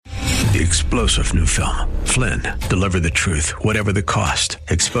The explosive new film, Flynn, deliver the truth, whatever the cost,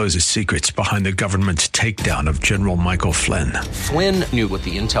 exposes secrets behind the government's takedown of General Michael Flynn. Flynn knew what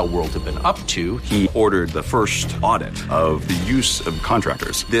the intel world had been up to. He ordered the first audit of the use of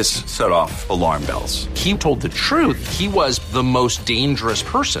contractors. This set off alarm bells. He told the truth. He was the most dangerous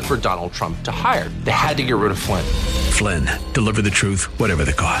person for Donald Trump to hire. They had to get rid of Flynn. Flynn, deliver the truth, whatever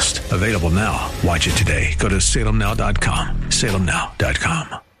the cost. Available now. Watch it today. Go to salemnow.com.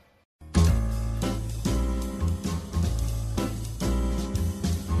 salemnow.com.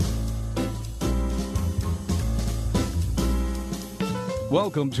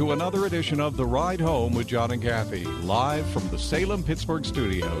 Welcome to another edition of The Ride Home with John and Kathy, live from the Salem-Pittsburgh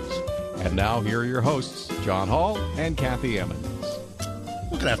studios. And now here are your hosts, John Hall and Kathy Emmons.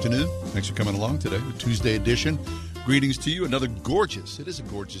 Well, good afternoon. Thanks for coming along today, the Tuesday edition. Greetings to you. It is a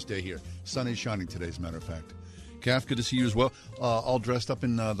gorgeous day here. Sun is shining today, as a matter of fact. Kath, good to see you as well. All dressed up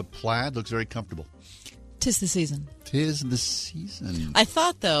in the plaid. Looks very comfortable. 'Tis the season. 'Tis the season. I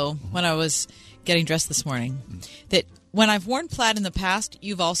thought, though, when I was getting dressed this morning, that when I've worn plaid in the past,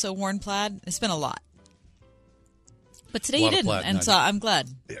 you've also worn plaid. It's been a lot. But today you didn't, and so I'm glad.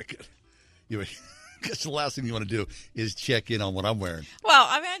 Yeah, good. Because the last thing you want to do is check in on what I'm wearing. Well,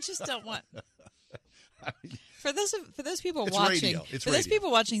 I mean, I just don't want... For those people watching, those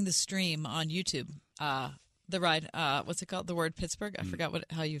people watching the stream on YouTube, the ride, what's it called? The word Pittsburgh. I forgot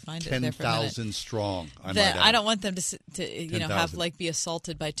how you find it. 10,000 strong. I don't want them to have be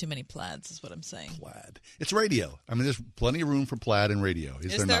assaulted by too many plaids. Is what I'm saying. Plaid. It's radio. I mean, there's plenty of room for plaid and radio.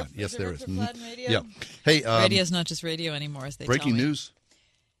 Is there not? Yes, there is. Plaid and radio? Yeah. Hey, radio's not just radio anymore, as they breaking tell me. News.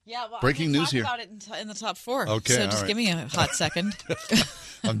 Yeah, well, breaking news here. About it in the top four. Okay, so just give me a hot second.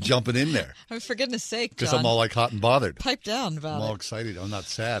 I'm jumping in there. I mean, for goodness sake, John. Because I'm all like hot and bothered. Pipe down about it. I'm all excited. I'm not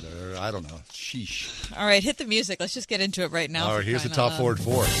sad, or I don't know. Sheesh. All right, hit the music. Let's just get into it right now. All right, here's the top four at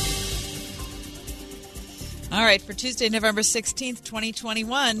 4. All right, for Tuesday, November 16th,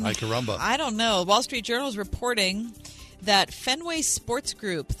 2021. Ay, caramba. I don't know. Wall Street Journal is reporting that Fenway Sports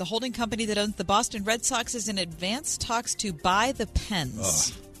Group, the holding company that owns the Boston Red Sox, is in advanced talks to buy the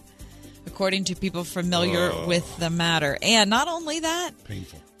Pens. According to people familiar with the matter. And not only that,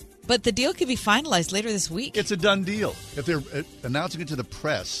 painful, but the deal could be finalized later this week. It's a done deal. If they're announcing it to the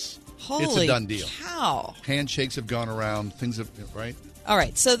press, it's a done deal. How? Handshakes have gone around. Things have, right? All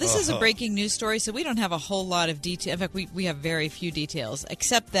right, so this is a breaking news story, so we don't have a whole lot of detail. In fact, we have very few details,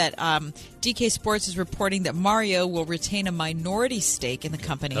 except that DK Sports is reporting that Mario will retain a minority stake in the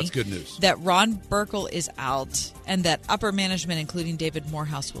company. That's good news. That Ron Burkle is out, and that upper management, including David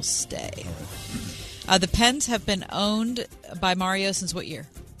Morehouse, will stay. All right. The Pens have been owned by Mario since what year?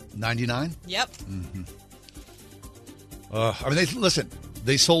 99? Yep. Mm-hmm. I mean,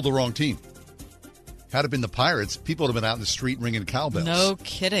 they sold the wrong team. Had it been the Pirates, people would have been out in the street ringing cowbells. No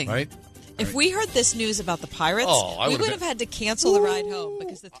kidding. Right? If we heard this news about the Pirates, we would have had to cancel the ride home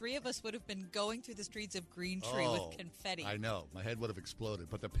because the three of us would have been going through the streets of Green Tree with confetti. I know. My head would have exploded.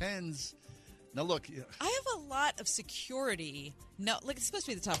 But the Pens, now look. I have a lot of security. No, look, it's supposed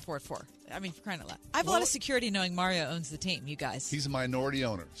to be the top 4 at 4. I mean, for crying out loud. I have a lot of security knowing Mario owns the team, you guys. He's a minority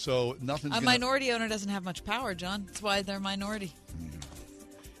owner, so nothing's A minority owner doesn't have much power, John. That's why they're a minority. Yeah.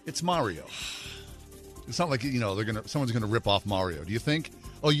 It's Mario. It's not like, someone's going to rip off Mario. Do you think?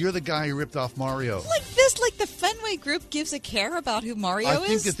 Oh, you're the guy who ripped off Mario. Like the Fenway Group gives a care about who Mario is. I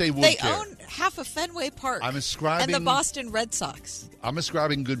think that they would They care. own half of Fenway Park. I'm ascribing... And the Boston Red Sox. I'm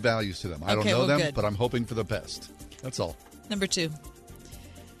ascribing good values to them. I don't know them, good. But I'm hoping for the best. That's all. Number 2.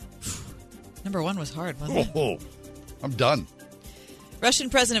 Number 1 was hard, wasn't it? I'm done.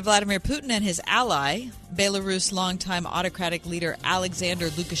 Russian President Vladimir Putin and his ally, Belarus longtime autocratic leader Alexander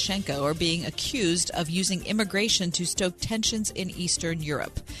Lukashenko, are being accused of using immigration to stoke tensions in Eastern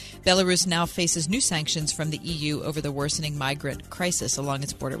Europe. Belarus now faces new sanctions from the EU over the worsening migrant crisis along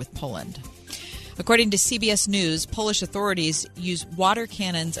its border with Poland. According to CBS News, Polish authorities use water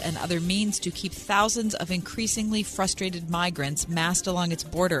cannons and other means to keep thousands of increasingly frustrated migrants massed along its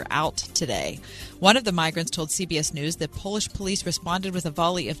border out today. One of the migrants told CBS News that Polish police responded with a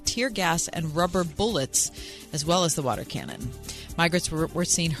volley of tear gas and rubber bullets, as well as the water cannon. Migrants were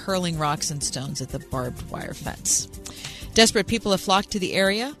seen hurling rocks and stones at the barbed wire fence. Desperate people have flocked to the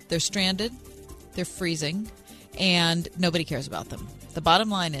area. They're stranded. They're freezing. And nobody cares about them. The bottom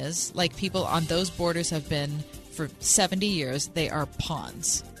line is, like people on those borders have been for 70 years, they are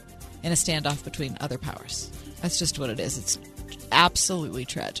pawns in a standoff between other powers. That's just what it is. It's absolutely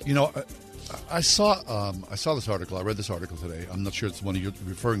tragic. I saw this article. I read this article today. I'm not sure it's the one you're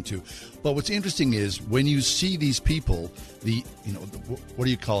referring to. But what's interesting is when you see these people, what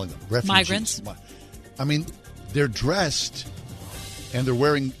are you calling them? Refugees. Migrants. I mean, they're dressed And they're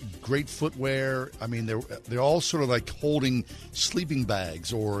wearing great footwear. I mean, they're all sort of like holding sleeping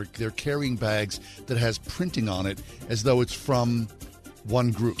bags, or they're carrying bags that has printing on it as though it's from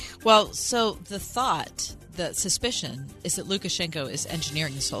one group. Well, so the suspicion is that Lukashenko is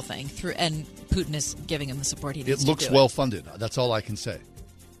engineering this whole thing and Putin is giving him the support he needs. It looks well funded. That's all I can say.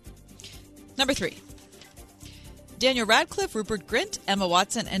 Number 3. Daniel Radcliffe, Rupert Grint, Emma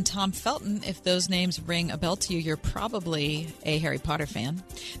Watson, and Tom Felton. If those names ring a bell to you, you're probably a Harry Potter fan.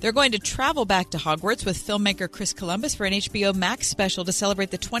 They're going to travel back to Hogwarts with filmmaker Chris Columbus for an HBO Max special to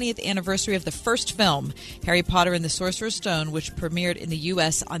celebrate the 20th anniversary of the first film, Harry Potter and the Sorcerer's Stone, which premiered in the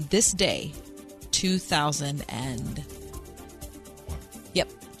U.S. on this day, 2000 and...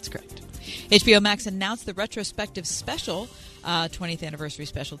 Yep, that's correct. HBO Max announced the retrospective special 20th anniversary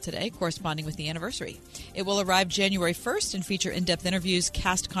special today, corresponding with the anniversary. It will arrive January 1st and feature in-depth interviews,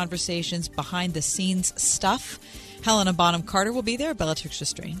 cast conversations, behind-the-scenes stuff. Helena Bonham Carter will be there. Bellatrix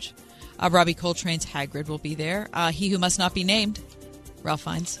Lestrange. Robbie Coltrane's Hagrid will be there. He Who Must Not Be Named, Ralph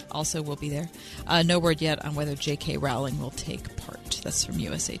Fiennes, also will be there. No word yet on whether J.K. Rowling will take part. That's from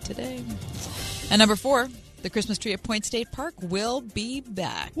USA Today. And number 4, the Christmas tree at Point State Park will be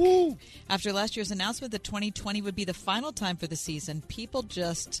back. Woo. After last year's announcement that 2020 would be the final time for the season, people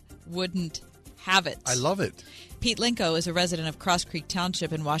just wouldn't have it. I love it. Pete Linko is a resident of Cross Creek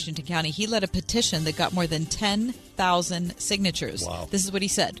Township in Washington County. He led a petition that got more than 10,000 signatures. Wow. This is what he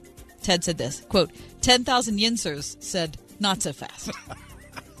said. Ted said this, quote, 10,000 Yinsers said, not so fast.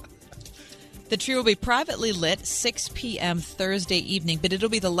 The tree will be privately lit 6 p.m. Thursday evening, but it'll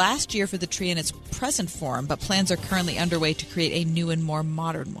be the last year for the tree in its present form, but plans are currently underway to create a new and more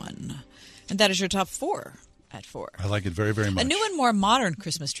modern one. And that is your top 4 at 4. I like it very, very much. A new and more modern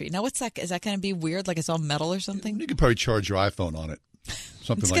Christmas tree. Now, what's that? Is that going to be weird, like it's all metal or something? You could probably charge your iPhone on it.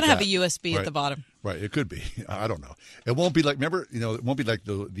 Something it's like going that. to have a USB right. at the bottom. Right, it could be. I don't know. It won't be like, remember, it won't be like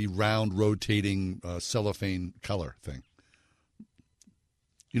the round rotating cellophane color thing.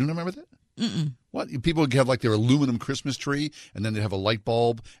 You don't remember that? Mm-mm. What? People would have like their aluminum Christmas tree, and then they'd have a light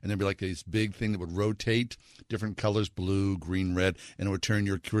bulb, and there'd be like this big thing that would rotate different colors, blue, green, red, and it would turn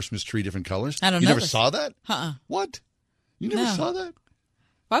your Christmas tree different colors. I don't know. You never this. saw that? Uh-uh. What? You never saw that?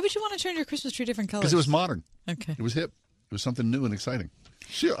 Why would you want to turn your Christmas tree different colors? Because it was modern. Okay. It was hip. It was something new and exciting.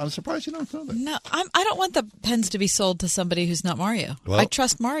 Sure, I'm surprised you don't know that. No, I don't want the pens to be sold to somebody who's not Mario. Well, I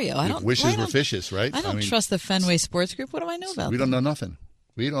trust Mario. I don't. Wishes were fishes, right? I don't trust the Fenway Sports Group. What do I know about We them? don't know nothing.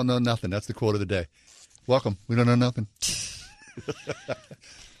 We don't know nothing. That's the quote of the day. Welcome. We don't know nothing.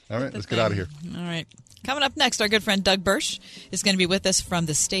 All right, let's get out of here. All right. Coming up next, our good friend Doug Birch is going to be with us from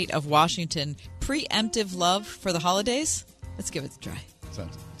the state of Washington. Preemptive love for the holidays? Let's give it a try.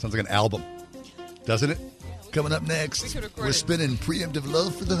 Sounds like an album, doesn't it? Coming up next, we're spinning Preemptive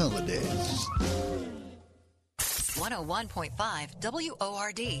Love for the Holidays. 101.5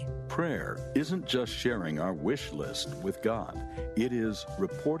 WORD. Prayer isn't just sharing our wish list with God. It is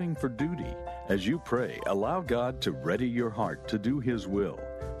reporting for duty. As you pray, allow God to ready your heart to do His will.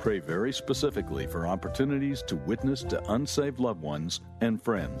 Pray very specifically for opportunities to witness to unsaved loved ones and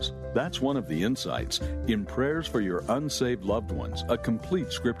friends. That's one of the insights in Prayers for Your Unsaved Loved Ones, a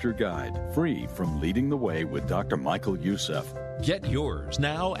complete scripture guide, free from Leading the Way with Dr. Michael Youssef. Get yours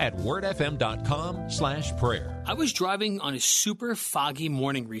now at wordfm.com/prayer. I was driving on a super foggy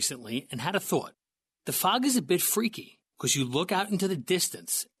morning recently and had a thought. The fog is a bit freaky because you look out into the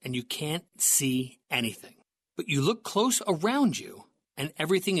distance and you can't see anything. But you look close around you and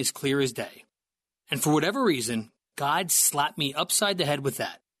everything is clear as day. And for whatever reason, God slapped me upside the head with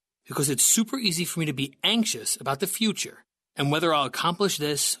that because it's super easy for me to be anxious about the future and whether I'll accomplish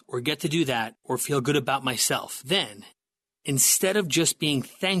this or get to do that or feel good about myself then, instead of just being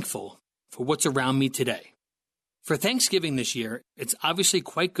thankful for what's around me today. For Thanksgiving this year, it's obviously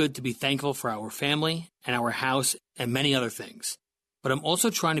quite good to be thankful for our family and our house and many other things. But I'm also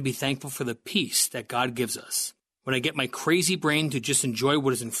trying to be thankful for the peace that God gives us when I get my crazy brain to just enjoy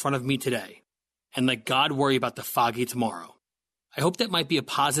what is in front of me today and let God worry about the foggy tomorrow. I hope that might be a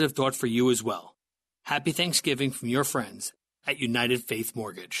positive thought for you as well. Happy Thanksgiving from your friends at United Faith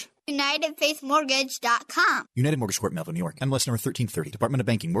Mortgage. UnitedFaithMortgage.com. United Mortgage Corp, Melville, New York. MLS number 1330. Department of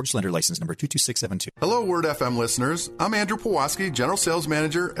Banking. Mortgage Lender License number 22672. Hello, Word FM listeners. I'm Andrew Pawaski, General Sales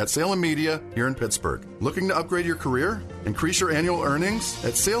Manager at Salem Media here in Pittsburgh. Looking to upgrade your career? Increase your annual earnings?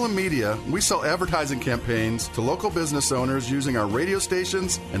 At Salem Media, we sell advertising campaigns to local business owners using our radio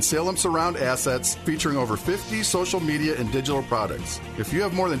stations and Salem Surround assets featuring over 50 social media and digital products. If you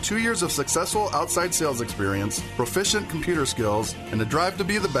have more than 2 years of successful outside sales experience, proficient computer skills, and a drive to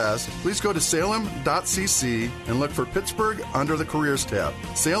be the best, please go to salem.cc and look for Pittsburgh under the Careers tab.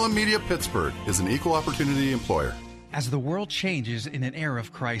 Salem Media Pittsburgh is an equal opportunity employer. As the world changes in an era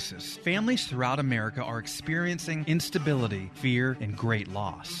of crisis, families throughout America are experiencing instability, fear, and great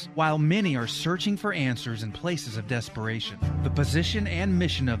loss. While many are searching for answers in places of desperation, the position and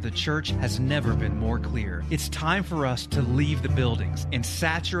mission of the church has never been more clear. It's time for us to leave the buildings and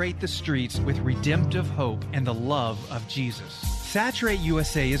saturate the streets with redemptive hope and the love of Jesus. Saturate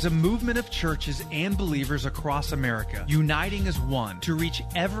USA is a movement of churches and believers across America, uniting as one to reach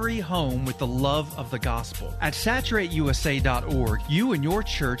every home with the love of the gospel. At SaturateUSA.org, you and your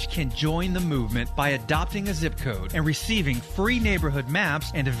church can join the movement by adopting a zip code and receiving free neighborhood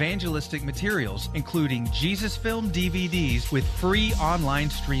maps and evangelistic materials, including Jesus Film DVDs with free online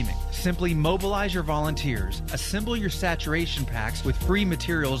streaming. Simply mobilize your volunteers, assemble your saturation packs with free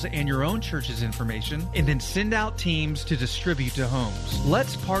materials and your own church's information, and then send out teams to distribute to homes.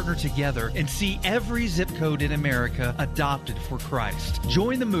 Let's partner together and see every zip code in America adopted for Christ.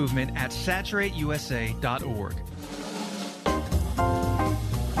 Join the movement at SaturateUSA.org.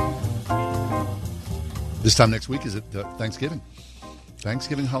 This time next week is it Thanksgiving?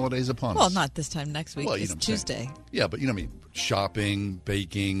 Thanksgiving holidays upon us. Well, not this time next week. Well, it's Tuesday. Yeah, but you know what I mean. Shopping,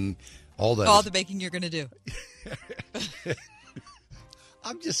 baking, all that. All the baking you're going to do.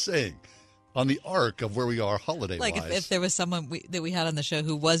 I'm just saying, on the arc of where we are holiday-wise. Like if there was someone that we had on the show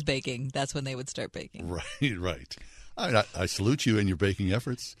who was baking, that's when they would start baking. Right. I salute you in your baking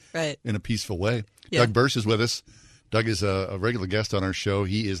efforts. Right. In a peaceful way. Yeah. Doug Burse is with us. Doug is a regular guest on our show.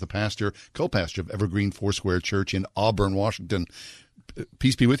 He is the pastor, co-pastor of Evergreen Foursquare Church in Auburn, Washington.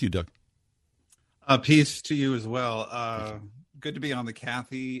 Peace be with you, Doug. Peace to you as well. Good to be on the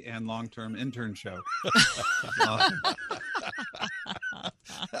Kathy and long-term intern show.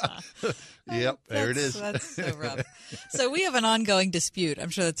 Yep, there it is. That's so rough. So we have an ongoing dispute. I'm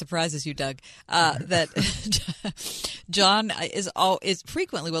sure that surprises you, Doug. That John is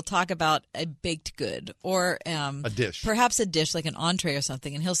frequently will talk about a baked good or a dish, perhaps a dish like an entree or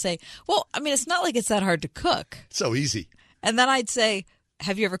something, and he'll say, "Well, I mean, it's not like it's that hard to cook. So easy." And then I'd say,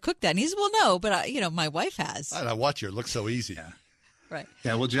 "Have you ever cooked that?" And he says, "Well, no, but my wife has." And I watch her; it looks so easy. Yeah. Right.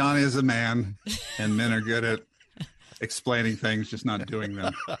 Yeah. Well, John is a man, and men are good at explaining things, just not doing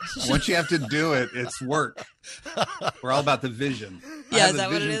them. Once you have to do it, it's work. We're all about the vision. Yeah, is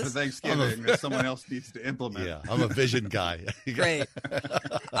that what it is? For Thanksgiving that someone else needs to implement. Yeah, I'm a vision guy. Great.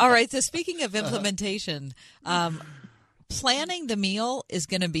 All right. So speaking of implementation, planning the meal is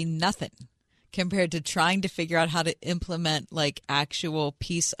going to be nothing compared to trying to figure out how to implement like actual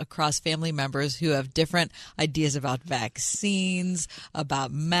peace across family members who have different ideas about vaccines,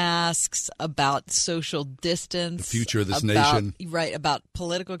 about masks, about social distance, the future of this nation, right? About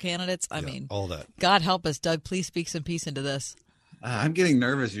political candidates. I mean, all that. God help us, Doug. Please speak some peace into this. I'm getting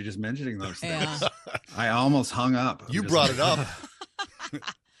nervous. You're just mentioning those things. Yeah. I almost hung up. You brought it up.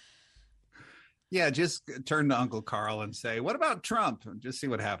 Yeah, just turn to Uncle Carl and say, "What about Trump?" And just see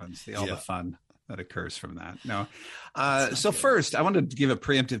what happens. See all the fun that occurs from that. No. So first, I wanted to give a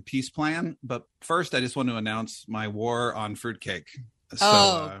preemptive peace plan. But first, I just want to announce my war on fruitcake.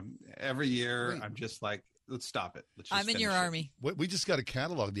 So every year, I'm just like, let's stop it. I'm in your army. We just got a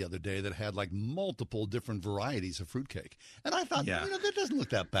catalog the other day that had like multiple different varieties of fruitcake. And I thought, that doesn't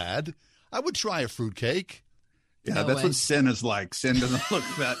look that bad. I would try a fruitcake. Yeah, that's what sin is like. Sin doesn't look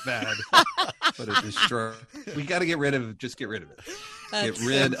that bad, but it destroys. We got to get rid of it. Get rid of it. Get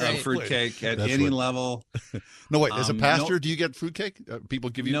rid of fruitcake at any level. No, wait. As a pastor, do you get fruitcake? People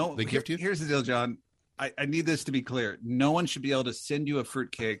give you? No, they gift you? Here's the deal, John. I need this to be clear. No one should be able to send you a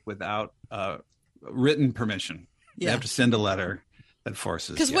fruitcake without written permission. Yeah. You have to send a letter that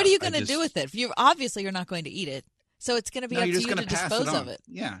forces. Because what are you going to do with it? You're not going to eat it. So it's going to be up to you to dispose of it.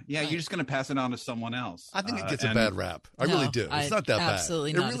 Yeah, right. You're just going to pass it on to someone else. I think it gets a bad rap. I really do. It's not that bad.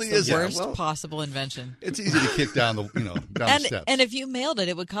 Absolutely not. It really is the worst possible invention. It's easy to kick down the the steps. And if you mailed it,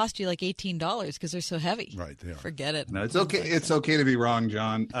 it would cost you like $18 because they're so heavy. Right, they are. Forget it. No, it's okay. It's okay to be wrong,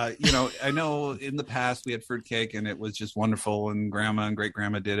 John. I know in the past we had fruitcake and it was just wonderful, and Grandma and Great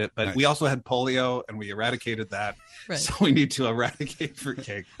Grandma did it. But we also had polio, and we eradicated that. Right. So we need to eradicate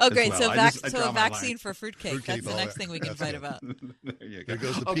fruitcake. Oh, great! Well. So a vaccine for fruitcake. That's the next thing we can fight about. There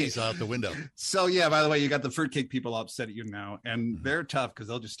goes the peace out the window. So yeah, by the way, you got the fruitcake people upset at you now, and they're tough because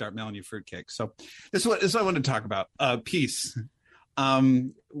they'll just start mailing you fruitcake. So this is what I want to talk about. Peace.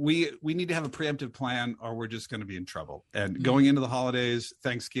 We need to have a preemptive plan, or we're just going to be in trouble. And going into the holidays,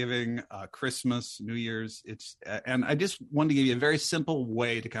 Thanksgiving, Christmas, New Year's, and I just wanted to give you a very simple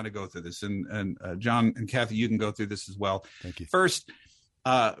way to kind of go through this. And John and Kathy, you can go through this as well. Thank you. First,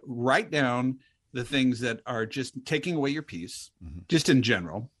 write down the things that are just taking away your peace, just in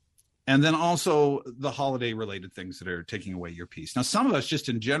general. And then also the holiday related things that are taking away your peace. Now, some of us just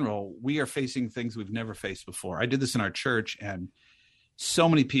in general, we are facing things we've never faced before. I did this in our church, and so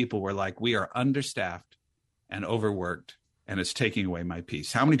many people were like, we are understaffed and overworked, and it's taking away my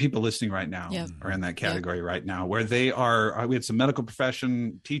peace. How many people listening right now are in that category right now, where they are? We had some medical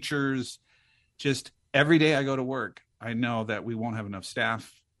profession teachers. Just every day I go to work, I know that we won't have enough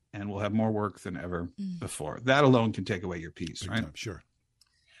staff and we'll have more work than ever before. That alone can take away your peace, right? Sure.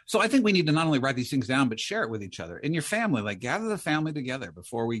 So I think we need to not only write these things down, but share it with each other. In your family, like gather the family together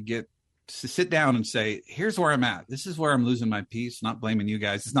before we get to sit down and say, here's where I'm at. This is where I'm losing my peace. Not blaming you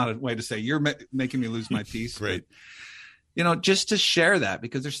guys. It's not a way to say you're making me lose my peace. Right. But, you know, just to share that,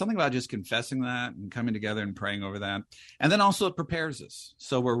 because there's something about just confessing that and coming together and praying over that. And then also it prepares us.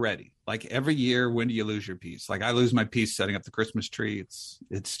 So we're ready. Like every year, when do you lose your peace? Like I lose my peace setting up the Christmas tree. It's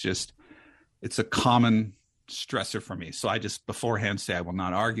a common stressor for me. So I just beforehand say, I will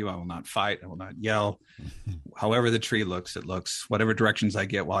not argue. I will not fight. I will not yell. However the tree looks, it looks. Whatever directions I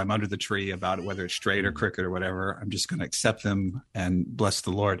get while I'm under the tree about it, whether it's straight or crooked or whatever, I'm just going to accept them and bless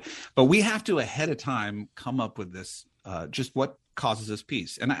the Lord. But we have to ahead of time come up with this, just what causes us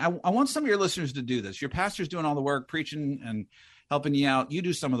peace. And I want some of your listeners to do this. Your pastor's doing all the work, preaching and helping you out. You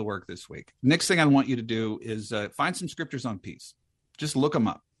do some of the work this week. Next thing I want you to do is find some scriptures on peace. Just look them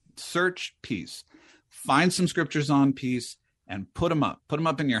up. Search peace. Find some scriptures on peace and put them up. Put them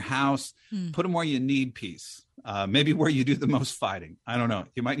up in your house. Put them where you need peace. Maybe where you do the most fighting. I don't know.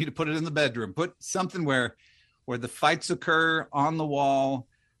 You might need to put it in the bedroom. Put something where the fights occur on the wall,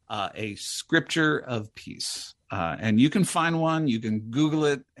 a scripture of peace. And you can find one, you can Google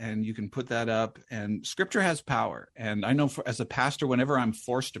it, and you can put that up. And scripture has power. And I know as a pastor, whenever I'm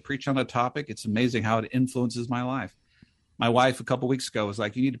forced to preach on a topic, it's amazing how it influences my life. My wife a couple of weeks ago was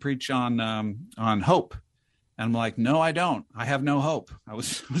like, you need to preach on hope. And I'm like, no, I don't. I have no hope. I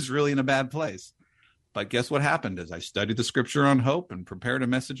was really in a bad place. But guess what happened? As I studied the scripture on hope and prepared a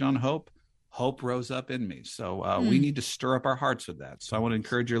message on hope, hope rose up in me. So we need to stir up our hearts with that. So I want to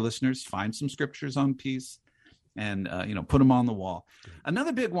encourage your listeners, find some scriptures on peace and, put them on the wall.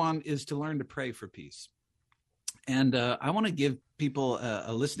 Another big one is to learn to pray for peace. And I want to give people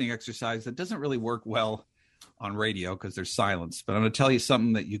a listening exercise that doesn't really work well on radio because there's silence, but I'm going to tell you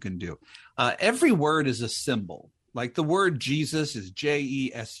something that you can do. Every word is a symbol. Like the word Jesus is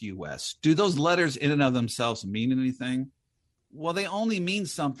Jesus. Do those letters in and of themselves mean anything? Well, they only mean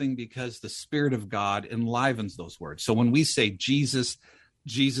something because the Spirit of God enlivens those words. So when we say Jesus,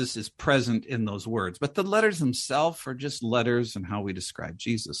 Jesus is present in those words, but the letters themselves are just letters and how we describe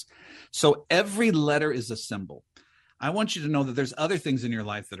Jesus. So every letter is a symbol. I want you to know that there's other things in your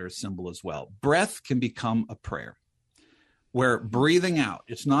life that are a symbol as well. Breath can become a prayer, where breathing out,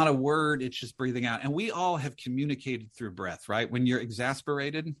 it's not a word, it's just breathing out. And we all have communicated through breath, right? When you're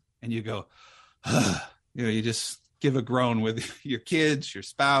exasperated and you go, you just give a groan with your kids, your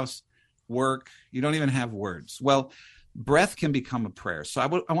spouse, work. You don't even have words. Well, breath can become a prayer. So I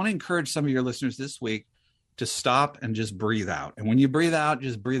want to encourage some of your listeners this week to stop and just breathe out. And when you breathe out,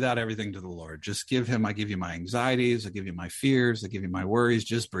 just breathe out everything to the Lord. Just give him, I give you my anxieties, I give you my fears, I give you my worries,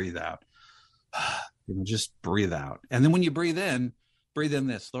 just breathe out. Just breathe out. And then when you breathe in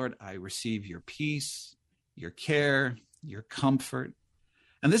this, Lord, I receive your peace, your care, your comfort.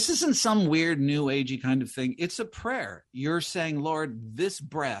 And this isn't some weird new agey kind of thing. It's a prayer. You're saying, Lord, this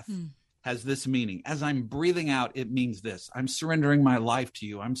breath has this meaning. As I'm breathing out, it means this. I'm surrendering my life to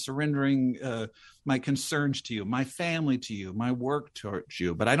you. I'm surrendering my concerns to you, my family to you, my work towards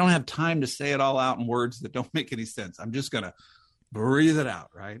you. But I don't have time to say it all out in words that don't make any sense. I'm just going to breathe it out,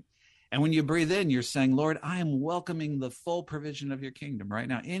 right? And when you breathe in, you're saying, Lord, I am welcoming the full provision of your kingdom right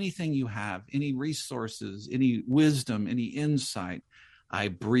now. Anything you have, any resources, any wisdom, any insight, I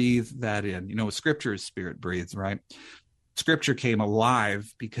breathe that in. Scripture is spirit breathed, right? Scripture came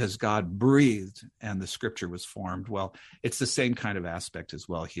alive because God breathed and the scripture was formed. Well, it's the same kind of aspect as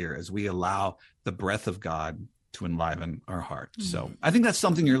well here as we allow the breath of God to enliven our heart. Mm-hmm. So I think that's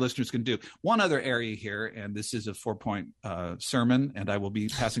something your listeners can do. One other area here, and this is a 4-point sermon, and I will be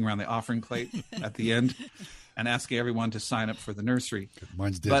passing around the offering plate at the end and asking everyone to sign up for the nursery.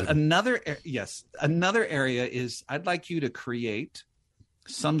 Mine's digital. But another area is I'd like you to create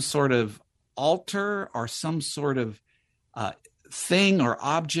some sort of altar or some sort of thing or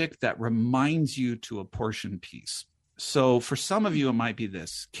object that reminds you to apportion peace. So for some of you, it might be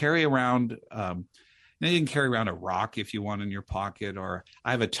this. Carry around, you can carry around a rock if you want in your pocket, or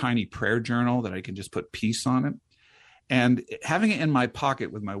I have a tiny prayer journal that I can just put peace on it. And having it in my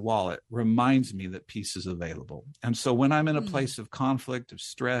pocket with my wallet reminds me that peace is available. And so when I'm in a place of conflict, of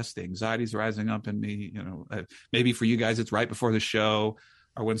stress, the anxiety's rising up in me, maybe for you guys, it's right before the show,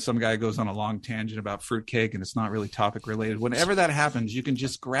 or when some guy goes on a long tangent about fruitcake and it's not really topic related. Whenever that happens, you can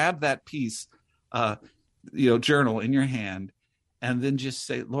just grab that piece, journal in your hand, and then just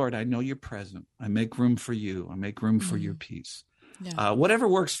say, Lord, I know you're present. I make room for you. I make room for your peace. Yeah. Whatever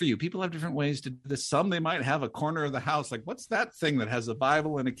works for you. People have different ways to do this. Some, they might have a corner of the house. Like, what's that thing that has a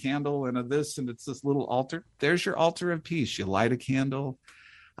Bible and a candle and a this, and it's this little altar? There's your altar of peace. You light a candle.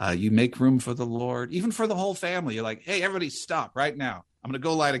 You make room for the Lord, even for the whole family. You're like, hey, everybody stop right now. I'm going to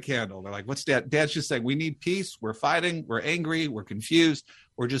go light a candle. They're like, what's Dad? Dad's just saying, we need peace. We're fighting. We're angry. We're confused.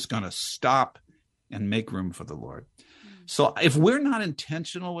 We're just going to stop and make room for the Lord. So if we're not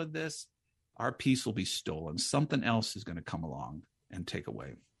intentional with this, our peace will be stolen. Something else is going to come along and take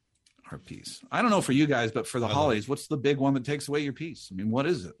away our peace. I don't know for you guys, but for the holidays, what's the big one that takes away your peace? I mean, what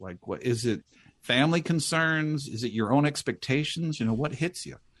is it? Like, what is it? Family concerns? Is it your own expectations? What hits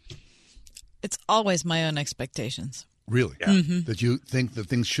you? It's always my own expectations. Really? Yeah. Mm-hmm. That you think that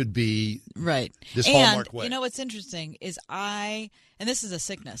things should be right this Hallmark way. You know what's interesting is and this is a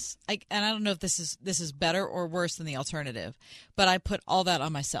sickness. And I don't know if this is better or worse than the alternative, but I put all that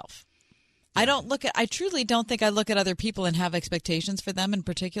on myself. I truly don't think I look at other people and have expectations for them in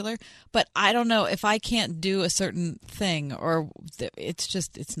particular, but I don't know if I can't do a certain thing or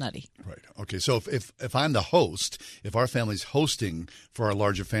it's nutty. Right. Okay. So if I'm the host, if our family's hosting for our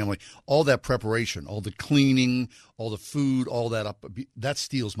larger family, all that preparation, all the cleaning, all the food, all that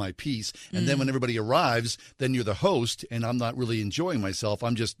steals my peace. And then when everybody arrives, then you're the host and I'm not really enjoying myself.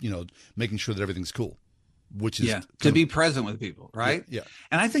 I'm just, making sure that everything's cool. Which is to be present with people, right? Yeah.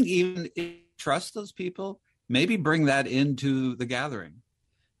 And I think even if you trust those people, maybe bring that into the gathering.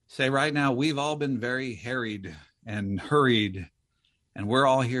 Say, right now, we've all been very harried and hurried, and we're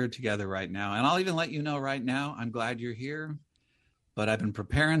all here together right now. And I'll even let you know right now, I'm glad you're here, but I've been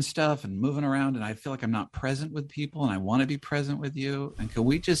preparing stuff and moving around, and I feel like I'm not present with people, and I want to be present with you. And can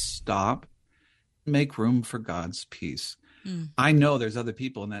we just stop and make room for God's peace? I know there's other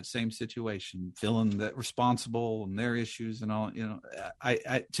people in that same situation feeling that responsible and their issues and all,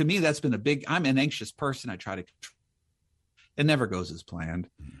 to me, that's been I'm an anxious person. I try to control. It never goes as planned.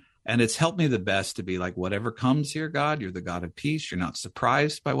 And it's helped me the best to be like, whatever comes here, God, you're the God of peace. You're not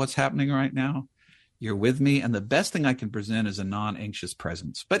surprised by what's happening right now. You're with me. And the best thing I can present is a non-anxious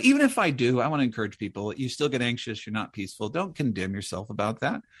presence. But even if I do, I want to encourage people, you still get anxious. You're not peaceful. Don't condemn yourself about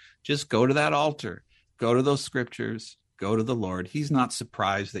that. Just go to that altar, go to those scriptures. Go to the Lord. He's not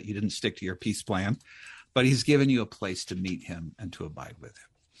surprised that you didn't stick to your peace plan, but he's given you a place to meet him and to abide with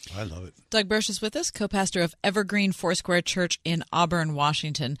him. I love it. Doug Burch is with us, co-pastor of Evergreen Foursquare Church in Auburn,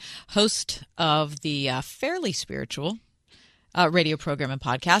 Washington, host of the fairly spiritual radio program and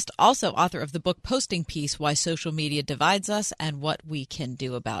podcast, also author of the book Posting Peace, Why Social Media Divides Us and What We Can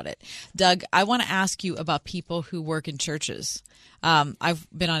Do About It. Doug, I want to ask you about people who work in churches. I've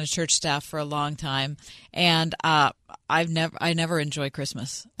been on a church staff for a long time, and I never enjoy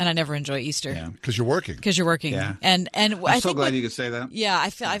Christmas, and I never enjoy Easter. Yeah, because you're working. Yeah. And I'm so glad you could say that. Yeah, I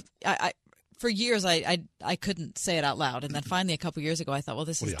feel I for years I couldn't say it out loud, and then finally a couple years ago I thought, well,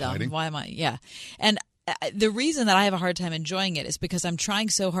 this is dumb. Hiding? Why am I? Yeah, and the reason that I have a hard time enjoying it is because I'm trying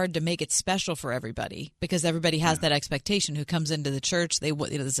so hard to make it special for everybody, because everybody has that expectation who comes into the church.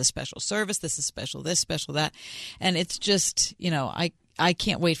 There's a special service. This is special. This special that, and it's just I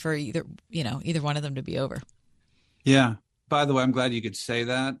can't wait for either one of them to be over. Yeah. By the way, I'm glad you could say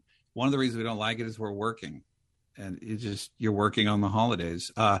that. One of the reasons we don't like it is we're working. And you're working on the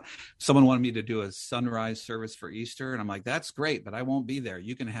holidays. Someone wanted me to do a sunrise service for Easter, and I'm like, that's great, but I won't be there.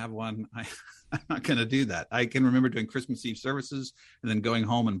 You can have one. I'm not going to do that. I can remember doing Christmas Eve services and then going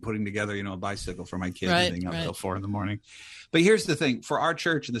home and putting together, a bicycle for my kids and being up till 4 a.m. But here's the thing. For our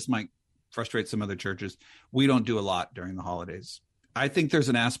church, and this might frustrate some other churches, we don't do a lot during the holidays. I think there's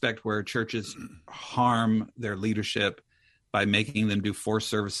an aspect where churches harm their leadership by making them do 4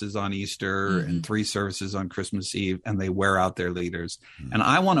 services on Easter and 3 services on Christmas Eve, and they wear out their leaders. And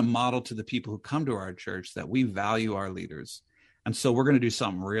I want to model to the people who come to our church that we value our leaders. And so we're going to do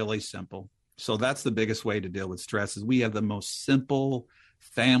something really simple. So that's the biggest way to deal with stress is we have the most simple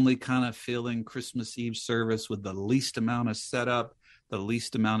family kind of feeling Christmas Eve service with the least amount of setup, the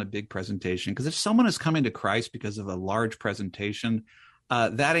least amount of big presentation. Because if someone is coming to Christ because of a large presentation,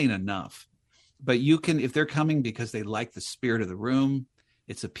 that ain't enough. But you can, if they're coming because they like the spirit of the room,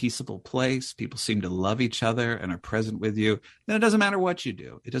 it's a peaceable place, people seem to love each other and are present with you, then it doesn't matter what you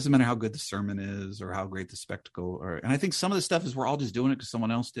do. It doesn't matter how good the sermon is or how great the spectacle. And I think some of the stuff is we're all just doing it because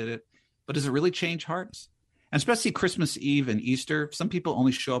someone else did it. But does it really change hearts? And especially Christmas Eve and Easter, some people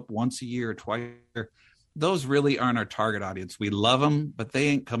only show up once a year or twice a year. Those really aren't our target audience. We love them, but they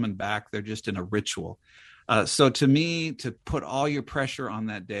ain't coming back. They're just in a ritual. So to me, to put all your pressure on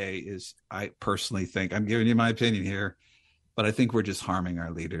that day is, I personally think, I'm giving you my opinion here, but I think we're just harming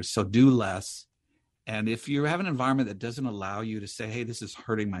our leaders. So do less. And if you have an environment that doesn't allow you to say, hey, this is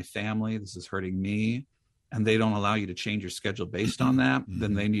hurting my family, this is hurting me, and they don't allow you to change your schedule based on that,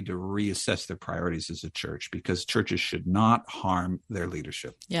 then they need to reassess their priorities as a church, because churches should not harm their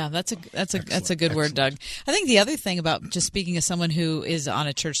leadership. Yeah, that's a good word, Doug. I think the other thing about, just speaking as someone who is on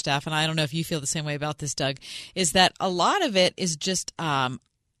a church staff, and I don't know if you feel the same way about this, Doug, is that a lot of it is just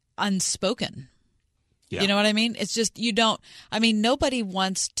unspoken. Yeah. You know what I mean? It's just, nobody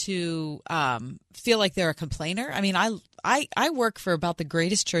wants to feel like they're a complainer. I mean, I work for about the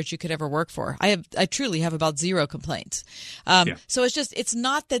greatest church you could ever work for. I truly have about zero complaints. So it's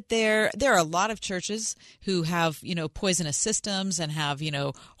not that there are a lot of churches who have, poisonous systems and have,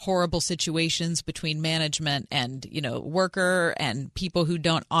 horrible situations between management and, worker and people who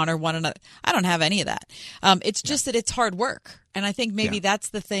don't honor one another. I don't have any of that. It's just that it's hard work. And I think maybe that's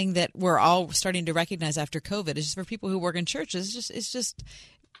the thing that we're all starting to recognize after COVID, is just for people who work in churches. It's just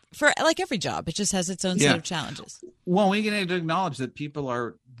for, like every job, it just has its own set of challenges. Well, we need to acknowledge that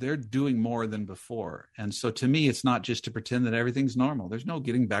they're doing more than before. And so to me, it's not just to pretend that everything's normal. There's no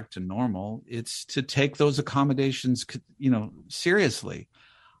getting back to normal. It's to take those accommodations, seriously.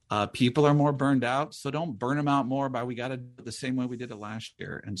 People are more burned out, so don't burn them out more by, we got to do it the same way we did it last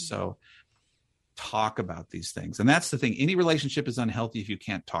year. And so talk about these things. And that's the thing. Any relationship is unhealthy if you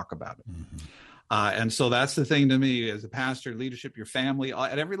can't talk about it. Mm-hmm. And so that's the thing to me as a pastor, leadership, your family,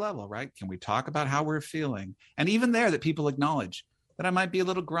 at every level, right? Can we talk about how we're feeling? And even there, that people acknowledge that I might be a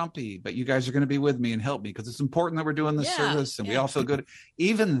little grumpy, but you guys are going to be with me and help me, because it's important that we're doing this service and we all feel good.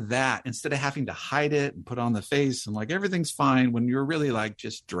 Even that, instead of having to hide it and put on the face and like everything's fine, when you're really like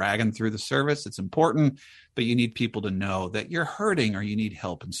just dragging through the service, it's important, but you need people to know that you're hurting or you need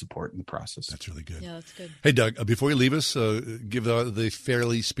help and support in the process. That's really good. Yeah, that's good. Hey, Doug, before you leave us, give the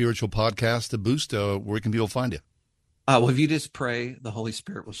Fairly Spiritual podcast a boost. Where can people find you? Well, if you just pray, the Holy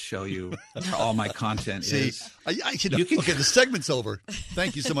Spirit will show you where all my content is. Okay, the segment's over.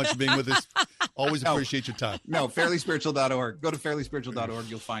 Thank you so much for being with us. Always appreciate your time. No, fairlyspiritual.org. Go to fairlyspiritual.org.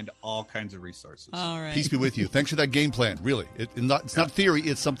 You'll find all kinds of resources. All right. Peace be with you. Thanks for that game plan. Really. It's not theory.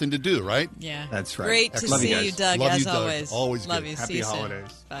 It's something to do, right? Yeah. That's right. Great to see you, Doug, Love as you, Doug. always. Always Love good. you. Happy See you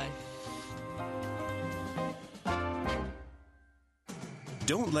holidays. Soon. Bye.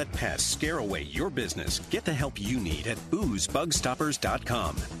 Don't let pests scare away your business. Get the help you need at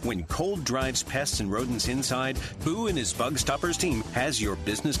boozebugstoppers.com. When cold drives pests and rodents inside, Boo and his Bug Stoppers team has your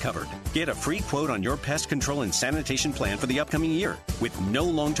business covered. Get a free quote on your pest control and sanitation plan for the upcoming year, with no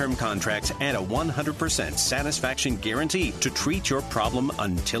long-term contracts and a 100% satisfaction guarantee to treat your problem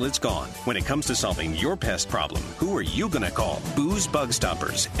until it's gone. When it comes to solving your pest problem, who are you going to call? Boo's Bug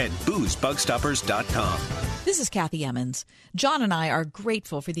Stoppers at boozebugstoppers.com. This is Kathy Emmons. John and I are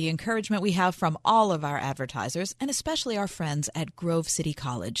grateful for the encouragement we have from all of our advertisers, and especially our friends at Grove City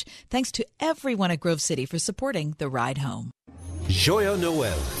College. Thanks to everyone at Grove City for supporting The Ride Home. Joyeux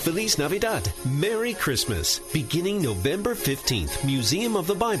Noel, Feliz Navidad, Merry Christmas. Beginning November 15th, Museum of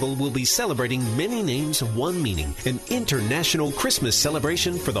the Bible will be celebrating Many Names, One Meaning, an international Christmas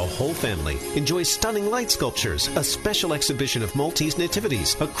celebration for the whole family. Enjoy stunning light sculptures, a special exhibition of Maltese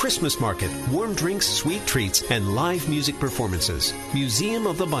nativities, a Christmas market, warm drinks, sweet treats, and live music performances. Museum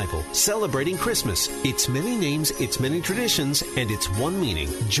of the Bible, celebrating Christmas. It's many names, it's many traditions, and it's one meaning.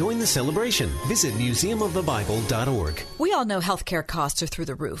 Join the celebration. Visit museumofthebible.org. We all know healthcare costs are through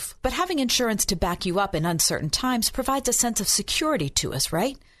the roof, but having insurance to back you up in uncertain times provides a sense of security to us,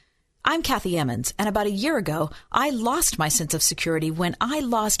 right? I'm Kathy Emmons, and about a year ago, I lost my sense of security when I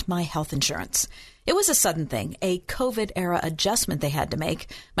lost my health insurance. It was a sudden thing, a COVID-era adjustment they had to make,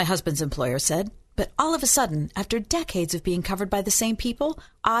 my husband's employer said. But all of a sudden, after decades of being covered by the same people,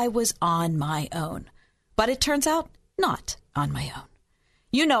 I was on my own. But it turns out, not on my own.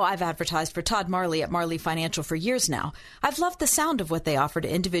 You know I've advertised for Todd Marley at Marley Financial for years now. I've loved the sound of what they offer to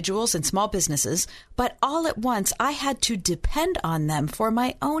individuals and small businesses, but all at once I had to depend on them for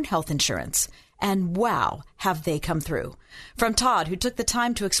my own health insurance. And wow, have they come through. From Todd, who took the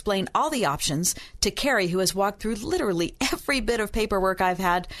time to explain all the options, to Carrie, who has walked through literally every bit of paperwork I've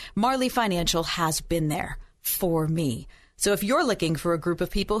had, Marley Financial has been there for me. So if you're looking for a group of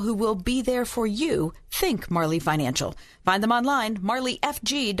people who will be there for you, think Marley Financial. Find them online,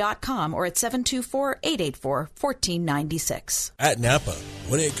 marleyfg.com, or at 724-884-1496. At Napa,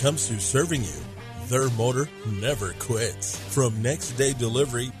 when it comes to serving you, their motor never quits. From next day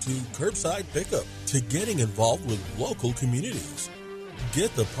delivery to curbside pickup to getting involved with local communities.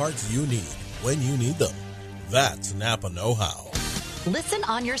 Get the parts you need when you need them. That's Napa know-how. Listen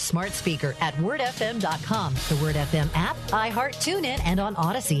on your smart speaker at wordfm.com, the Word FM app, iHeart, TuneIn, and on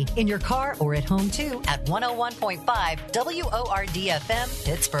Odyssey. In your car or at home, too, at 101.5 WORD-FM,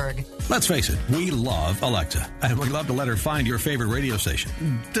 Pittsburgh. Let's face it, we love Alexa, and we love to let her find your favorite radio station.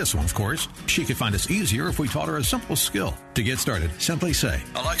 This one, of course. She could find us easier if we taught her a simple skill. To get started, simply say,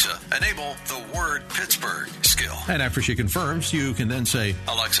 Alexa, enable the word Pittsburgh skill. And after she confirms, you can then say,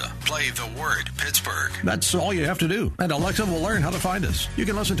 Alexa, play the word Pittsburgh. That's all you have to do, and Alexa will learn how to find us. You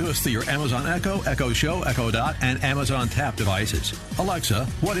can listen to us through your Amazon Echo, Echo Show, Echo Dot, and Amazon Tap devices. Alexa,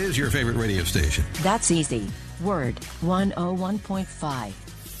 what is your favorite radio station? That's easy. Word 101.5.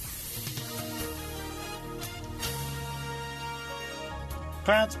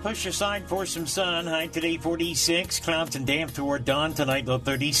 Clouds push aside for some sun. High today 46. Clouds and damp toward dawn. Tonight low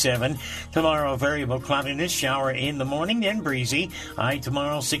 37. Tomorrow variable cloudiness. Shower in the morning, then breezy. High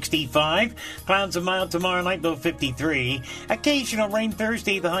tomorrow 65. Clouds and mild tomorrow night low 53. Occasional rain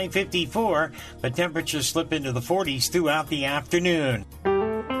Thursday, the high 54. But temperatures slip into the 40s throughout the afternoon.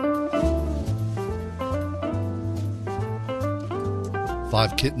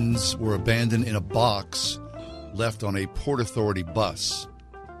 5 kittens were abandoned in a box left on a Port Authority bus.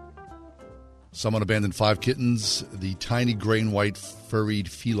 Someone abandoned 5 kittens. The tiny gray and white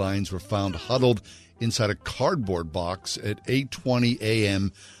furried felines were found huddled inside a cardboard box at 8:20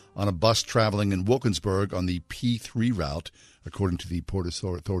 a.m. on a bus traveling in Wilkinsburg on the P3 route, according to the Port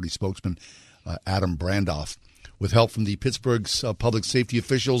Authority spokesman, Adam Brandoff. With help from the Pittsburgh's public safety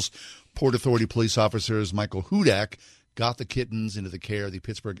officials, Port Authority police officers Michael Hudak got the kittens into the care of the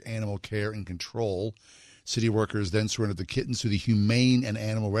Pittsburgh Animal Care and Control. City workers then surrendered the kittens to the Humane and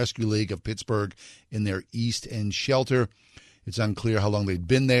Animal Rescue League of Pittsburgh in their East End shelter. It's unclear how long they'd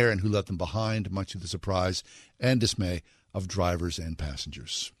been there and who left them behind, much to the surprise and dismay of drivers and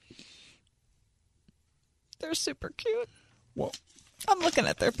passengers. They're super cute. Well, I'm looking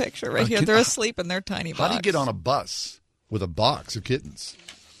at their picture right here. They're asleep in their tiny box. How do you get on a bus with a box of kittens?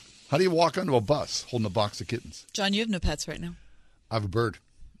 How do you walk onto a bus holding a box of kittens? John, you have no pets right now. I have a bird.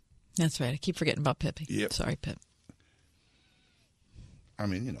 That's right. I keep forgetting about Pippi. Yep. Sorry, Pip. I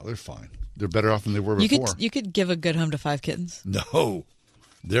mean, they're fine. They're better off than they were before. You could give a good home to 5 kittens. No.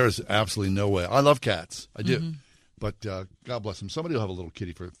 There is absolutely no way. I love cats. I do. Mm-hmm. But God bless them. Somebody will have a little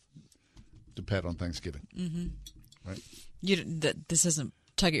kitty to pet on Thanksgiving. Mm-hmm. Right? This doesn't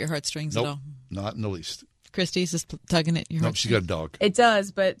tug at your heartstrings nope, at all? Not in the least. Christy's just tugging at your Nope, she got a dog. It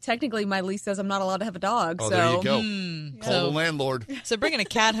does, but technically my lease says I'm not allowed to have a dog. Oh, so. there you go. Call the landlord. So bringing a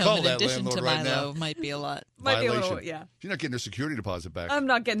cat home in addition to right Milo might be a lot. Might be a little, yeah. You're not getting her security deposit back. I'm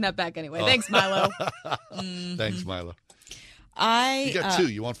not getting that back anyway. Thanks, Milo. Thanks, Milo. You got 2.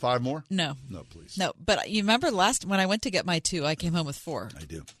 You want 5 more? No. No, please. No, but you remember when I went to get my 2, I came home with 4. I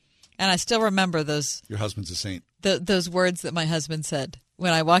do. And I still remember those. Your husband's a saint. Those words that my husband said.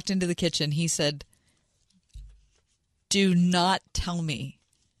 When I walked into the kitchen, he said, "Do not tell me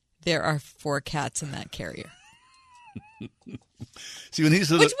there are 4 cats in that carrier." See, when he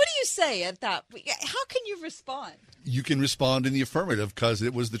said, what do you say at that? How can you respond? You can respond in the affirmative because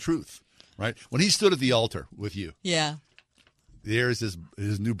it was the truth, right? When he stood at the altar with you. Yeah. There's his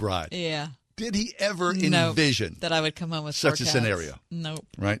new bride. Yeah. Did he ever envision that I would come home with such 4 a cats? scenario? Nope.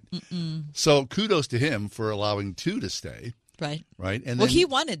 Right? Mm-mm. So kudos to him for allowing 2 to stay. Right. Right. And well, then, he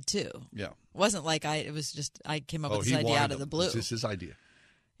wanted 2. Yeah. It wasn't like it was just I came up with this idea out of the blue. This is his idea.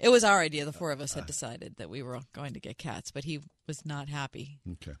 It was our idea. The 4 of us had decided that we were going to get cats, but he was not happy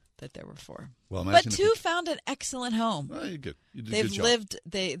that there were 4. Well, but 2 found an excellent home. Oh, you're good. You did They've a good job. lived.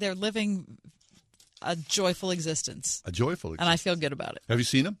 They're living a joyful existence. A joyful existence. And I feel good about it. Have you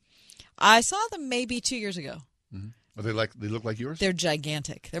seen them? I saw them maybe 2 years ago. Mm-hmm. Are they look like yours? They're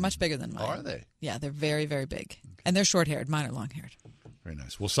gigantic. They're much bigger than mine. Are they? Yeah, they're very, very big. Okay. And they're short-haired. Mine are long-haired. Very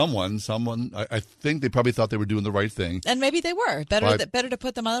nice. Well, someone, I think they probably thought they were doing the right thing. And maybe they were. Better to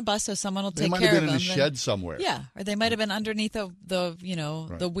put them on a bus so someone will take care of them. They might have been in a shed somewhere. Yeah, or they might have been underneath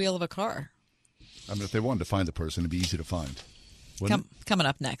the wheel of a car. I mean, if they wanted to find the person, it'd be easy to find. Coming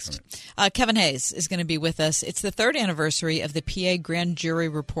up next. Right. Kevin Hayes is going to be with us. It's the 3rd anniversary of the PA Grand Jury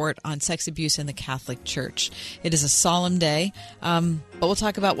Report on Sex Abuse in the Catholic Church. It is a solemn day, but we'll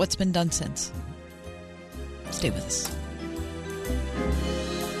talk about what's been done since. Stay with us.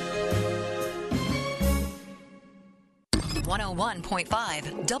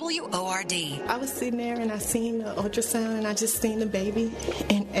 .5 WORD. I was sitting there and I seen the ultrasound and I just seen the baby,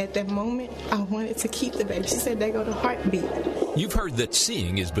 and at that moment I wanted to keep the baby. She said, "There go the heartbeat." You've heard that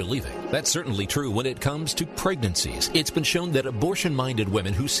seeing is believing. That's certainly true when it comes to pregnancies. It's been shown that abortion-minded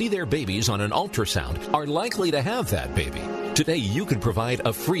women who see their babies on an ultrasound are likely to have that baby. Today, you can provide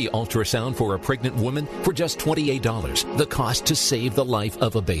a free ultrasound for a pregnant woman for just $28, the cost to save the life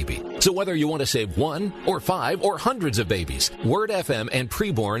of a baby. So whether you want to save one or 5 or hundreds of babies, Word FM and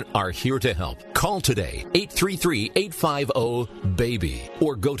Preborn are here to help. Call today, 833-850-BABY,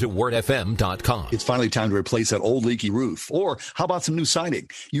 or go to wordfm.com. It's finally time to replace that old leaky roof. Or how about some new siding?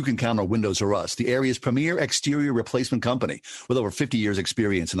 You can count on Windows R Us, the area's premier exterior replacement company. With over 50 years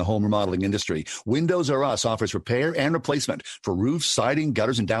experience in the home remodeling industry, Windows R Us offers repair and replacement for roofs, siding,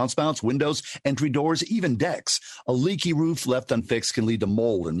 gutters and downspouts, windows, entry doors, even decks. A leaky roof left unfixed can lead to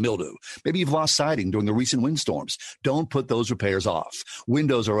mold and mildew. Maybe you've lost siding during the recent windstorms. Don't put those repairs off.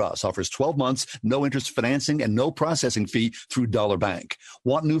 Windows R Us offers 12 months, no interest financing, and no processing fee through Dollar Bank.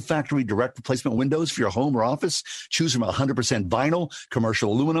 Want new factory direct replacement windows for your home or office? Choose from 100% vinyl,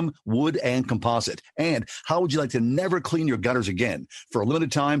 commercial aluminum, wood, and composite. And how would you like to never clean your gutters again? For a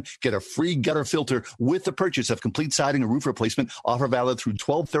limited time, get a free gutter filter with the purchase of complete siding and roof replacement, offer valid through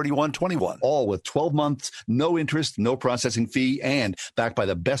 12/31/21. All with 12 months, no interest, no processing fee, and backed by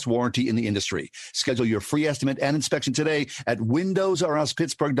the best warranty in the industry. Schedule your free estimate and inspection today at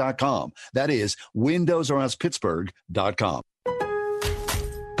WindowsRUsPittsburgh.com. That is WindowsRUsPittsburgh.com.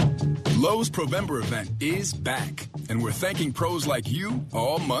 Lowe's Provember event is back, and we're thanking pros like you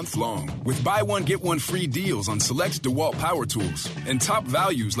all month long with buy one, get one free deals on select DeWalt power tools and top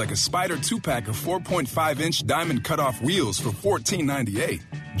values like a Spider 2-pack of 4.5-inch diamond cutoff wheels for $14.98.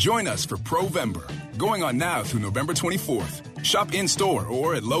 Join us for Provember, going on now through November 24th. Shop in-store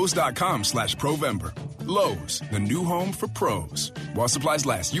or at Lowe's.com/Provember. Lowe's, the new home for pros. While supplies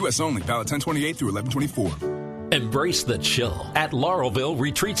last, U.S. only, valid 10/28 through 11/24. Embrace the chill at Laurelville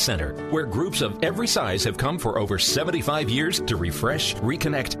Retreat Center, where groups of every size have come for over 75 years to refresh,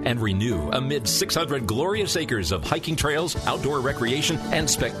 reconnect, and renew amid 600 glorious acres of hiking trails, outdoor recreation, and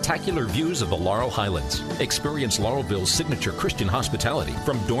spectacular views of the Laurel Highlands. Experience Laurelville's signature Christian hospitality,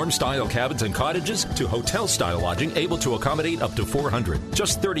 from dorm-style cabins and cottages to hotel-style lodging able to accommodate up to 400.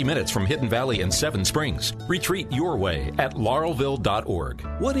 Just 30 minutes from Hidden Valley and Seven Springs. Retreat your way at laurelville.org.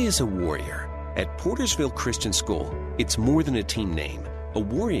 What is a warrior? At Portersville Christian School, it's more than a team name. A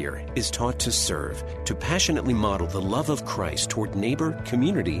warrior is taught to serve, to passionately model the love of Christ toward neighbor,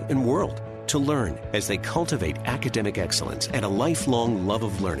 community, and world, to learn as they cultivate academic excellence and a lifelong love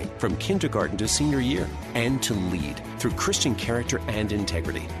of learning from kindergarten to senior year, and to lead through Christian character and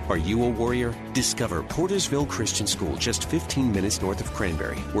integrity. Are you a warrior? Discover Portersville Christian School, just 15 minutes north of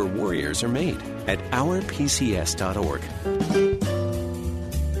Cranberry, where warriors are made, at ourpcs.org.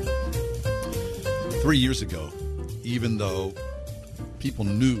 3 years ago, even though people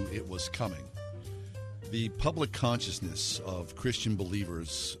knew it was coming, the public consciousness of Christian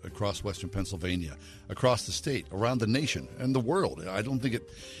believers across Western Pennsylvania, across the state, around the nation, and the world, I don't think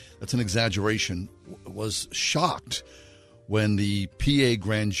that's an exaggeration, was shocked when the PA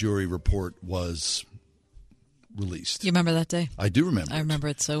grand jury report was released. You remember that day? I do remember. I remember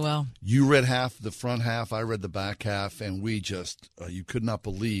it so well. You read half, the front half, I read the back half, and we just, you could not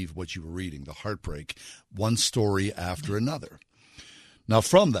believe what you were reading, the heartbreak, one story after another. Now,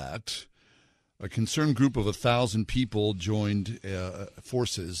 from that, a concerned group of 1,000 people joined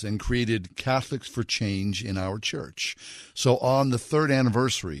forces and created Catholics for Change in our church. So on the third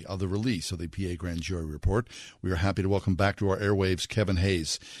anniversary of the release of the PA Grand Jury Report, we are happy to welcome back to our airwaves Kevin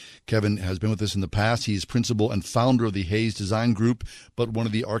Hayes. Kevin has been with us in the past. He's principal and founder of the Hayes Design Group, but one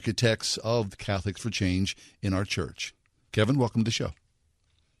of the architects of Catholics for Change in our church. Kevin, welcome to the show.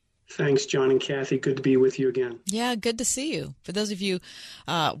 Thanks, John and Kathy. Good to be with you again. Yeah, good to see you. For those of you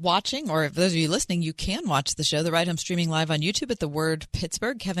watching, or for those of you listening, you can watch the show. The Ride Home streaming live on YouTube at The Word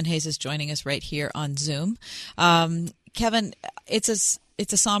Pittsburgh. Kevin Hayes is joining us right here on Zoom. Kevin, it's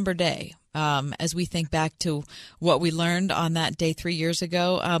a somber day as we think back to what we learned on that day 3 years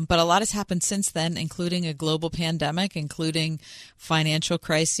ago. But a lot has happened since then, including a global pandemic, including financial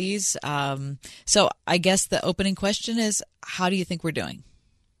crises. So I guess the opening question is, how do you think we're doing?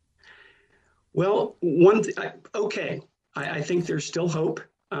 Well, I think there's still hope,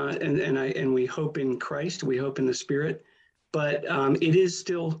 and we hope in Christ, we hope in the Spirit, but it is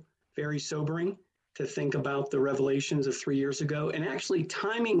still very sobering to think about the revelations of 3 years ago. And actually,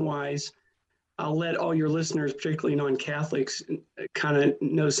 timing-wise, I'll let all your listeners, particularly non-Catholics, kind of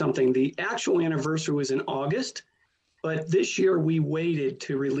know something. The actual anniversary was in August, but this year we waited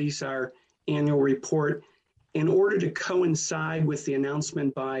to release our annual report in order to coincide with the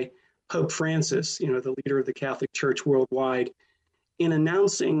announcement by Pope Francis, the leader of the Catholic Church worldwide, in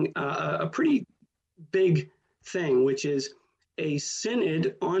announcing a pretty big thing, which is a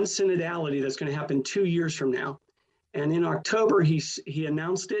synod on synodality that's going to happen 2 years from now. And in October, he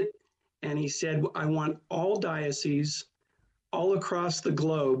announced it, and he said, I want all dioceses all across the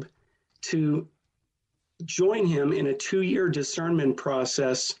globe to join him in a 2-year discernment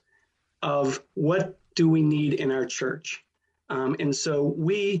process of what do we need in our church. And so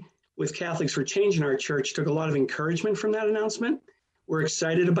we, with Catholics for Change in our church, took a lot of encouragement from that announcement. We're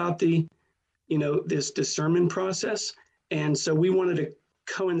excited about this discernment process. And so we wanted to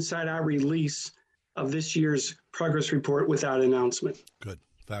coincide our release of this year's progress report with that announcement. Good.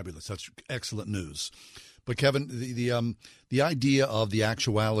 Fabulous. That's excellent news. But Kevin, the idea of the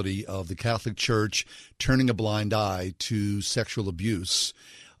actuality of the Catholic Church turning a blind eye to sexual abuse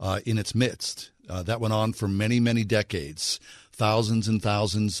in its midst, that went on for many, many decades. Thousands and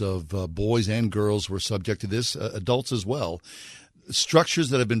thousands of boys and girls were subject to this, adults as well. Structures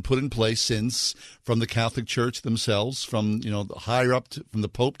that have been put in place since, from the Catholic Church themselves, from higher up from the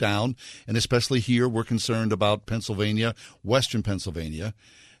Pope down, and especially here, we're concerned about Pennsylvania, Western Pennsylvania.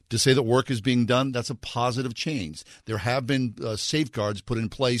 To say that work is being done, that's a positive change. There have been safeguards put in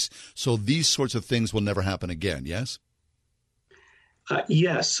place so these sorts of things will never happen again, yes?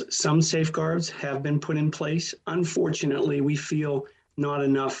 Yes, some safeguards have been put in place. Unfortunately, we feel not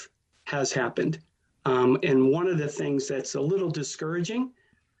enough has happened. And one of the things that's a little discouraging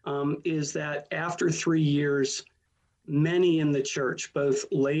is that after 3 years, many in the church, both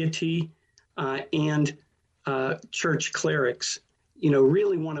laity and church clerics,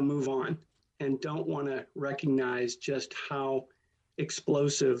 really want to move on and don't want to recognize just how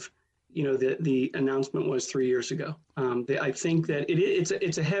explosive, the announcement was 3 years ago. I think that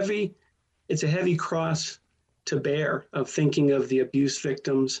it's a heavy cross to bear of thinking of the abuse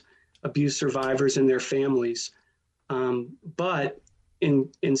victims, abuse survivors and their families. But in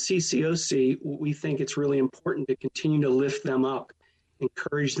CCOC, we think it's really important to continue to lift them up,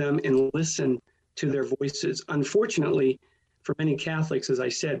 encourage them, and listen to their voices. Unfortunately, for many Catholics, as I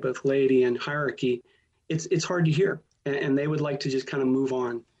said, both laity and hierarchy, it's hard to hear, and they would like to just kind of move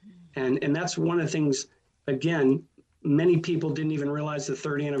on. And that's one of the things, again, many people didn't even realize the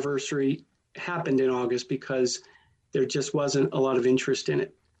 30th anniversary happened in August because there just wasn't a lot of interest in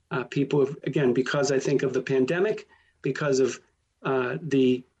it. People have, again, because I think of the pandemic, because of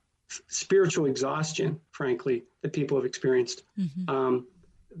the spiritual exhaustion, frankly, that people have experienced,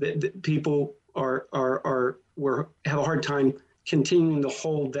 that people have a hard time continuing to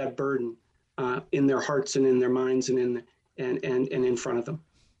hold that burden in their hearts and in their minds and in front of them.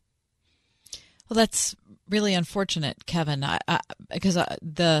 Well, that's really unfortunate, Kevin, because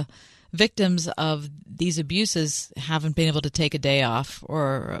the victims of these abuses haven't been able to take a day off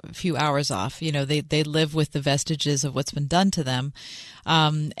or a few hours off. They live with the vestiges of what's been done to them.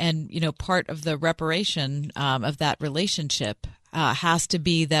 And part of the reparation of that relationship has to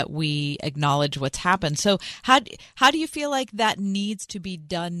be that we acknowledge what's happened. So how do you feel like that needs to be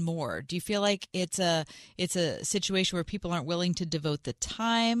done more? Do you feel like it's a situation where people aren't willing to devote the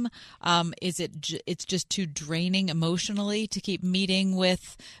time? It's just too draining emotionally to keep meeting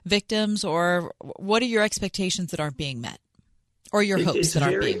with victims? Or what are your expectations that aren't being met? Or your hopes that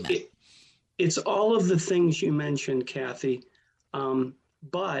aren't being met? It's all of the things you mentioned, Kathy.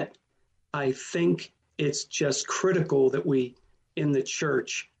 But I think it's just critical that we in the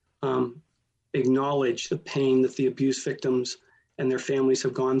church acknowledge the pain that the abuse victims and their families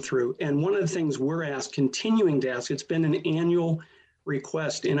have gone through. And one of the things we're continuing to ask, it's been an annual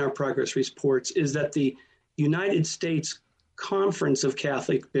request in our progress reports, is that the United States Conference of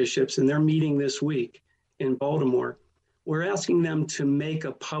Catholic Bishops, and they're meeting this week in Baltimore, we're asking them to make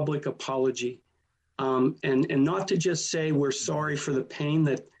a public apology and not to just say we're sorry for the pain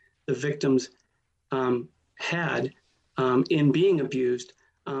that the victims had in being abused,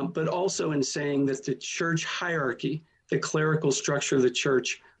 but also in saying that the church hierarchy, the clerical structure of the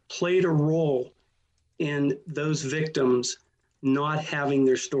church, played a role in those victims not having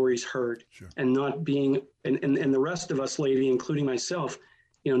their stories heard. Sure. And not being, and the rest of us, laity, including myself,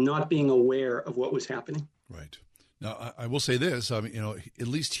 not being aware of what was happening. Right. Now, I will say this, at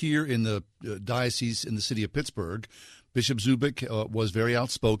least here in the diocese in the city of Pittsburgh, Bishop Zubik was very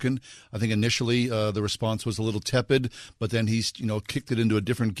outspoken. I think initially the response was a little tepid, but then he's, kicked it into a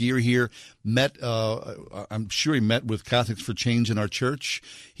different gear here. I'm sure he met with Catholics for Change in our church.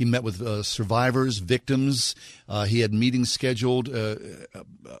 He met with survivors, victims. He had meetings scheduled,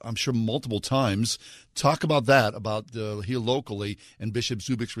 I'm sure multiple times. Talk about that, about here locally and Bishop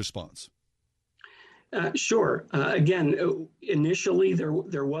Zubik's response. Sure. Again, initially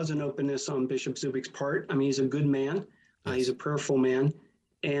there was an openness on Bishop Zubik's part. I mean, he's a good man. He's a prayerful man.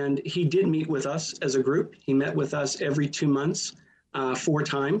 And he did meet with us as a group. He met with us every 2 months, 4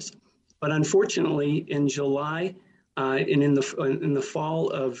 times. But unfortunately, in July and in the fall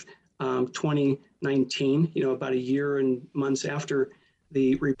of 2019, about a year and months after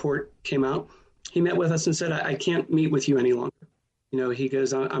the report came out, he met with us and said, I can't meet with you any longer. He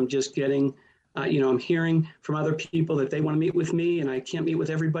goes, I'm just getting, I'm hearing from other people that they want to meet with me, and I can't meet with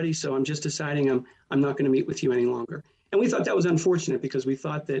everybody. So I'm just deciding I'm not going to meet with you any longer. And we thought that was unfortunate, because we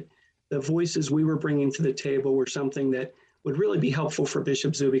thought that the voices we were bringing to the table were something that would really be helpful for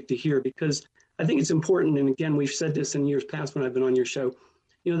Bishop Zubik to hear, because I think it's important. And again, we've said this in years past when I've been on your show,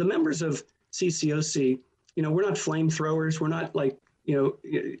 the members of CCOC, we're not flamethrowers. We're not like,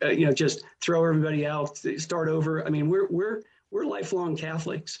 just throw everybody out, start over. I mean, we're lifelong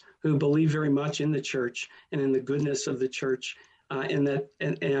Catholics who believe very much in the church and in the goodness of the church,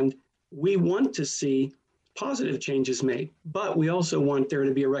 and we want to see positive changes made, but we also want there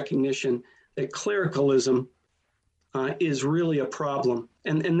to be a recognition that clericalism is really a problem,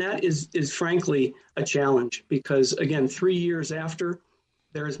 and that is frankly a challenge, because again, 3 years after,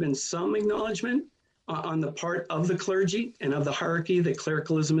 there has been some acknowledgement on the part of the clergy and of the hierarchy that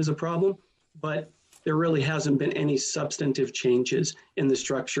clericalism is a problem, but there really hasn't been any substantive changes in the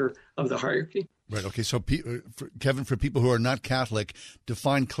structure of the hierarchy. Right. Okay. So, Kevin, for people who are not Catholic,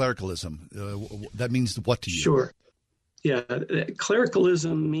 define clericalism. That means what to you? Sure. Yeah.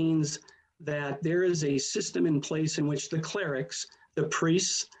 Clericalism means that there is a system in place in which the clerics, the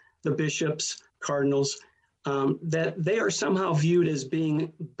priests, the bishops, cardinals, that they are somehow viewed as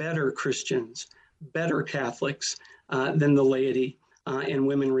being better Christians, better Catholics than the laity and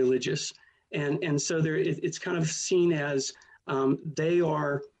women religious. And so it's kind of seen as they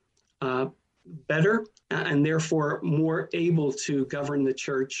are better and therefore more able to govern the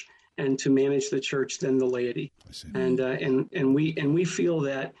church and to manage the church than the laity. And we feel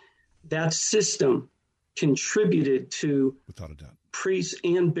that system contributed to, without a doubt, priests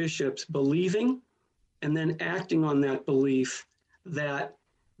and bishops believing and then acting on that belief that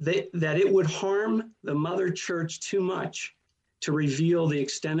it would harm the mother church too much to reveal the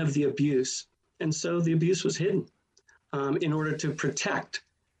extent of the abuse. And so the abuse was hidden in order to protect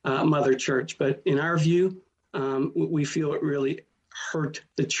Mother Church. But in our view, we feel it really hurt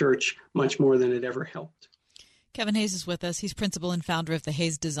the church much more than it ever helped. Kevin Hayes is with us. He's principal and founder of the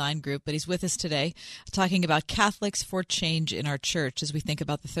Hayes Design Group, but he's with us today talking about Catholics for Change in our church as we think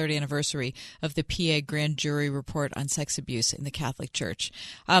about the 30th anniversary of the PA Grand Jury Report on Sex Abuse in the Catholic Church.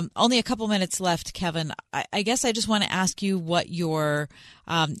 Only a couple minutes left, Kevin. I guess I just want to ask you what your,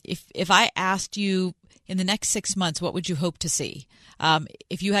 if I asked you in the next 6 months, what would you hope to see?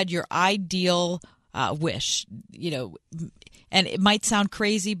 If you had your ideal wish, and it might sound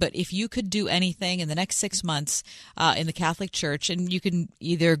crazy, but if you could do anything in the next 6 months in the Catholic Church, and you can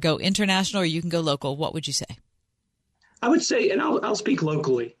either go international or you can go local, what would you say? I would say, and I'll speak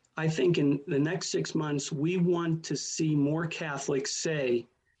locally, I think in the next 6 months, we want to see more Catholics say,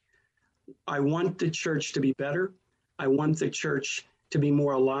 I want the church to be better. I want the church to be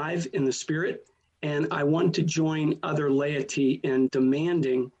more alive in the spirit. And I want to join other laity in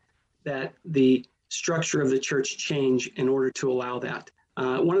demanding that the structure of the church change in order to allow that.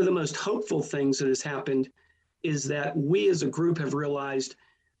 One of the most hopeful things that has happened is that we as a group have realized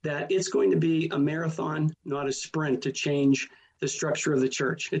that it's going to be a marathon, not a sprint, to change the structure of the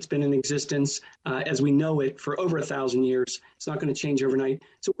church. It's been in existence as we know it for over 1,000 years. It's not going to change overnight.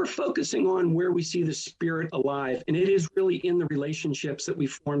 So we're focusing on where we see the spirit alive. And it is really in the relationships that we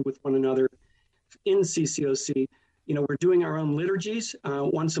formed with one another in CCOC. We're doing our own liturgies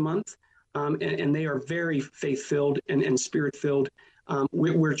once a month. And they are very faith-filled and spirit-filled.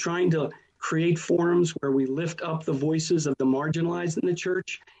 We're trying to create forums where we lift up the voices of the marginalized in the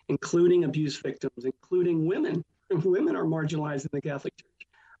church, including abuse victims, including women. Women are marginalized in the Catholic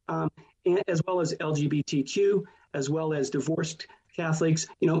Church, and as well as LGBTQ, as well as divorced Catholics.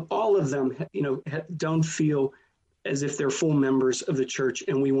 All of them, don't feel as if they're full members of the church,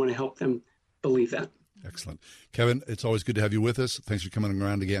 and we want to help them believe that. Excellent. Kevin, it's always good to have you with us. Thanks for coming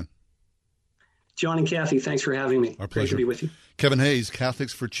around again. John and Kathy, thanks for having me. Our pleasure. Great to be with you. Kevin Hayes,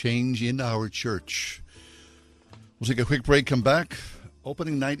 Catholics for Change in Our Church. We'll take a quick break, come back.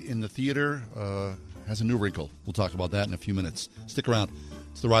 Opening night in the theater has a new wrinkle. We'll talk about that in a few minutes. Stick around.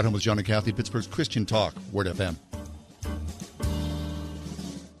 It's The Ride Home with John and Kathy, Pittsburgh's Christian Talk, Word FM.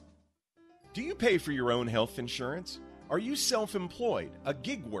 Do you pay for your own health insurance? Are you self-employed, a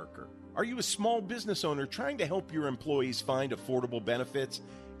gig worker? Are you a small business owner trying to help your employees find affordable benefits?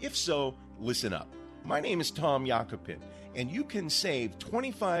 If so, listen up. My name is Tom Yakupin, and you can save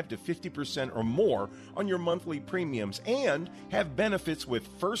 25 to 50% or more on your monthly premiums and have benefits with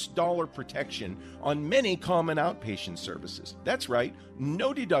first dollar protection on many common outpatient services. That's right,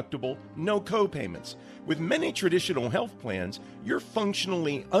 no deductible, no co-payments. With many traditional health plans, you're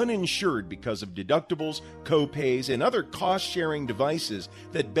functionally uninsured because of deductibles, co-pays, and other cost-sharing devices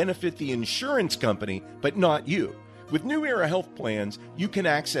that benefit the insurance company, but not you. With New Era Health Plans, you can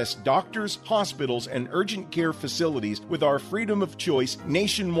access doctors, hospitals, and urgent care facilities with our Freedom of Choice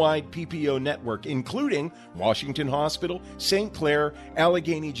nationwide PPO network, including Washington Hospital, St. Clair,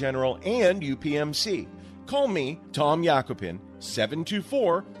 Allegheny General, and UPMC. Call me, Tom Yakupin,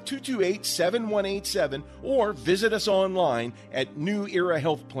 724-228-7187, or visit us online at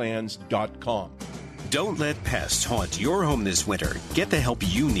newerahealthplans.com. Don't let pests haunt your home this winter. Get the help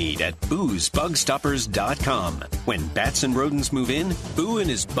you need at boozebugstoppers.com. When bats and rodents move in, Boo and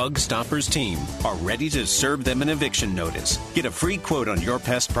his Bug Stoppers team are ready to serve them an eviction notice. Get a free quote on your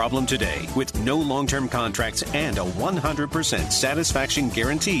pest problem today with no long-term contracts and a 100% satisfaction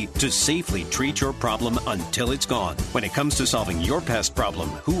guarantee to safely treat your problem until it's gone. When it comes to solving your pest problem,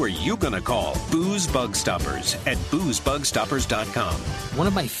 who are you going to call? Boo's Bug Stoppers at boozebugstoppers.com. One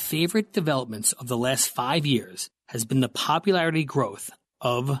of my favorite developments of the last 5 years has been the popularity growth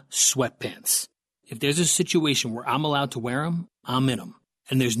of sweatpants. If there's a situation where I'm allowed to wear them, I'm in them.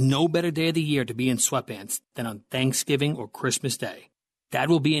 And there's no better day of the year to be in sweatpants than on Thanksgiving or Christmas Day.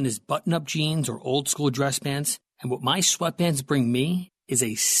 Dad will be in his button-up jeans or old-school dress pants, and what my sweatpants bring me is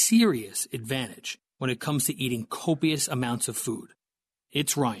a serious advantage when it comes to eating copious amounts of food.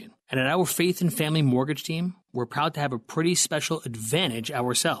 It's Ryan, and at our Faith and Family Mortgage team, we're proud to have a pretty special advantage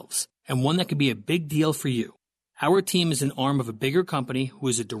ourselves, and one that could be a big deal for you. Our team is an arm of a bigger company who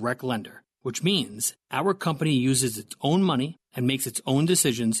is a direct lender, which means our company uses its own money and makes its own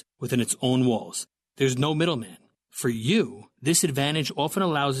decisions within its own walls. There's no middleman. For you, this advantage often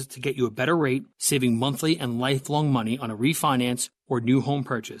allows us to get you a better rate, saving monthly and lifelong money on a refinance or new home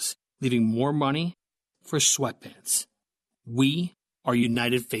purchase, leaving more money for sweatpants. We are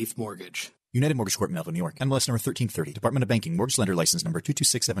United Faith Mortgage. United Mortgage Corp, Melville, New York. MLS number 1330. Department of Banking. Mortgage lender license number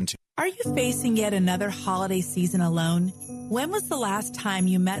 22672. Are you facing yet another holiday season alone? When was the last time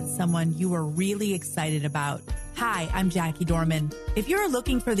you met someone you were really excited about? Hi, I'm Jackie Dorman. If you're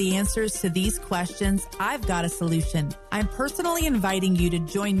looking for the answers to these questions, I've got a solution. I'm personally inviting you to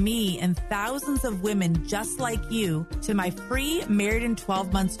join me and thousands of women just like you to my free Married in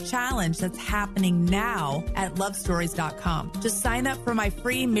 12 Months challenge that's happening now at lovestories.com. Just sign up for my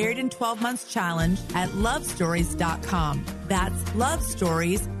free Married in 12 Months challenge at lovestories.com. That's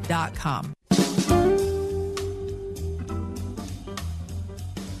lovestories.com.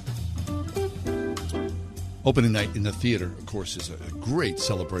 Opening night in the theater, of course, is a great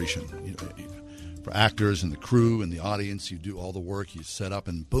celebration. For actors and the crew and the audience, you do all the work, you set up,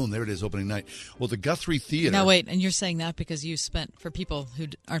 and boom, there it is, opening night. Well, the Guthrie Theater... Now, wait, and you're saying that because you spent, for people who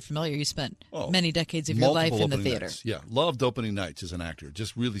aren't familiar, you spent many decades of your life in the theater. Nights. Yeah, loved opening nights as an actor.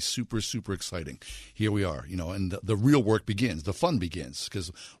 Just really super, super exciting. Here we are, and the real work begins. The fun begins,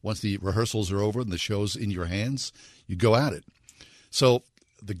 because once the rehearsals are over and the show's in your hands, you go at it. So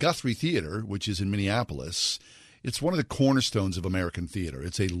the Guthrie Theater, which is in Minneapolis, it's one of the cornerstones of American theater.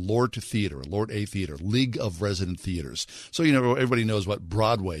 It's a LORT theater, a LORT A theater, League of Resident Theaters. So, everybody knows what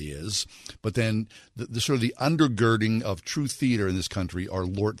Broadway is, but then the sort of the undergirding of true theater in this country are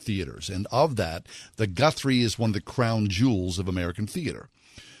LORT theaters. And of that, the Guthrie is one of the crown jewels of American theater.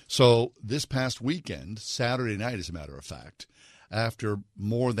 So this past weekend, Saturday night, as a matter of fact, after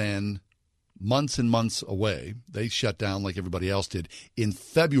more than months and months away, they shut down like everybody else did in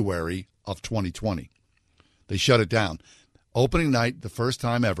February of 2020. They shut it down. Opening night, the first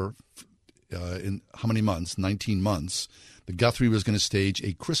time ever, in how many months? 19 months, the Guthrie was going to stage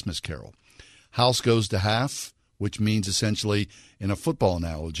a Christmas carol. House goes to half, which means essentially, in a football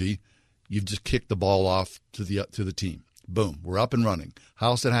analogy, you've just kicked the ball off to the team. Boom, we're up and running.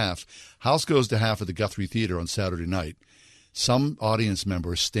 House at half. House goes to half at the Guthrie Theater on Saturday night. Some audience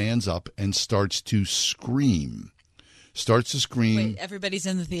member stands up and starts to scream. Wait, everybody's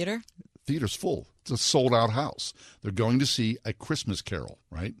in the theater? Theater's full. It's a sold-out house. They're going to see A Christmas Carol,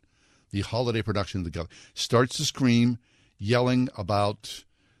 right? The holiday production of the Guthrie. Starts to scream, yelling about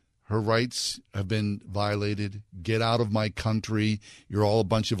her rights have been violated. Get out of my country. You're all a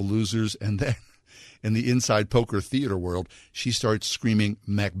bunch of losers. And then in the inside poker theater world, she starts screaming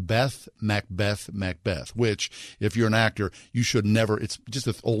Macbeth, Macbeth, Macbeth, which, if you're an actor, you should never, it's just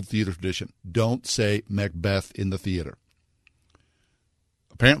an old theater tradition. Don't say Macbeth in the theater.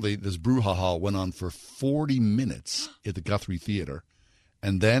 Apparently, this brouhaha went on for 40 minutes at the Guthrie Theater,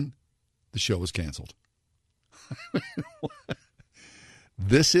 and then the show was canceled.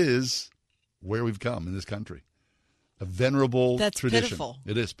 This is where we've come in this country. A venerable tradition. That's pitiful.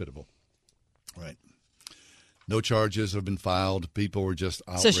 It is pitiful. Right. No charges have been filed. People were just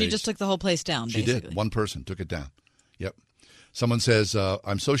outraged. So she just took the whole place down, basically. She did. One person took it down. Yep. Someone says,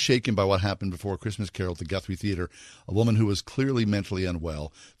 I'm so shaken by what happened before A Christmas Carol at the Guthrie Theater. A woman who was clearly mentally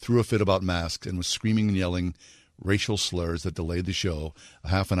unwell threw a fit about masks and was screaming and yelling racial slurs that delayed the show a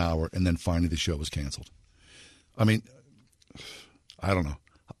half an hour, and then finally the show was canceled. I mean, I don't know.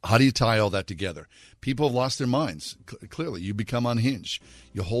 How do you tie all that together? People have lost their minds. Clearly, you become unhinged.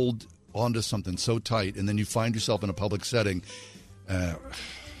 You hold onto something so tight, and then you find yourself in a public setting.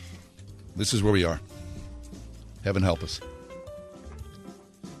 This is where we are. Heaven help us.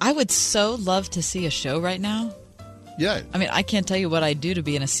 I would so love to see a show right now. Yeah. I mean, I can't tell you what I'd do to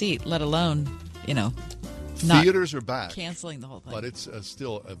be in a seat, let alone, Theaters are back. Canceling the whole thing. But it's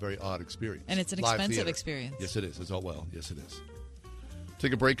still a very odd experience. And it's an expensive experience. Yes, it is. Yes, it is.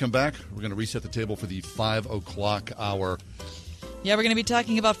 Take a break, come back. We're going to reset the table for the 5 o'clock hour. Yeah, we're going to be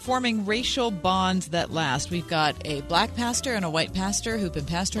talking about forming racial bonds that last. We've got a black pastor and a white pastor who've been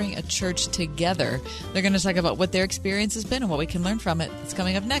pastoring a church together. They're going to talk about what their experience has been and what we can learn from it. It's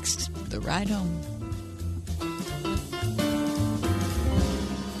coming up next, The Ride Home.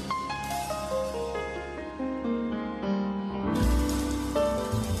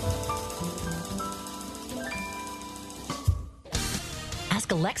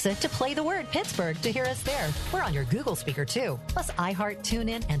 Alexa to play the word Pittsburgh to hear us there. We're on your Google speaker, too. Plus iHeart,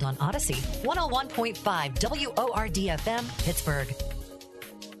 TuneIn, and on Odyssey. 101.5 WORD-FM, Pittsburgh.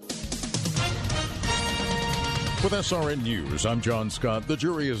 With SRN News, I'm John Scott. The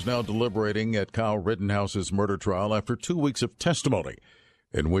jury is now deliberating at Kyle Rittenhouse's murder trial after 2 weeks of testimony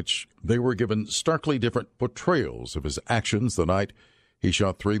in which they were given starkly different portrayals of his actions the night he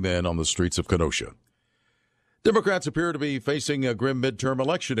shot 3 men on the streets of Kenosha. Democrats appear to be facing a grim midterm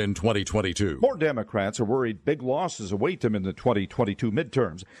election in 2022. More Democrats are worried big losses await them in the 2022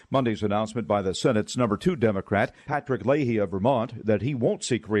 midterms. Monday's announcement by the Senate's number 2 Democrat, Patrick Leahy of Vermont, that he won't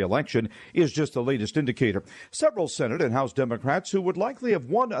seek re-election is just the latest indicator. Several Senate and House Democrats who would likely have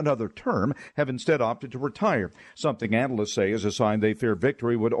won another term have instead opted to retire, something analysts say is a sign they fear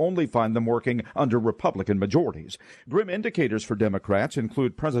victory would only find them working under Republican majorities. Grim indicators for Democrats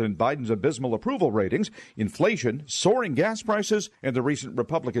include President Biden's abysmal approval ratings, inflation, soaring gas prices, and the recent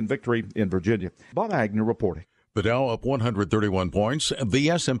Republican victory in Virginia. Bob Agnew reporting. The Dow up 131 points, the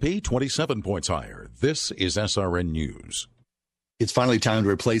S&P 27 points higher. This is SRN News. It's finally time to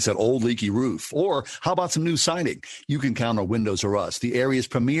replace that old leaky roof. Or how about some new siding? You can count on Windows R Us, the area's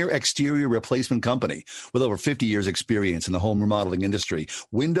premier exterior replacement company. With over 50 years experience in the home remodeling industry,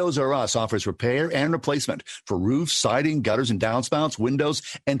 Windows R Us offers repair and replacement for roofs, siding, gutters and downspouts, windows,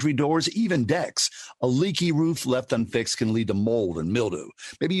 entry doors, even decks. A leaky roof left unfixed can lead to mold and mildew.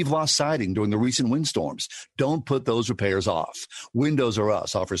 Maybe you've lost siding during the recent windstorms. Don't put those repairs off. Windows R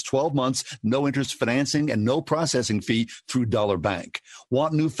Us offers 12 months, no interest financing, and no processing fee through Dollar Bank.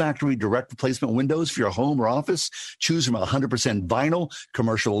 Want new factory direct replacement windows for your home or office? Choose from 100% vinyl,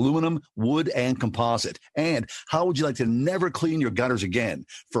 commercial aluminum, wood, and composite. And how would you like to never clean your gutters again?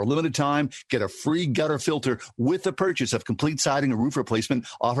 For a limited time, get a free gutter filter with the purchase of complete siding and roof replacement.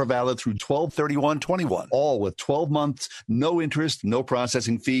 Offer valid through 12/31/21. All with 12 months, no interest, no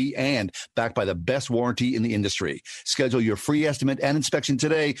processing fee, and backed by the best warranty in the industry. Schedule your free estimate and inspection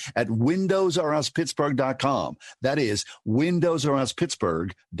today at WindowsRUsPittsburgh.com. That is WindowsRUsPittsburgh.com.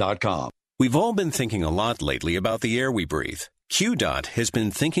 We've all been thinking a lot lately about the air we breathe. QDOT has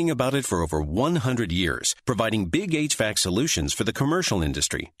been thinking about it for over 100 years, providing big HVAC solutions for the commercial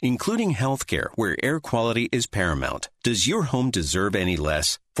industry, including healthcare, where air quality is paramount. Does your home deserve any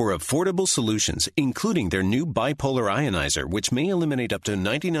less? For affordable solutions, including their new bipolar ionizer, which may eliminate up to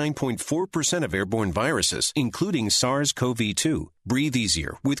 99.4% of airborne viruses, including SARS-CoV-2. Breathe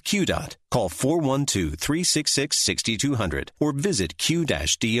easier with QDOT. Call 412-366-6200 or visit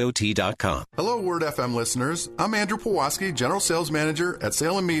q-dot.com. Hello, Word FM listeners. I'm Andrew Pulaski, General Sales Manager at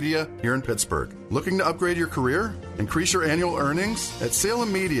Salem Media here in Pittsburgh. Looking to upgrade your career? Increase your annual earnings? At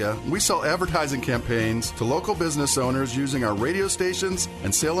Salem Media, we sell advertising campaigns to local business owners using our radio stations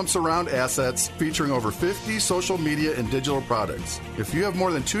and Salem Surround assets featuring over 50 social media and digital products. If you have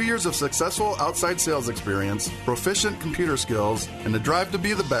more than 2 years of successful outside sales experience, proficient computer skills, and the drive to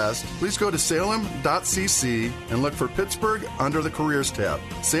be the best, please go to salem.cc and look for Pittsburgh under the Careers tab.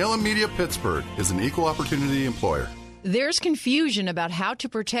 Salem Media Pittsburgh is an equal opportunity employer. There's confusion about how to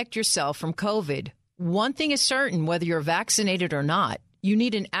protect yourself from COVID. One thing is certain, whether you're vaccinated or not, you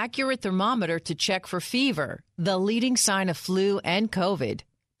need an accurate thermometer to check for fever, the leading sign of flu and COVID.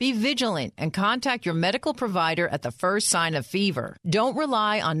 Be vigilant and contact your medical provider at the first sign of fever. Don't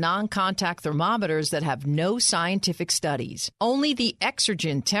rely on non-contact thermometers that have no scientific studies. Only the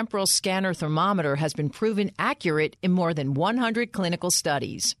Exergen temporal scanner thermometer has been proven accurate in more than 100 clinical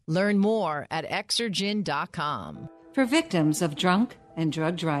studies. Learn more at Exergen.com. For victims of drunk and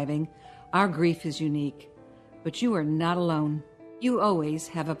drug driving, our grief is unique. But you are not alone. You always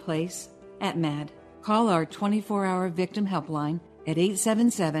have a place at MAD. Call our 24-hour victim helpline at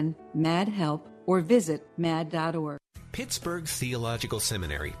 877-MAD-HELP or visit mad.org. Pittsburgh Theological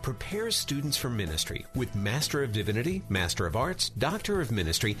Seminary prepares students for ministry with Master of Divinity, Master of Arts, Doctor of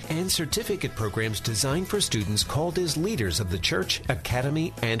Ministry, and certificate programs designed for students called as leaders of the church,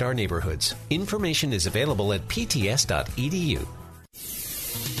 academy, and our neighborhoods. Information is available at pts.edu.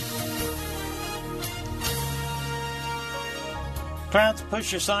 Clouds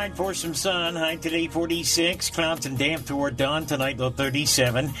push aside for some sun. High today 46. Clouds and damp toward dawn. Tonight low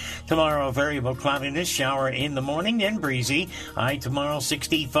 37. Tomorrow variable cloudiness. Shower in the morning, then breezy. High tomorrow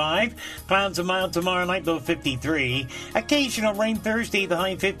 65. Clouds and mild tomorrow night low 53. Occasional rain Thursday, the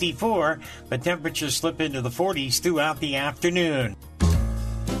high 54. But temperatures slip into the 40s throughout the afternoon.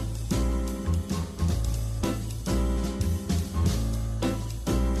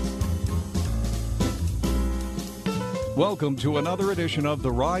 Welcome to another edition of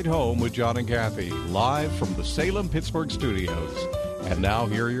The Ride Home with John and Kathy, live from the Salem-Pittsburgh studios. And now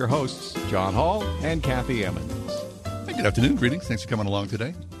here are your hosts, John Hall and Kathy Emmons. Hey, good afternoon. Greetings. Thanks for coming along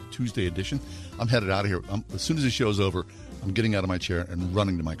today. Tuesday edition. I'm headed out of here. As soon as the show's over, I'm getting out of my chair and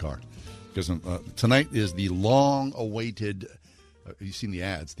running to my car. Because tonight is the long-awaited, you've seen the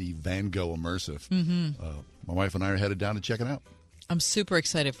ads, the Van Gogh Immersive. Mm-hmm. My wife and I are headed down to check it out. I'm super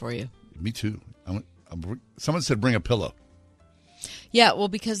excited for you. Me too. Someone said bring a pillow. Yeah, well,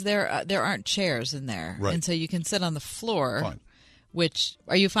 because there aren't chairs in there, right. And so you can sit on the floor. Fine. Which,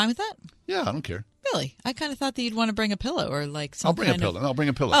 are you fine with that? Yeah, I don't care. Really? I kind of thought that you'd want to bring a pillow or like some I'll bring a pillow. I'll bring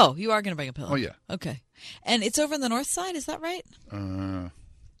a pillow. Oh, you are going to bring a pillow. Oh, yeah. Okay. And it's over on the north side, is that right? I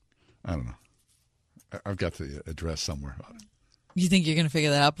don't know. I've got the address somewhere. You think you're going to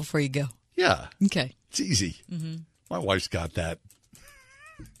figure that out before you go? Yeah. Okay. It's easy. Mm-hmm. My wife's got that.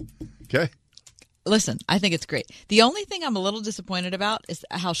 Okay. Listen, I think it's great. The only thing I'm a little disappointed about is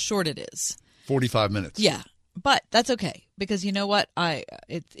how short it is. 45 minutes. Yeah, but that's okay because you know what?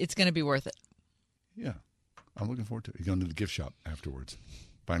 It's going to be worth it. Yeah, I'm looking forward to it. You're going to the gift shop afterwards.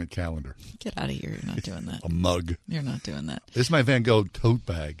 Buying a calendar. Get out of here. You're not doing that. A mug. You're not doing that. This is my Van Gogh tote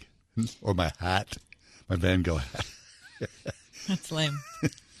bag or my hat. My Van Gogh hat. That's lame.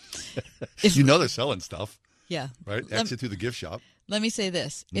 You know they're selling stuff. Yeah. Right? Exit through the gift shop. Let me say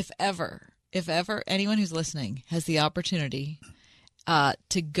this. If ever anyone who's listening has the opportunity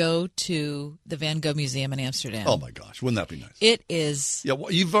to go to the Van Gogh Museum in Amsterdam. Oh, my gosh. Wouldn't that be nice? It is. Yeah,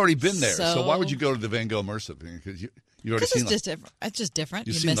 well, you've already been there. So why would you go to the Van Gogh Immersive? Because you've already seen it's different. It's just different.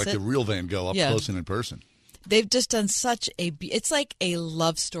 You've seen like the real Van Gogh up close and in person. They've just done such it's like a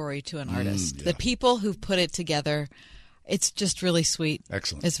love story to an artist. Yeah. The people who've put it together, it's just really sweet.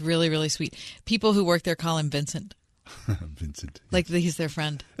 Excellent. It's really, really sweet. People who work there call him Vincent. Vincent. Like he's their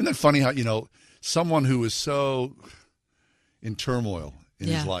friend. Isn't that funny how, someone who is so in turmoil in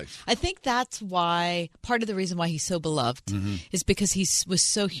his life. I think that's why, part of the reason why he's so beloved is because he was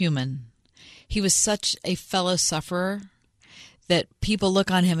so human. He was such a fellow sufferer that people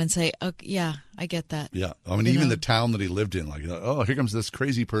look on him and say, oh, yeah, I get that. Yeah. I mean, even the town that he lived in, like, oh, here comes this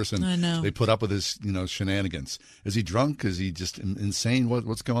crazy person. I know. They put up with his, shenanigans. Is he drunk? Is he just insane?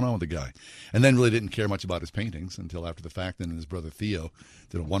 What's going on with the guy? And then really didn't care much about his paintings until after the fact. And his brother Theo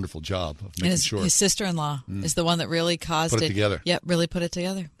did a wonderful job of making sure. His sister-in-law is the one that really caused Put it together. Yeah, really put it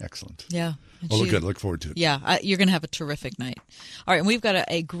together. Excellent. Yeah. Well, good. Look forward to it. Yeah, you're going to have a terrific night. All right, and we've got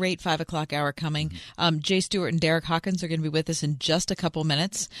a great 5 o'clock hour coming. Jay Stewart and Derek Hawkins are going to be with us in just a couple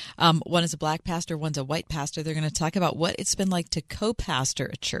minutes. One is a black pastor, one's a white pastor. They're going to talk about what it's been like to co-pastor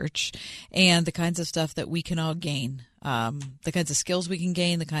a church and the kinds of stuff that we can all gain. The kinds of skills we can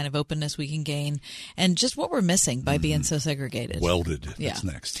gain, the kind of openness we can gain, and just what we're missing by being so segregated. Welded. That's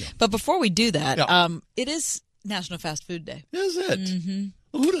next. Yeah. But before we do that, it is National Fast Food Day. Is it? Mm-hmm.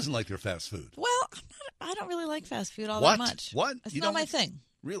 Well, who doesn't like their fast food? Well, I don't really like fast food all that much. What? It's not my thing.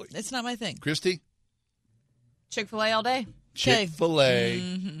 Really? It's not my thing. Christy? Chick-fil-A all day. Chick-fil-A.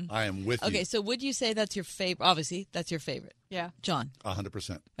 Mm-hmm. I am with you. Okay, so would you say that's your favorite? Obviously, that's your favorite. Yeah. John?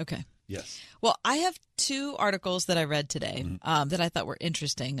 100%. Okay. Yes. Well, I have 2 articles that I read today that I thought were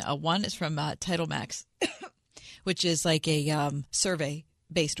interesting. One is from Title Max, which is like a survey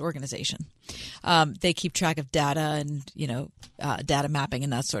based organization. They keep track of data and, data mapping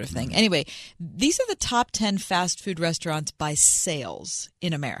and that sort of thing. Anyway, these are the top 10 fast food restaurants by sales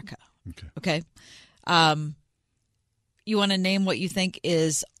in America. Okay. You want to name what you think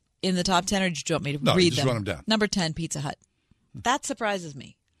is in the top 10, or do you want me to read them? No, just run them down. Number 10, Pizza Hut. That surprises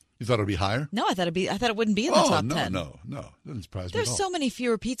me. You thought it would be higher? No, I thought it wouldn't be in the top 10. No. Doesn't surprise me There's at all. so many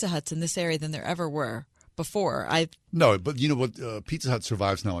fewer Pizza Huts in this area than there ever were before. No, but you know what? Pizza Hut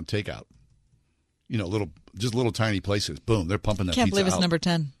survives now on takeout. Little tiny places. Boom, they're pumping that pizza out. Can't believe it's number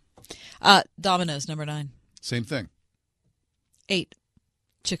 10. Domino's, number 9. Same thing. 8,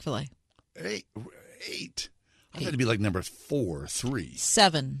 Chick-fil-A. 8. I thought it'd be like number 4, 3.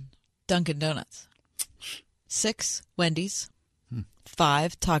 7, Dunkin' Donuts. 6, Wendy's.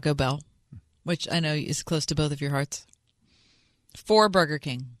 5, Taco Bell, which I know is close to both of your hearts. 4, Burger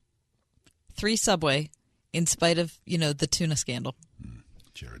King. 3, Subway, in spite of, the tuna scandal.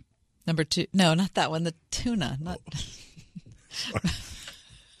 Jared. Number 2. No, not that one. The tuna. Not.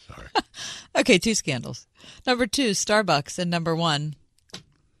 Sorry. Okay, 2 scandals. Number 2, Starbucks, and number 1,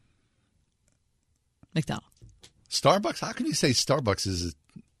 McDonald's. Starbucks? How can you say Starbucks is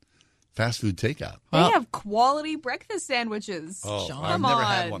a fast food takeout? They have quality breakfast sandwiches. Oh, Come I've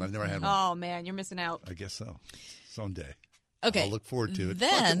never had one. Oh, man, you're missing out. I guess so. Someday. Okay. I'll look forward to it.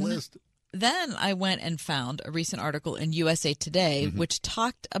 Then, Bucket list. Then I went and found a recent article in USA Today which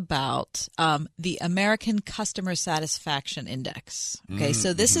talked about the American Customer Satisfaction Index. Okay,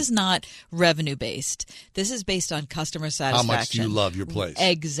 so this is not revenue-based. This is based on customer satisfaction. How much do you love your place?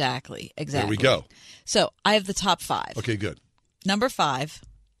 Exactly. There we go. So I have the top 5. Okay, good. Number 5,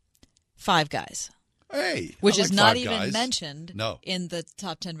 Five Guys. Hey, which I is like not Five even Guys. mentioned No. in the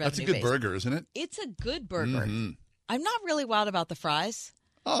top 10 revenue. That's a good base. burger, isn't it? It's a good burger. Mm-hmm. I'm not really wild about the fries.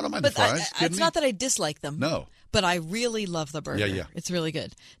 Oh, I don't mind the fries. It's not that I dislike them. No. But I really love the burger. Yeah. It's really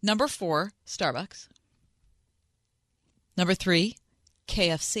good. Number 4, Starbucks. Number 3,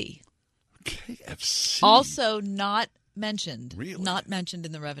 KFC. KFC. Also not mentioned. Really? Not mentioned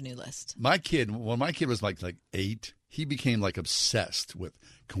in the revenue list. When my kid was like 8, he became like obsessed with,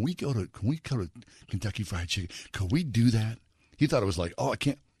 can we go to Kentucky Fried Chicken? Can we do that? He thought it was like, I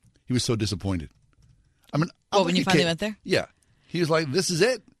can't. He was so disappointed. I mean, when you finally went there? Yeah. He was like, this is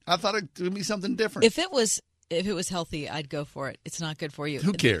it. I thought it would be something different. If it was healthy, I'd go for it. It's not good for you.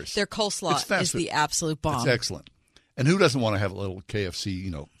 Who cares? Their coleslaw is the absolute bomb. It's excellent. And who doesn't want to have a little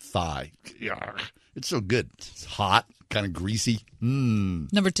KFC, thigh? It's so good. It's hot, kind of greasy.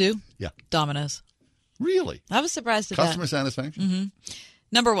 Number 2? Yeah. Domino's. Really? I was surprised at Customer that. satisfaction? Mm-hmm.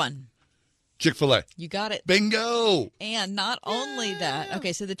 Number 1. Chick-fil-A. You got it. Bingo. And not only that,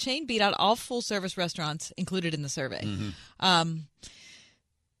 okay, so the chain beat out all full-service restaurants included in the survey.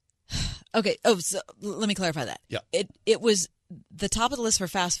 Okay, so let me clarify that. Yeah. It was the top of the list for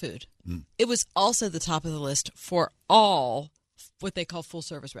fast food. It was also the top of the list for all what they call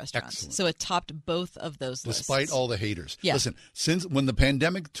full-service restaurants. Excellent. So it topped both of those lists. Despite all the haters. Yeah. Listen, when the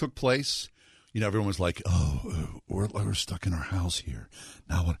pandemic took place, everyone was like, we're stuck in our house here.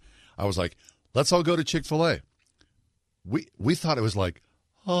 Now what? I was like, let's all go to Chick-fil-A. We thought it was like,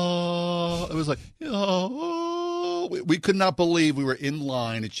 we could not believe we were in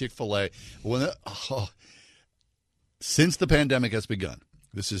line at Chick-fil-A. Since the pandemic has begun,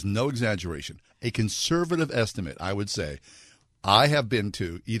 this is no exaggeration, a conservative estimate, I would say, I have been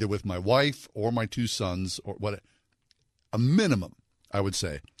to, either with my wife or my 2 sons, or what, a minimum, I would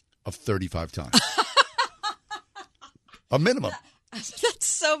say, of 35 times. A minimum. That's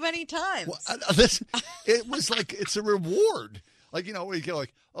so many times. It was like, it's a reward. Like, where you go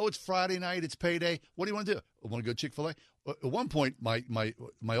like, it's Friday night, it's payday. What do you want to do? I want to go Chick-fil-A. At one point, my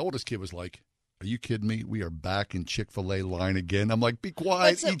oldest kid was like, are you kidding me? We are back in Chick-fil-A line again. I'm like, be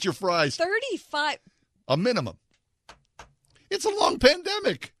quiet, eat your fries. 35. A minimum. It's a long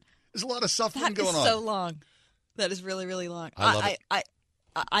pandemic. There's a lot of suffering going on. That is so long. That is really, really long. I love it.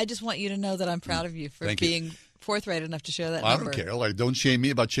 I just want you to know that I'm proud of you for being forthright enough to share that I number. don't care. Like, don't shame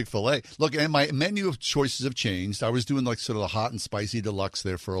me about Chick-fil-A. Look, and my menu of choices have changed. I was doing like sort of the hot and spicy deluxe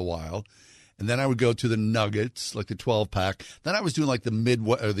there for a while. And then I would go to the nuggets, like the 12-pack. Then I was doing like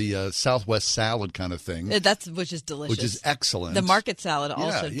the Southwest salad kind of thing. Which is delicious. Which is excellent. The market salad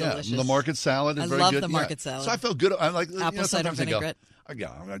also delicious. The market salad is very good. I love the market salad. So I felt good. I'm like, apple cider vinaigrette. I'm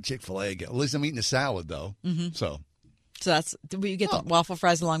going Chick-fil-A again. At least I'm eating a salad though. Mm-hmm. So that's. Will you get the waffle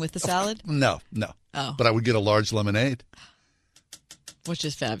fries along with the salad? No. Oh. But I would get a large lemonade. Which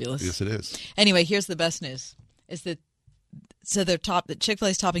is fabulous. Yes, it is. Anyway, here's the best news: is that that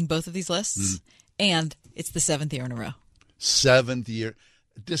Chick-fil-A is topping both of these lists, and it's the 7th year in a row. 7th year.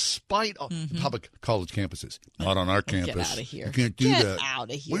 despite public college campuses. Not on our campus. Get out of here. You can't do Get that. out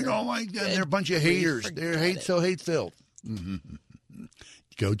of here. We don't like that. They're a bunch of haters. They're hate-filled.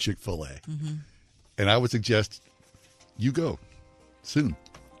 Go Chick-fil-A. And I would suggest you go soon.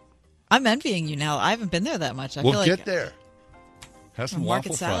 I'm envying you now. I haven't been there that much. I We'll feel get like there. Have some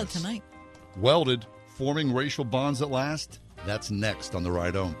market waffle salad fries. tonight. Welded, forming racial bonds that last. That's next on the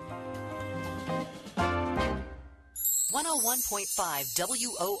ride home. 101.5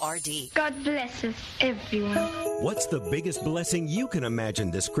 WORD. God blesses everyone. What's the biggest blessing you can imagine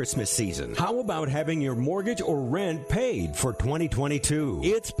this Christmas season? How about having your mortgage or rent paid for 2022?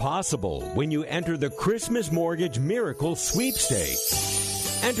 It's possible when you enter the Christmas Mortgage Miracle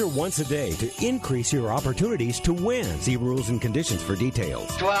Sweepstakes. Enter once a day to increase your opportunities to win. See rules and conditions for details.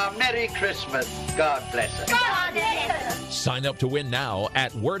 To our Merry Christmas. God bless us. God bless us. Sign up to win now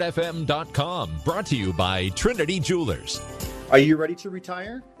at wordfm.com. Brought to you by Trinity Jewelers. Are you ready to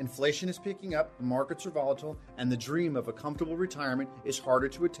retire? Inflation is picking up, the markets are volatile, and the dream of a comfortable retirement is harder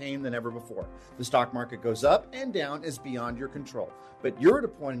to attain than ever before. The stock market goes up and down is beyond your control. But you're at a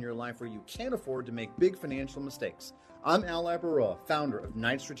point in your life where you can't afford to make big financial mistakes. I'm Al Labaroa, founder of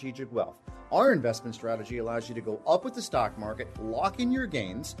Knight Strategic Wealth. Our investment strategy allows you to go up with the stock market, lock in your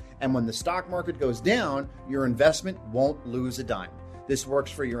gains, and when the stock market goes down, your investment won't lose a dime. This works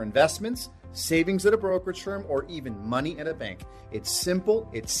for your investments, savings at a brokerage firm, or even money at a bank. It's simple,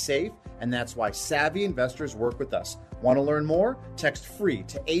 it's safe, and that's why savvy investors work with us. Want to learn more? Text FREE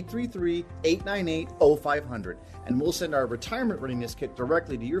to 833-898-0500, and we'll send our retirement readiness kit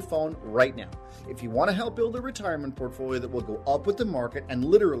directly to your phone right now. If you want to help build a retirement portfolio that will go up with the market and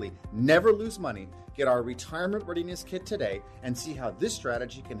literally never lose money, get our retirement readiness kit today and see how this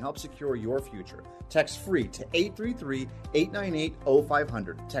strategy can help secure your future. Text FREE to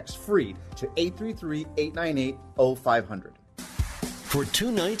 833-898-0500. Text FREE to 833-898-0500. For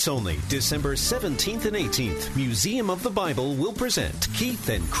 2 nights only, December 17th and 18th, Museum of the Bible will present Keith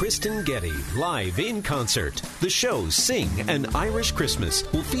and Kristen Getty live in concert. The show, Sing an Irish Christmas,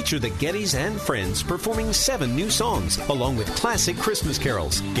 will feature the Gettys and friends performing 7 new songs, along with classic Christmas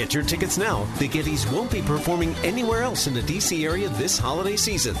carols. Get your tickets now. The Gettys won't be performing anywhere else in the D.C. area this holiday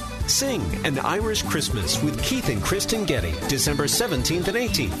season. Sing an Irish Christmas with Keith and Kristen Getty, December 17th and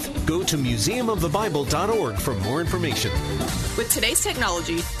 18th. Go to museumofthebible.org for more information. With today's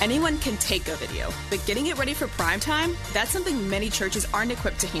technology, anyone can take a video, but getting it ready for prime time, that's something many churches aren't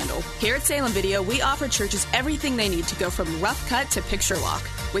equipped to handle. Here at Salem Video, we offer churches everything they need to go from rough cut to picture lock.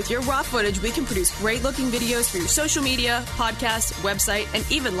 With your raw footage, we can produce great-looking videos for your social media, podcast, website, and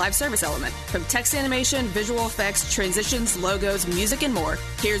even live service element. From text animation, visual effects, transitions, logos, music, and more,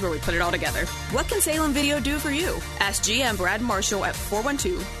 here's where we put it all together. What can Salem Video do for you? Ask GM Brad Marshall at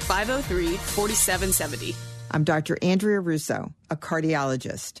 412-503-4770. I'm Dr. Andrea Russo, a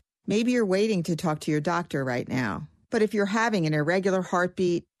cardiologist. Maybe you're waiting to talk to your doctor right now. But if you're having an irregular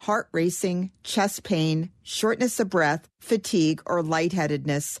heartbeat, heart racing, chest pain, shortness of breath, fatigue, or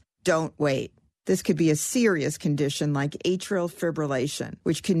lightheadedness, don't wait. This could be a serious condition like atrial fibrillation,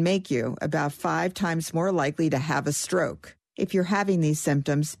 which can make you about 5 times more likely to have a stroke. If you're having these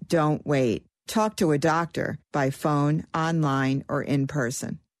symptoms, don't wait. Talk to a doctor by phone, online, or in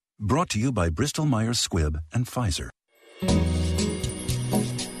person. Brought to you by Bristol Myers Squibb and Pfizer.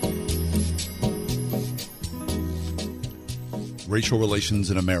 Racial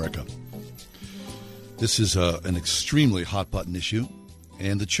relations in America. This is an extremely hot-button issue,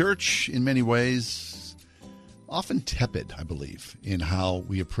 and the church, in many ways, often tepid, I believe, in how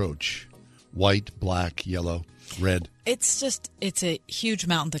we approach white, black, yellow, red. It's a huge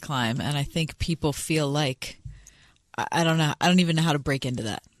mountain to climb, and I think people feel like, I don't know, I don't even know how to break into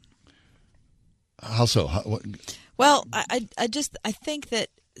that. How so? Well, I think that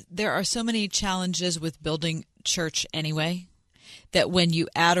there are so many challenges with building church anyway, that when you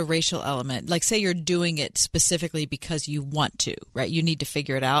add a racial element, like say you're doing it specifically because you want to, right? You need to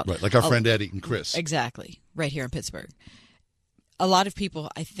figure it out. Right, like our friend Eddie and Chris. Exactly, right here in Pittsburgh. A lot of people,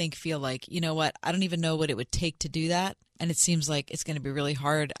 I think, feel like, you know what, I don't even know what it would take to do that, and it seems like it's going to be really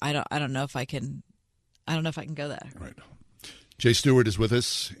hard. I don't know if I can go there. Right. Jay Stewart is with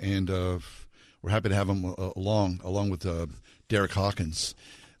us, and we're happy to have him along with Derek Hawkins.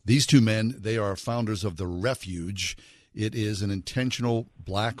 These two men, they are founders of The Refuge. It is an intentional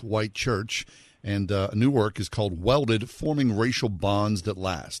black-white church, and a new work is called Welded, Forming Racial Bonds That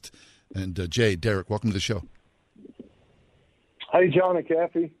Last. And Jay, Derek, welcome to the show. Hey, John and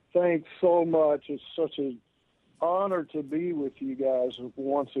Kathy. Thanks so much. It's such an honor to be with you guys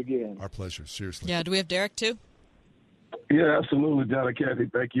once again. Our pleasure, seriously. Yeah, do we have Derek too? Yeah, absolutely, John and Kathy.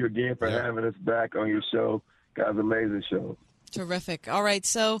 Thank you again for having us back on your show. Guys, amazing show. Terrific. All right.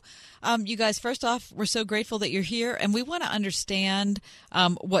 So, you guys, first off, we're so grateful that you're here, and we want to understand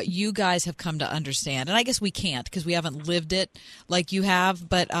what you guys have come to understand. And I guess we can't because we haven't lived it like you have,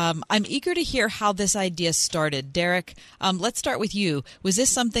 but I'm eager to hear how this idea started. Derek, let's start with you. Was this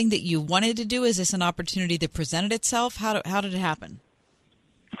something that you wanted to do? Is this an opportunity that presented itself? How did it happen?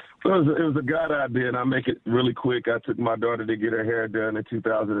 Well, it was a God idea, and I'll make it really quick. I took my daughter to get her hair done in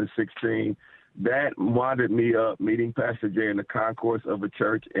 2016. That winded me up meeting Pastor Jay in the concourse of a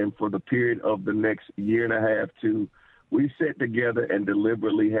church, and for the period of the next year and a half, we sat together and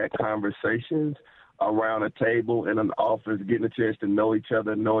deliberately had conversations around a table in an office, getting a chance to know each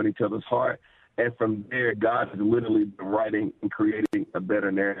other, knowing each other's heart. And from there, God has literally been writing and creating a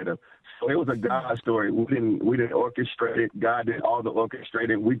better narrative. So it was a God story. We didn't orchestrate it. God did all the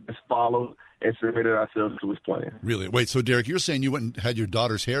orchestrating. We just followed and submitted ourselves to his plan. Really? Wait, so Derek, you're saying you went and had your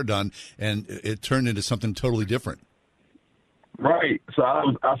daughter's hair done, and it turned into something totally different? Right. So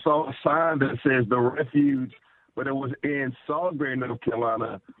I saw a sign that says The Refuge, but it was in Salisbury, North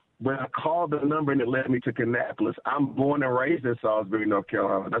Carolina. When I called the number and it led me to Kannapolis, I'm born and raised in Salisbury, North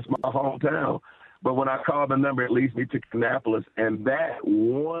Carolina. That's my hometown. But when I called the number, it leads me to Kannapolis. And that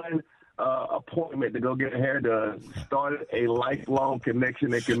one appointment to go get a hair done started a lifelong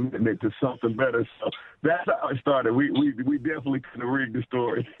connection and commitment to something better. So that's how it started. We definitely couldn't read the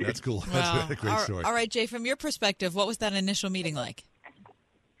story. That's cool. Wow. That's a great story. All right, Jay, from your perspective, what was that initial meeting like?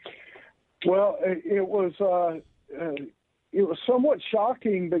 Well, it was somewhat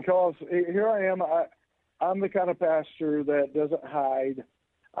shocking because here I am. I'm the kind of pastor that doesn't hide.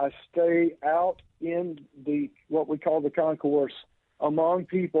 I stay out in what we call the concourse among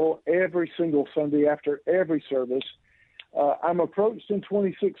people every single Sunday after every service. I'm approached in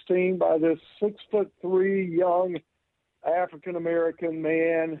 2016 by this 6'3" young African-American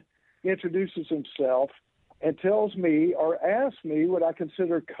man, introduces himself and tells me or asks me would I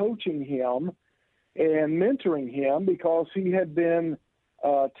consider coaching him and mentoring him because he had been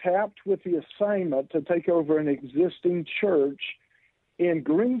tapped with the assignment to take over an existing church in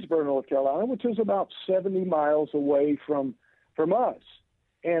Greensboro, North Carolina, which is about 70 miles away from us.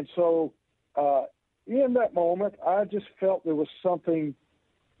 And so in that moment, I just felt there was something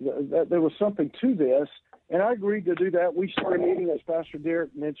to this, and I agreed to do that. We started meeting, as Pastor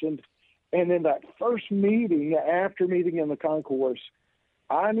Derek mentioned, and in that first meeting, after meeting in the concourse,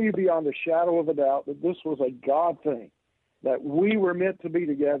 I knew beyond a shadow of a doubt that this was a God thing, that we were meant to be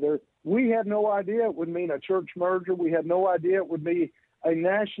together. We had no idea it would mean a church merger. We had no idea it would be a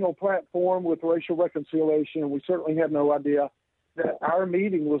national platform with racial reconciliation, and we certainly had no idea that our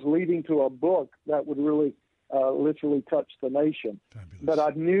meeting was leading to a book that would really literally touch the nation. Fabulous. But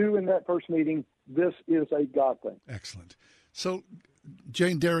I knew in that first meeting, this is a God thing. Excellent. So,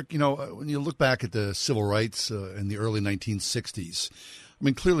 Jay and Derek, when you look back at the civil rights in the early 1960s, I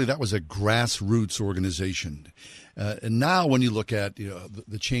mean, clearly that was a grassroots organization. And now when you look at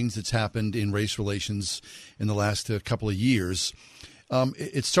the change that's happened in race relations in the last couple of years,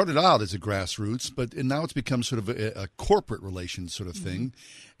 it started out as a grassroots, but now it's become sort of a corporate relations sort of thing.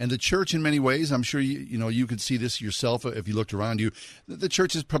 And the church, in many ways, I'm sure you could see this yourself if you looked around you. The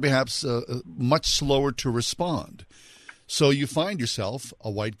church is perhaps much slower to respond. So you find yourself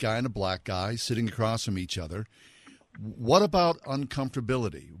a white guy and a black guy sitting across from each other. What about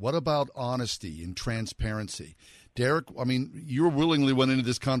uncomfortability? What about honesty and transparency? Derek, I mean, you willingly went into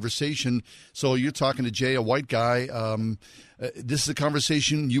this conversation, so you're talking to Jay, a white guy. This is a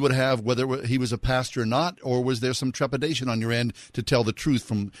conversation you would have whether he was a pastor or not, or was there some trepidation on your end to tell the truth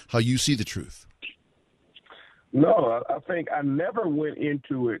from how you see the truth? No, I think I never went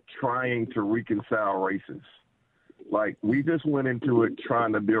into it trying to reconcile races. Like, we just went into it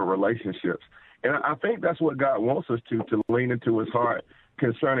trying to build relationships. And I think that's what God wants us to lean into his heart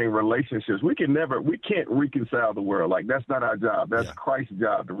concerning relationships. We can't reconcile the world. Like, that's not our job. That's Christ's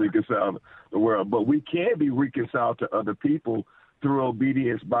job to reconcile the world. But we can be reconciled to other people through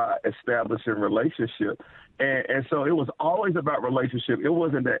obedience by establishing relationship. And so it was always about relationship. It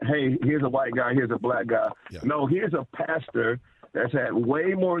wasn't that, hey, here's a white guy, here's a black guy. Yeah. No, here's a pastor that's had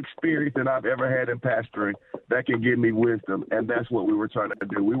way more experience than I've ever had in pastoring that can give me wisdom. And that's what we were trying to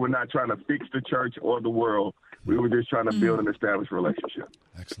do. We were not trying to fix the church or the world. We were just trying to build and establish a relationship.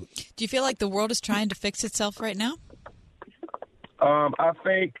 Excellent. Do you feel like the world is trying to fix itself right now? I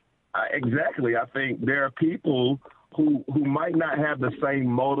think, exactly. I think there are people who might not have the same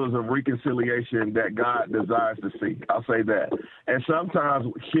motives of reconciliation that God desires to see. I'll say that. And sometimes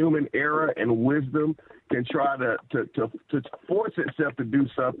human error and wisdom can try to force itself to do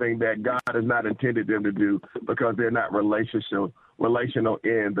something that God has not intended them to do because they're not relational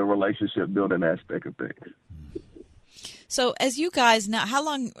in the relationship building aspect of things. So as you guys now, how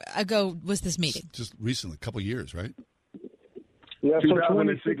long ago was this meeting? Just recently, a couple of years, right? Yeah, so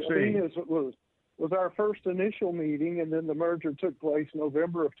 2016 was our first initial meeting, and then the merger took place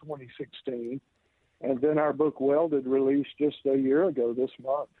November of 2016. And then our book Welded released just a year ago this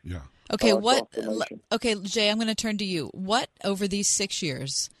month. Yeah. Okay, okay, Jay, I'm going to turn to you. What over these 6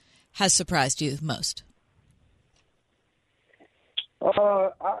 years has surprised you most?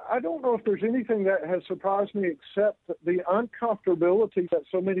 I don't know if there's anything that has surprised me except the uncomfortability that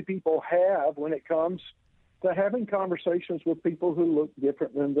so many people have when it comes to having conversations with people who look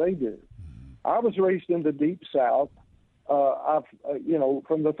different than they do. I was raised in the Deep South.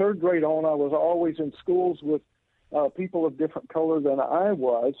 From the third grade on, I was always in schools with people of different color than I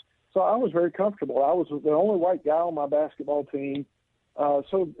was. So I was very comfortable. I was the only white guy on my basketball team.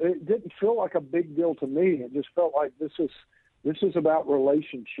 So it didn't feel like a big deal to me. It just felt like this is about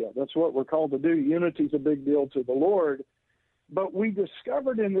relationship. That's what we're called to do. Unity is a big deal to the Lord. But we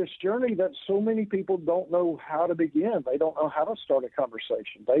discovered in this journey that so many people don't know how to begin. They don't know how to start a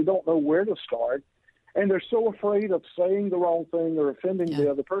conversation. They don't know where to start. And they're so afraid of saying the wrong thing or offending the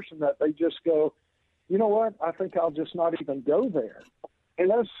other person that they just go, you know what, I think I'll just not even go there.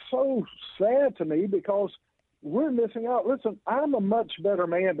 And that's so sad to me because we're missing out. Listen, I'm a much better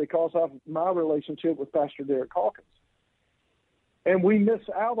man because of my relationship with Pastor Derek Hawkins. And we miss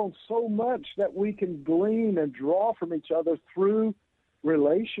out on so much that we can glean and draw from each other through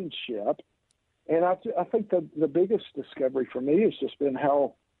relationship. And I think the biggest discovery for me has just been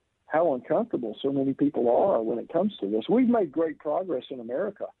how uncomfortable so many people are when it comes to this. We've made great progress in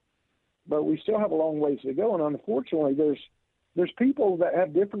America, but we still have a long ways to go. And unfortunately, there's people that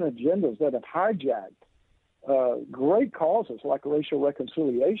have different agendas that have hijacked great causes like racial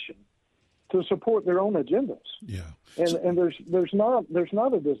reconciliation to support their own agendas. Yeah. And there's not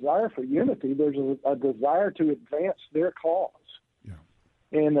a desire for unity. There's a desire to advance their cause. Yeah.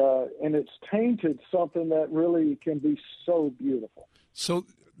 And it's tainted something that really can be so beautiful. So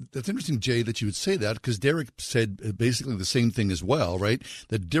that's interesting, Jay, that you would say that, because Derek said basically the same thing as well, right?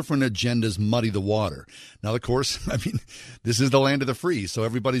 That different agendas muddy the water. Now, of course, I mean, this is the land of the free, so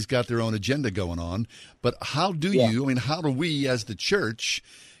everybody's got their own agenda going on. But how do how do we as the church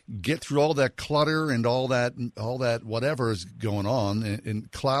get through all that clutter and all that whatever is going on and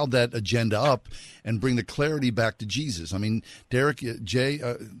cloud that agenda up and bring the clarity back to Jesus? I mean, Derek, Jay,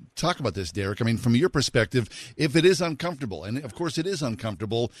 talk about this, Derek. I mean, from your perspective, if it is uncomfortable, and of course it is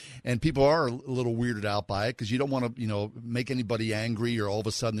uncomfortable, and people are a little weirded out by it because you don't want to, make anybody angry or all of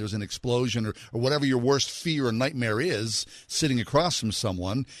a sudden there's an explosion or whatever your worst fear or nightmare is sitting across from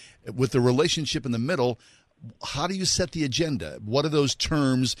someone, with the relationship in the middle. How do you set the agenda? What are those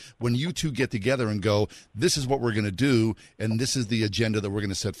terms when you two get together and go, this is what we're going to do, and this is the agenda that we're going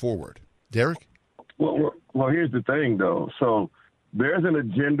to set forward? Derek? Well, here's the thing, though. So there's an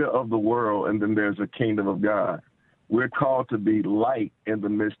agenda of the world, and then there's a kingdom of God. We're called to be light in the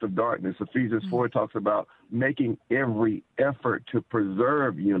midst of darkness. Ephesians 4 talks about making every effort to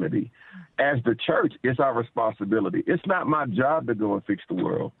preserve unity. As the church, it's our responsibility. It's not my job to go and fix the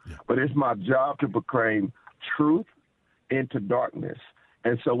world, but it's my job to proclaim truth into darkness.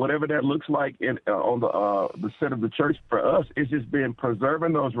 And so whatever that looks like on the set of the church for us, it's just been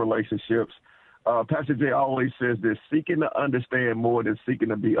preserving those relationships. Pastor Jay always says this: seeking to understand more than seeking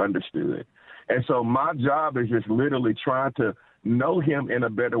to be understood. And so my job is just literally trying to know him in a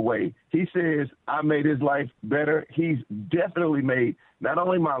better way. He says, I made his life better. He's definitely made not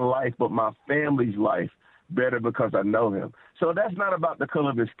only my life, but my family's life better because I know him. So that's not about the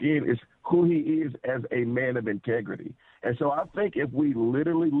color of his skin. It's who he is as a man of integrity. And so I think if we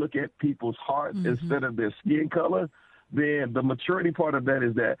literally look at people's hearts instead of their skin color, then the maturity part of that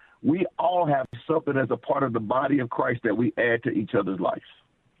is that we all have something as a part of the body of Christ that we add to each other's lives.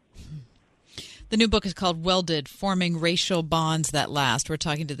 The new book is called Welded, Forming Racial Bonds That Last. We're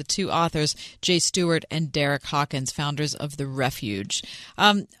talking to the two authors, Jay Stewart and Derek Hawkins, founders of The Refuge.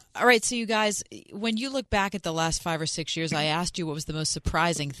 All right, so you guys, when you look back at the last 5 or 6 years, I asked you what was the most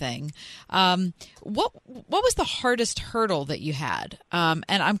surprising thing. What was the hardest hurdle that you had? And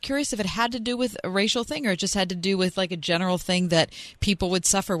I'm curious if it had to do with a racial thing or it just had to do with like a general thing that people would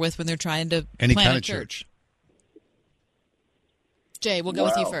suffer with when they're trying to plan a church. Jay, we'll go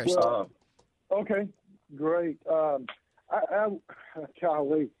with you first. Okay, great.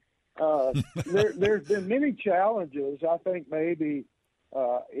 Golly, there's been many challenges. I think maybe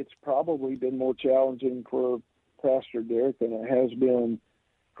it's probably been more challenging for Pastor Derek than it has been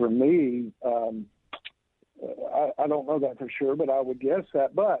for me. I don't know that for sure, but I would guess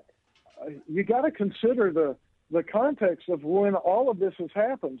that. But you got to consider the context of when all of this has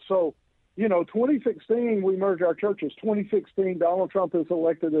happened. So 2016, we merged our churches. 2016, Donald Trump is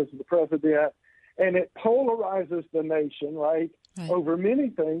elected as the president, and it polarizes the nation, right, over many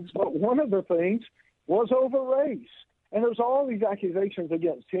things. But one of the things was over race. And there's all these accusations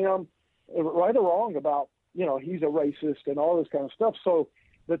against him, right or wrong, about, he's a racist and all this kind of stuff. So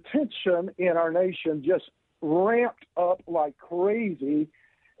the tension in our nation just ramped up like crazy.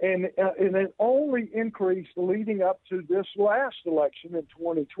 And it only increased leading up to this last election in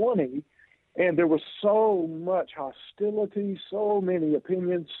 2020. And there was so much hostility, so many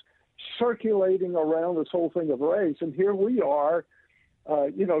opinions circulating around this whole thing of race. And here we are,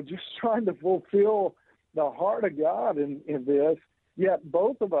 just trying to fulfill the heart of God in this, yet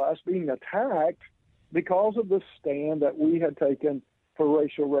both of us being attacked because of the stand that we had taken for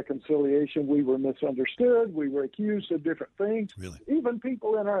racial reconciliation. We were misunderstood. We were accused of different things. Really? Even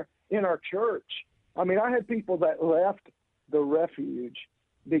people in our church. I mean, I had people that left the refuge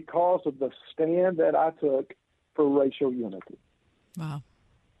because of the stand that I took for racial unity. Wow.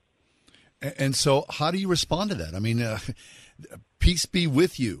 And so how do you respond to that? I mean, peace be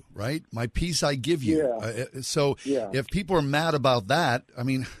with you, right? My peace I give you. Yeah. If people are mad about that, I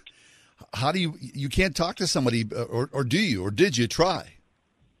mean, how do you can't talk to somebody, or do you, or did you try?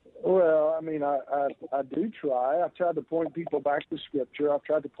 Well, I mean, I do try. I've tried to point people back to Scripture. I've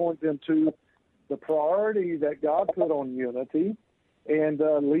tried to point them to the priority that God put on unity and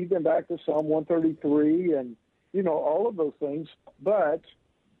lead them back to Psalm 133 and, all of those things. But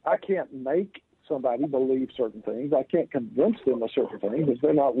I can't make somebody believe certain things. I can't convince them of certain things if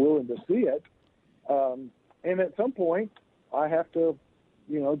they're not willing to see it. And at some point, I have to,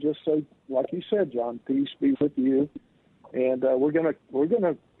 just say, like you said, John, peace be with you. And we're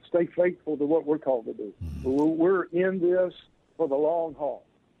gonna stay faithful to what we're called to do. We're in this for the long haul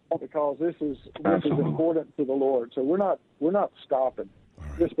because this is important to the Lord. So we're not stopping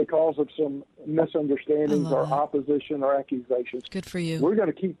just because of some misunderstandings or opposition or accusations. Good for you. We're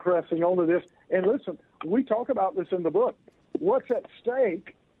going to keep pressing on to this. And listen, we talk about this in the book. What's at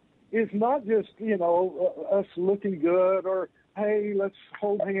stake is not just, us looking good or, hey, let's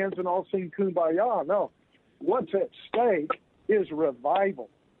hold hands and all sing Kumbaya. No. What's at stake is revival.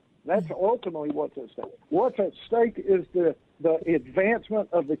 That's ultimately what's at stake. What's at stake is the advancement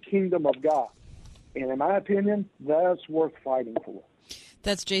of the kingdom of God. And in my opinion, that's worth fighting for.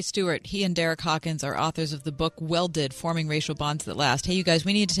 That's Jay Stewart. He and Derek Hawkins are authors of the book Welded, Forming Racial Bonds That Last. Hey, you guys,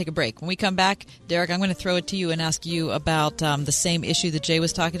 we need to take a break. When we come back, Derek, I'm going to throw it to you and ask you about the same issue that Jay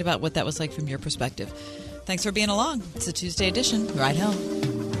was talking about, what that was like from your perspective. Thanks for being along. It's a Tuesday edition. Ride home.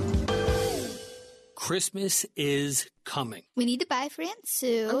 Christmas is coming. We need to buy for Aunt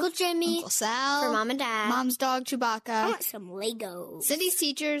Sue, Uncle Jimmy, Uncle Sal, for Mom and Dad, Mom's dog Chewbacca. I want some Legos. Cindy's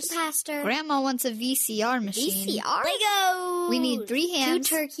teachers, Pastor. Grandma wants a VCR machine. VCR? Legos. We need 3 hams,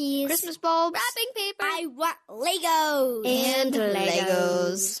 2 turkeys, Christmas bulbs, wrapping paper. I want Legos. And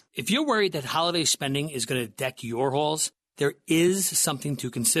Legos. If you're worried that holiday spending is going to deck your halls, there is something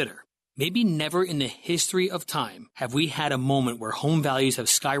to consider. Maybe never in the history of time have we had a moment where home values have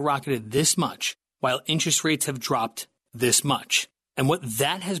skyrocketed this much, while interest rates have dropped this much. And what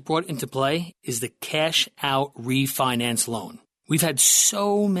that has brought into play is the cash-out refinance loan. We've had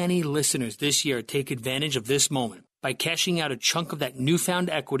so many listeners this year take advantage of this moment by cashing out a chunk of that newfound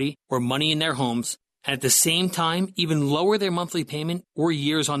equity or money in their homes, and at the same time, even lower their monthly payment or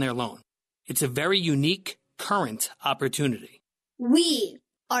years on their loan. It's a very unique, current opportunity. We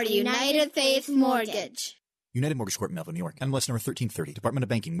are United Faith Mortgage. United Mortgage Corp, Melville, New York. NMLS number 1330. Department of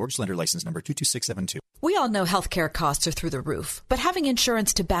Banking. Mortgage lender license number 22672. We all know healthcare costs are through the roof, but having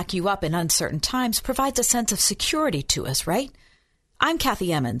insurance to back you up in uncertain times provides a sense of security to us, right? I'm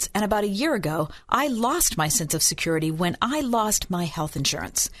Kathy Emmons, and about a year ago, I lost my sense of security when I lost my health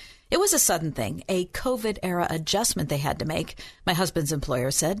insurance. It was a sudden thing, a COVID-era adjustment they had to make, my husband's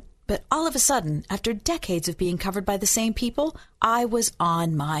employer said. But all of a sudden, after decades of being covered by the same people, I was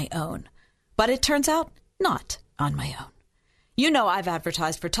on my own. But it turns out, not on my own. You know I've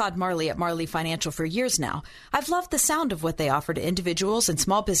advertised for Todd Marley at Marley Financial for years now. I've loved the sound of what they offer to individuals and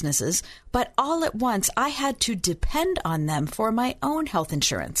small businesses, but all at once I had to depend on them for my own health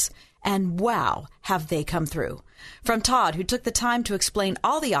insurance. And wow, have they come through. From Todd, who took the time to explain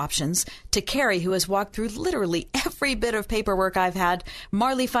all the options, to Carrie, who has walked through literally every bit of paperwork I've had,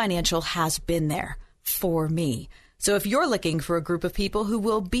 Marley Financial has been there for me. So if you're looking for a group of people who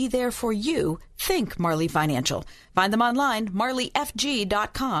will be there for you, think Marley Financial. Find them online,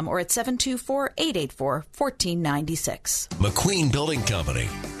 marleyfg.com, or at 724-884-1496. McQueen Building Company.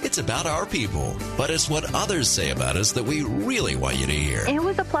 It's about our people, but it's what others say about us that we really want you to hear. It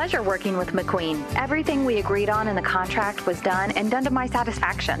was a pleasure working with McQueen. Everything we agreed on in the contract was done and done to my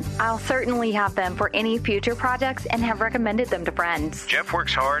satisfaction. I'll certainly have them for any future projects and have recommended them to friends. Jeff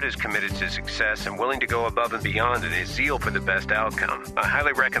works hard, is committed to success, and willing to go above and beyond in his zeal for the best outcome. I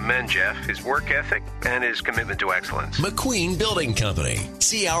highly recommend Jeff, his work ethic, and his commitment to excellence. McQueen Building Company.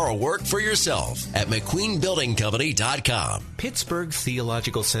 See our work for yourself at McQueenBuildingCompany.com. Pittsburgh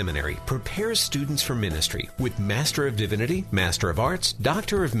Theological Seminary prepares students for ministry with Master of Divinity, Master of Arts,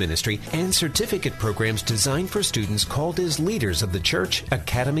 Doctor of Ministry, and certificate programs designed for students called as leaders of the church,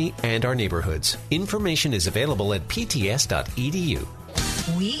 academy, and our neighborhoods. Information is available at pts.edu.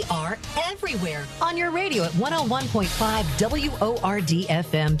 We are everywhere on your radio at 101.5 WORD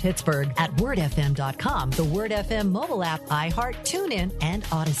FM Pittsburgh, at wordfm.com, the Word FM mobile app, iHeart, TuneIn, and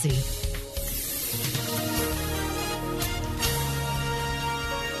Odyssey.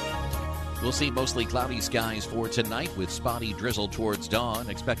 We'll see mostly cloudy skies for tonight with spotty drizzle towards dawn.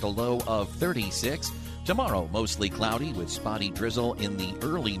 Expect a low of 36. Tomorrow, mostly cloudy with spotty drizzle in the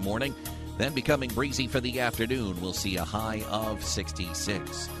early morning. Then becoming breezy for the afternoon. We'll see a high of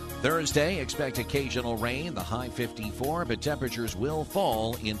 66. Thursday, expect occasional rain, the high 54, but temperatures will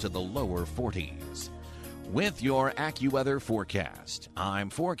fall into the lower 40s. With your AccuWeather forecast,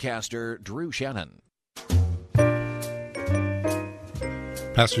 I'm forecaster Drew Shannon.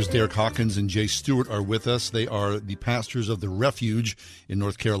 Pastors Derek Hawkins and Jay Stewart are with us. They are the pastors of the Refuge in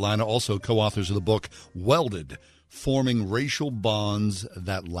North Carolina, also co-authors of the book Welded, Forming Racial Bonds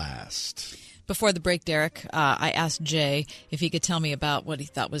That Last. Before the break, Derek, I asked Jay if he could tell me about what he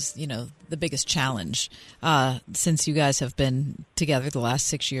thought was, the biggest challenge since you guys have been together the last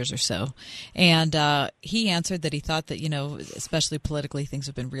 6 years or so. And he answered that he thought that, especially politically, things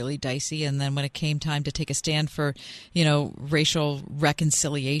have been really dicey. And then when it came time to take a stand for, racial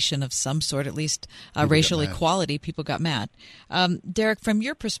reconciliation of some sort, at least racial equality, people got mad. Derek, from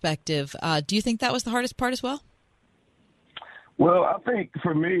your perspective, do you think that was the hardest part as well? Well, I think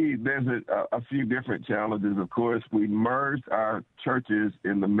for me, there's a few different challenges. Of course, we merged our churches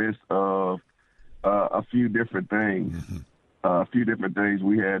in the midst of a few different things.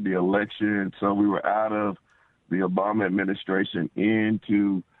 We had the election, so we were out of the Obama administration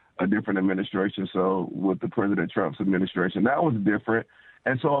into a different administration. So with the President Trump's administration, that was different.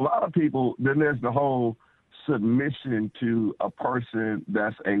 And so a lot of people, then there's the whole submission to a person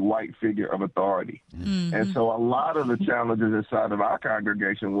that's a white figure of authority. Mm-hmm. And so a lot of the challenges inside of our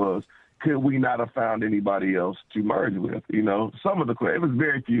congregation was, could we not have found anybody else to merge with? Some of it was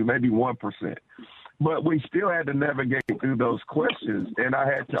very few, maybe 1%. But we still had to navigate through those questions, and I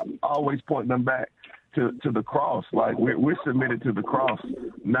had to always point them back to the cross. Like, we're submitted to the cross,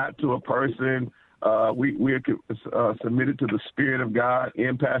 not to a person. We're submitted to the Spirit of God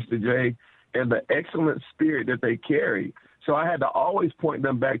in Pastor Jay and the excellent spirit that they carry. So I had to always point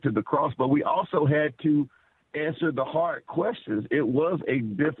them back to the cross, but we also had to answer the hard questions. It was a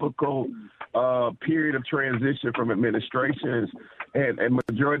difficult period of transition from administrations, and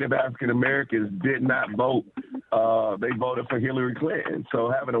majority of African Americans did not vote. They voted for Hillary Clinton.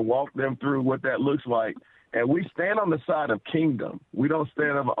 So having to walk them through what that looks like. And we stand on the side of kingdom. We don't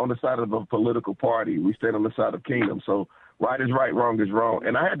stand on the side of a political party. We stand on the side of kingdom. So right is right, wrong is wrong.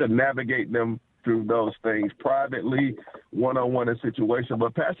 And I had to navigate them through those things privately, one-on-one in situations.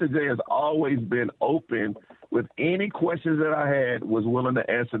 But Pastor Jay has always been open with any questions that I had, was willing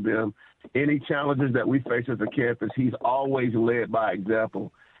to answer them. Any challenges that we face as a campus, he's always led by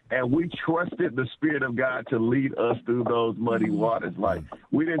example. And we trusted the Spirit of God to lead us through those muddy waters. Like,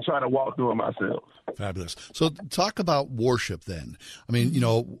 we didn't try to walk through them ourselves. Fabulous. So talk about worship then. I mean,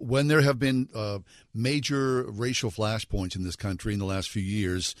 when there have been major racial flashpoints in this country in the last few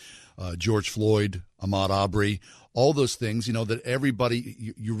years, George Floyd, Ahmaud Arbery, all those things, that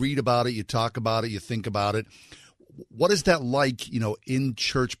everybody, you read about it, you talk about it, you think about it. What is that like, in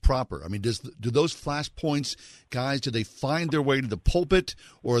church proper? I mean, do those flashpoints, guys, do they find their way to the pulpit,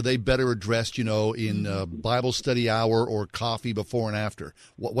 or are they better addressed, in Bible study hour or coffee before and after?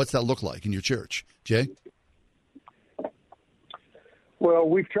 What's that look like in your church? Jay? Well,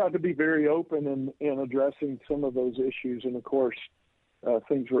 we've tried to be very open in addressing some of those issues. And, of course,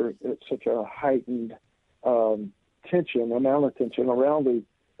 things were at such a heightened amount of tension around the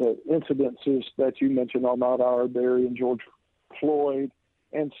incidences that you mentioned, Ahmaud Arbery and George Floyd.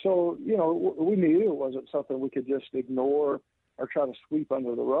 And so, we knew it wasn't something we could just ignore or try to sweep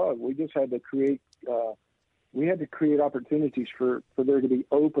under the rug. We just had to create opportunities for there to be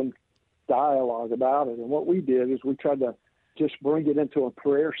open dialogue about it. And what we did is we tried to just bring it into a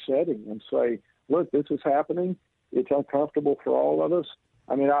prayer setting and say, look, this is happening. It's uncomfortable for all of us.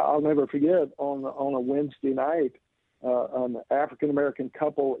 I mean, I'll never forget on a Wednesday night, an African-American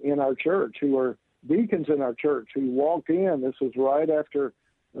couple in our church who were deacons in our church who walked in. This was right after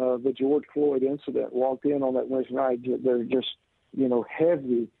the George Floyd incident, walked in on that Wednesday night. They're just,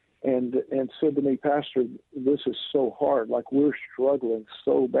 heavy and said to me, Pastor, this is so hard. Like, we're struggling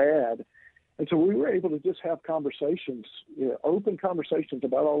so bad. And so we were able to just have conversations, open conversations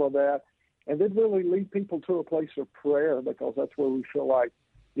about all of that, and then really lead people to a place of prayer, because that's where we feel like,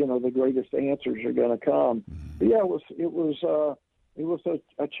 the greatest answers are going to come. But yeah, it was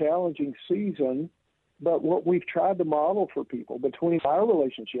a challenging season, but what we've tried to model for people between our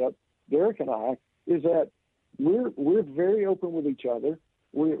relationship, Derek and I, is that we're very open with each other.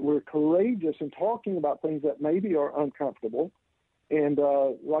 We're courageous in talking about things that maybe are uncomfortable. And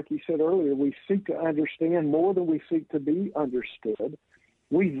like you said earlier, we seek to understand more than we seek to be understood.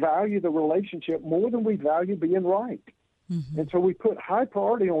 We value the relationship more than we value being right. Mm-hmm. And so we put high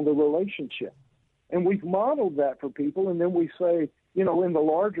priority on the relationship. And we've modeled that for people. And then we say, in the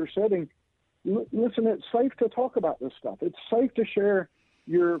larger setting, listen, it's safe to talk about this stuff. It's safe to share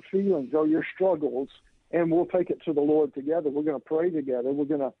your feelings or your struggles, and we'll take it to the Lord together. We're going to pray together. We're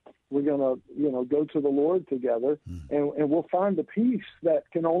going to go to the Lord together, and we'll find the peace that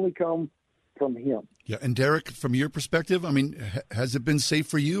can only come from Him. Yeah, and Derek, from your perspective, I mean, has it been safe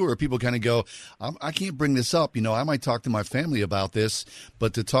for you, or people kind of go, I can't bring this up. I might talk to my family about this,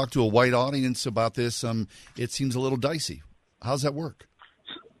 but to talk to a white audience about this, it seems a little dicey. How's that work?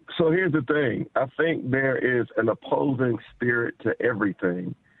 So here's the thing. I think there is an opposing spirit to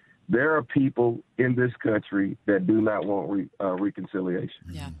everything. There are people in this country that do not want reconciliation.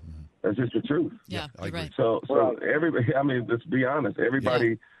 Yeah. That's just the truth. Yeah, you're right. So everybody, let's be honest,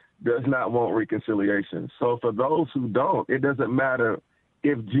 everybody does not want reconciliation. So for those who don't, it doesn't matter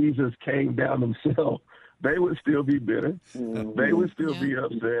if Jesus came down himself. They would still be bitter. Mm-hmm. They would still be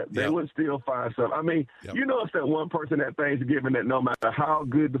upset. They would still find something. I mean, it's that one person at Thanksgiving that no matter how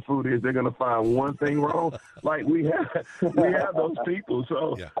good the food is, they're going to find one thing wrong. Like we have those people.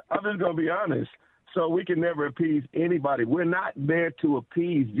 So I'm just going to be honest. So we can never appease anybody. We're not there to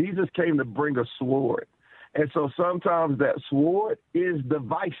appease. Jesus came to bring a sword. And so sometimes that sword is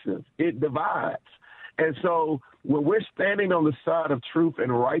divisive. It divides. And so when we're standing on the side of truth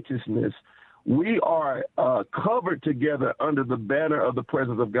and righteousness, we are covered together under the banner of the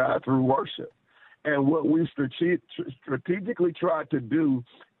presence of God through worship. And what we strategically try to do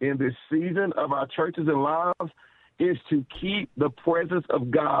in this season of our churches and lives is to keep the presence of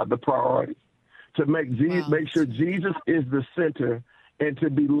God the priority, to make sure Jesus is the center, and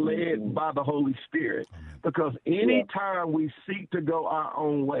to be led by the Holy Spirit. Because any time we seek to go our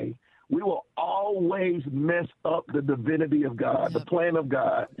own way, we will always mess up the divinity of God, the plan of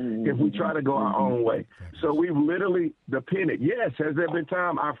God, if we try to go our own way. So we've literally depended. Yes, has there been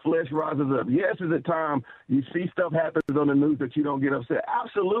time our flesh rises up? Yes, is it time you see stuff happens on the news that you don't get upset?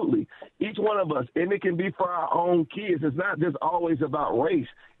 Absolutely. Each one of us, and it can be for our own kids. It's not just always about race.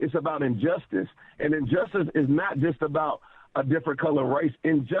 It's about injustice. And injustice is not just about a different color race.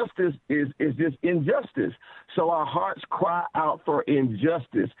 Injustice is just injustice. So our hearts cry out for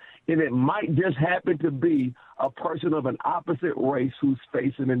injustice. And it might just happen to be a person of an opposite race who's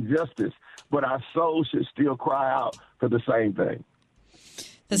facing injustice. But our soul should still cry out for the same thing.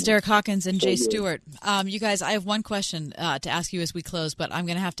 That's Derek Hawkins and Jay Stewart. You guys, I have one question to ask you as we close, but I'm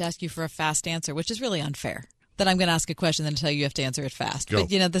going to have to ask you for a fast answer, which is really unfair. That I'm going to ask a question and tell you have to answer it fast. Go.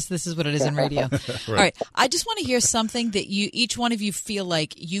 But, this is what it is in radio. Right. All right. I just want to hear something that each one of you feel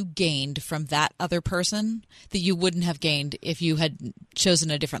like you gained from that other person that you wouldn't have gained if you had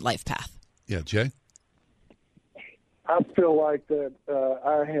chosen a different life path. Yeah, Jay? I feel like that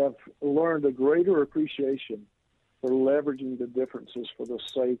I have learned a greater appreciation for leveraging the differences for the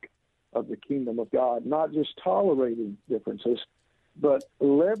sake of the kingdom of God, not just tolerating differences, but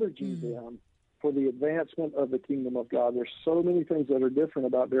leveraging them for the advancement of the kingdom of God. There's so many things that are different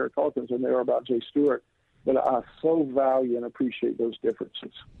about Derek Hawkins than there are about Jay Stewart, but I so value and appreciate those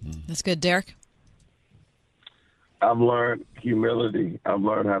differences. That's good. Derek? I've learned humility. I've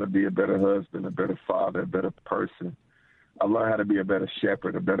learned how to be a better husband, a better father, a better person. I've learned how to be a better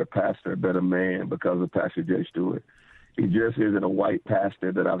shepherd, a better pastor, a better man because of Pastor Jay Stewart. He just isn't a white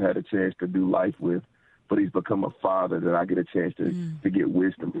pastor that I've had a chance to do life with, but he's become a father that I get a chance to get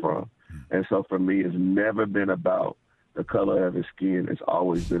wisdom from. And so for me, it's never been about the color of his skin. It's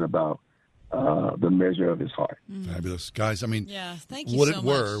always been about the measure of his heart. Fabulous. Guys, I mean, thank you would so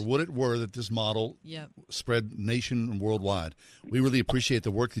it were that this model spread nation and worldwide. We really appreciate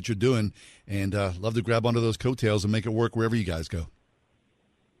the work that you're doing and love to grab onto those coattails and make it work wherever you guys go.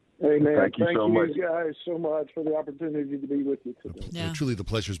 Amen. Thank you so much. You guys so much for the opportunity to be with you today. Yeah. Truly, the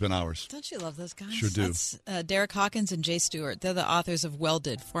pleasure's been ours. Don't you love those guys? Sure do. That's Derek Hawkins and Jay Stewart. They're the authors of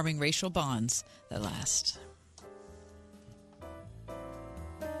Welded, Forming Racial Bonds That Last.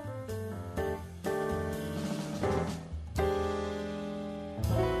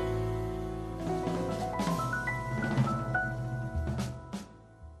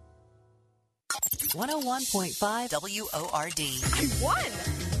 .5 WORD.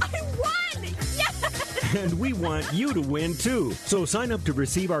 I won! Yes! And we want you to win, too. So sign up to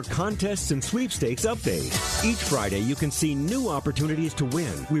receive our contests and sweepstakes update. Each Friday, you can see new opportunities to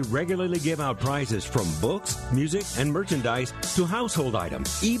win. We regularly give out prizes from books, music, and merchandise to household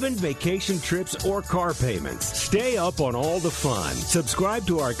items, even vacation trips or car payments. Stay up on all the fun. Subscribe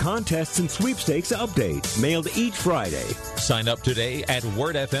to our contests and sweepstakes update, mailed each Friday. Sign up today at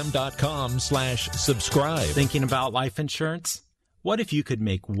wordfm.com/subscribe. Thinking about life insurance? What if you could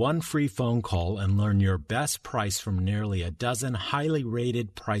make one free phone call and learn your best price from nearly a dozen highly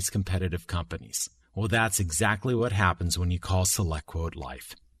rated, price-competitive companies? Well, that's exactly what happens when you call SelectQuote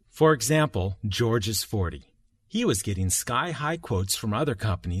Life. For example, George is 40. He was getting sky-high quotes from other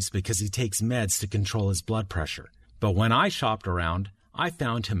companies because he takes meds to control his blood pressure. But when I shopped around, I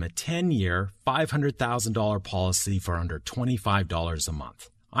found him a 10-year, $500,000 policy for under $25 a month.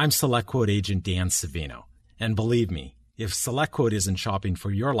 I'm SelectQuote agent Dan Savino. And believe me, if SelectQuote isn't shopping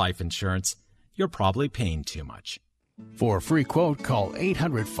for your life insurance, you're probably paying too much. For a free quote, call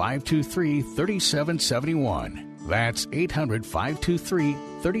 800-523-3771. That's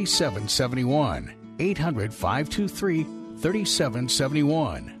 800-523-3771.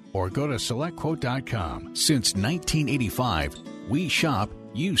 800-523-3771. Or go to SelectQuote.com. Since 1985, we shop,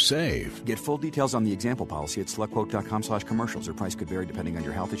 you save. Get full details on the example policy at SelectQuote.com/commercials. Or price could vary depending on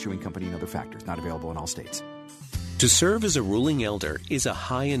your health, issuing company, and other factors. Not available in all states. To serve as a ruling elder is a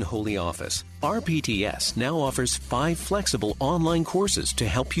high and holy office. RPTS now offers 5 flexible online courses to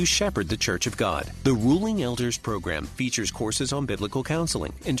help you shepherd the Church of God. The Ruling Elders program features courses on biblical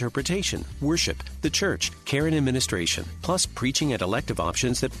counseling, interpretation, worship, the church, care and administration, plus preaching and elective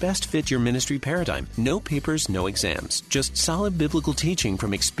options that best fit your ministry paradigm. No papers, no exams. Just solid biblical teaching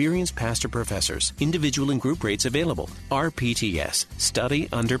from experienced pastor professors. Individual and group rates available. RPTS. Study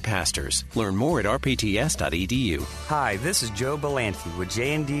under pastors. Learn more at rpts.edu. Hi, this is Joe Belanti with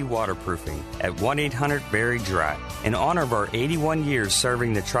J&D Waterproofing at 1-800-VERY DRY. In honor of our 81 years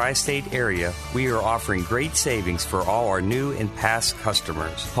serving the tri-state area, we are offering great savings for all our new and past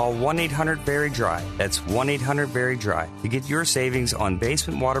customers. Call 1-800-VERY-DRY. That's 1-800-VERY-DRY to get your savings on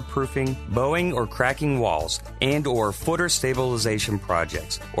basement waterproofing, bowing or cracking walls, and or footer stabilization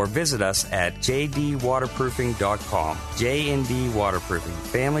projects. Or visit us at jdwaterproofing.com. J&D Waterproofing,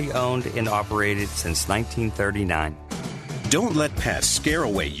 family owned and operated since 1939. Don't let pests scare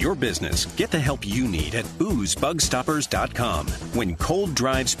away your business. Get the help you need at Boo'sBugStoppers.com. When cold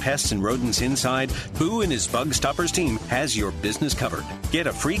drives pests and rodents inside, Boo and his Bug Stoppers team has your business covered. Get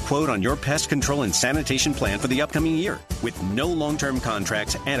a free quote on your pest control and sanitation plan for the upcoming year with no long-term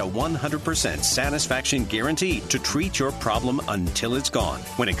contracts and a 100% satisfaction guarantee to treat your problem until it's gone.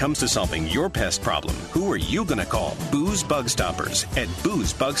 When it comes to solving your pest problem, who are you going to call? Boo's Bug Stoppers at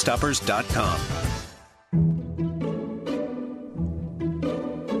Boo'sBugStoppers.com.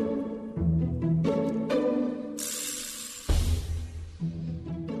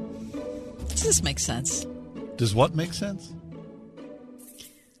 Does this make sense? Does what make sense?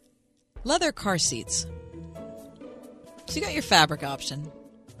 Leather car seats. So you got your fabric option.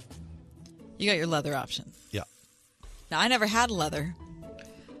 You got your leather option. Yeah. Now, I never had a leather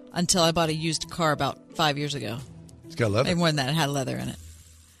until I bought a used car about 5 years ago. It's got leather. Maybe more than that. It had leather in it.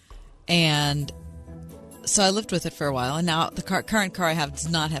 And so I lived with it for a while, and now the current car I have does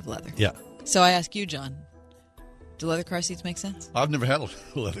not have leather. Yeah. So I ask you, John, do leather car seats make sense? I've never had a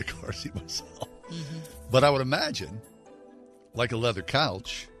leather car seat myself. But I would imagine, like a leather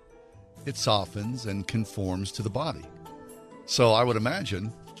couch, it softens and conforms to the body. So I would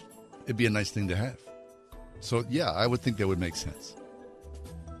imagine it'd be a nice thing to have. So, yeah, I would think that would make sense.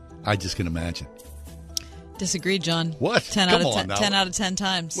 I just can imagine. Disagree, John. What? 10 Come out of on 10, now. 10 out of 10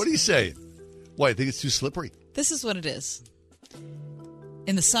 times. What are you saying? Why, I think it's too slippery? This is what it is.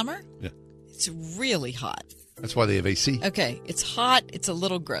 In the summer, it's really hot. That's why they have AC. Okay, it's hot. It's a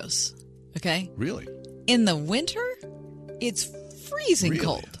little gross. Okay? Really? In the winter, it's freezing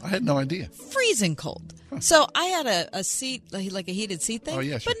cold. I had no idea. Freezing cold. So I had a seat, like a heated seat thing,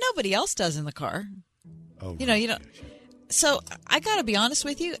 but nobody else does in the car. Oh, you don't. So I got to be honest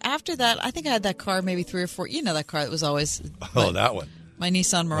with you. After that, I think I had that car maybe 3 or 4. You know that car that was always that one. My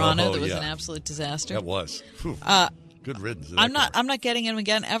Nissan Murano that was an absolute disaster. That was. Good riddance. I'm not getting them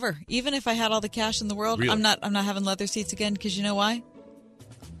again ever. Even if I had all the cash in the world, Really? I'm not having leather seats again because you know why?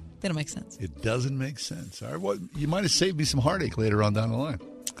 They don't make sense. It doesn't make sense. All right, well, you might have saved me some heartache later on down the line.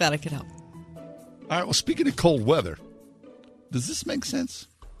 Glad I could help. All right, well, speaking of cold weather, does this make sense?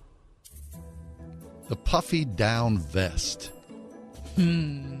 The puffy down vest. I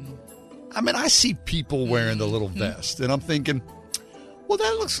mean, I see people wearing the little vest, and I'm thinking, well,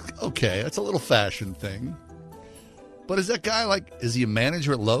 that looks okay. That's a little fashion thing. But is that guy is he a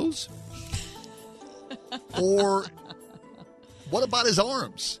manager at Lowe's? Or what about his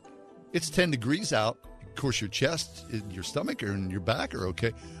arms? It's 10 degrees out. Of course, your chest, your stomach, and your back are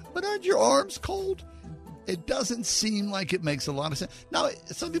okay. But aren't your arms cold? It doesn't seem like it makes a lot of sense. Now,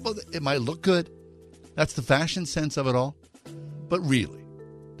 some people, it might look good. That's the fashion sense of it all. But really,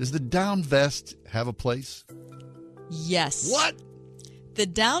 does the down vest have a place? Yes. What? The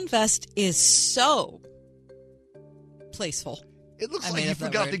down vest is so placeful. It looks like you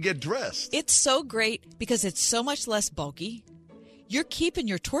forgot to get dressed. It's so great because it's so much less bulky. You're keeping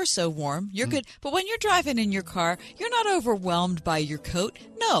your torso warm. You're good. But when you're driving in your car, you're not overwhelmed by your coat.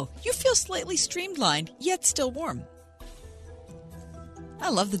 No, you feel slightly streamlined, yet still warm. I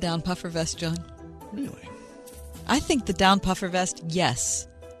love the down puffer vest, John. Really? I think the down puffer vest, yes,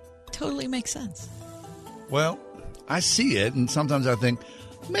 totally makes sense. Well, I see it, and sometimes I think,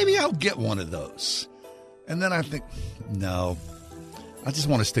 maybe I'll get one of those. And then I think, no, I just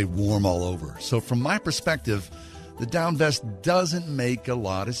want to stay warm all over. So from my perspective, the down vest doesn't make a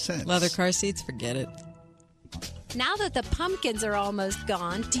lot of sense. Leather car seats, forget it. Now that the pumpkins are almost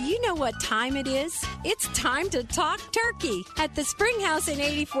gone, do you know what time it is? It's time to talk turkey. At the Spring House in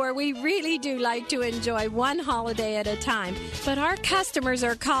 84, we really do like to enjoy one holiday at a time. But our customers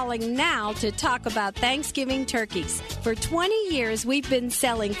are calling now to talk about Thanksgiving turkeys. For 20 years, we've been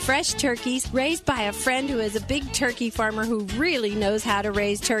selling fresh turkeys raised by a friend who is a big turkey farmer who really knows how to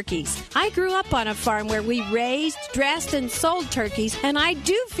raise turkeys. I grew up on a farm where we raised, dressed, and sold turkeys, and I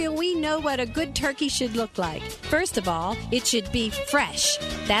do feel we know what a good turkey should look like. First of all, it should be fresh.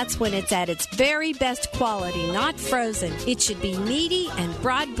 That's when it's at its very best quality, not frozen. It should be meaty and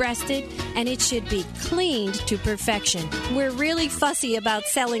broad-breasted, and it should be cleaned to perfection. We're really fussy about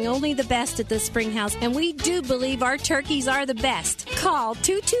selling only the best at the Spring House, and we do believe our turkeys are the best. Call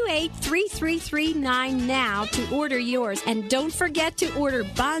 228-3339 now to order yours, and don't forget to order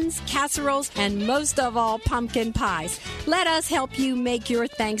buns, casseroles, and most of all, pumpkin pies. Let us help you make your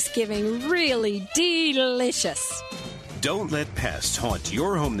Thanksgiving really delicious. Don't let pests haunt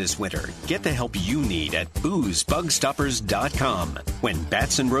your home this winter. Get the help you need at Boo'sBugStoppers.com. When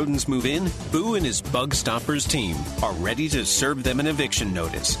bats and rodents move in, Boo and his Bug Stoppers team are ready to serve them an eviction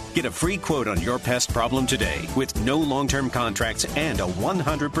notice. Get a free quote on your pest problem today with no long-term contracts and a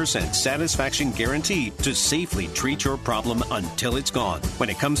 100% satisfaction guarantee to safely treat your problem until it's gone.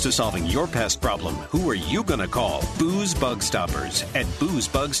 When it comes to solving your pest problem, who are you going to call? Boo's Bug Stoppers at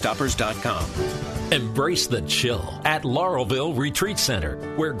Boo'sBugStoppers.com. Embrace the chill at Laurelville Retreat Center,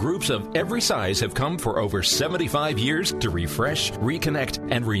 where groups of every size have come for over 75 years to refresh, reconnect,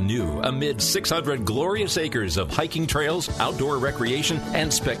 and renew amid 600 glorious acres of hiking trails, outdoor recreation,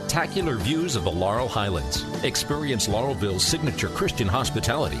 and spectacular views of the Laurel Highlands. Experience Laurelville's signature Christian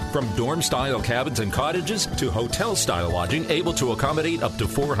hospitality, from dorm-style cabins and cottages to hotel-style lodging able to accommodate up to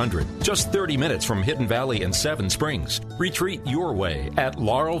 400. Just 30 minutes from Hidden Valley and Seven Springs. Retreat your way at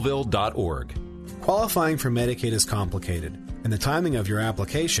laurelville.org. Qualifying for Medicaid is complicated, and the timing of your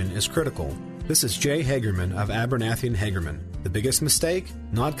application is critical. This is Jay Hagerman of Abernathy & Hagerman. The biggest mistake?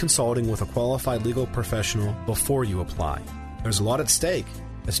 Not consulting with a qualified legal professional before you apply. There's a lot at stake,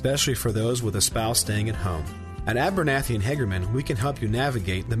 especially for those with a spouse staying at home. At Abernathy & Hagerman, we can help you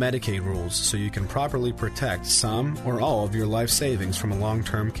navigate the Medicaid rules so you can properly protect some or all of your life savings from a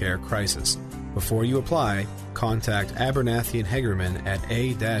long-term care crisis. Before you apply, contact Abernathy & Hagerman at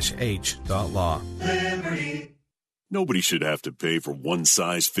a-h.law. Liberty. Nobody should have to pay for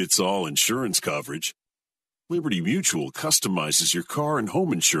one-size-fits-all insurance coverage. Liberty Mutual customizes your car and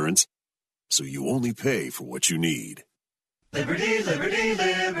home insurance so you only pay for what you need. Liberty, liberty,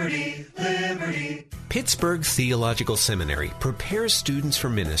 liberty, liberty. Pittsburgh Theological Seminary prepares students for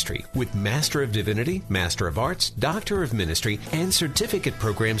ministry with Master of Divinity, Master of Arts, Doctor of Ministry, and certificate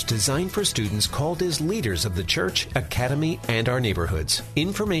programs designed for students called as leaders of the church, academy, and our neighborhoods.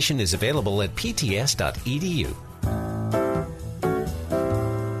 Information is available at pts.edu.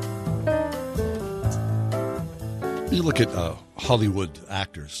 You look at Hollywood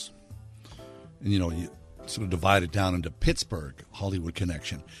actors, and you sort of divide it down into Pittsburgh Hollywood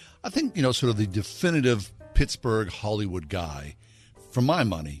connection. I think, sort of the definitive Pittsburgh Hollywood guy, for my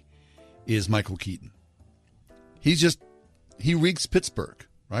money, is Michael Keaton. he reeks Pittsburgh,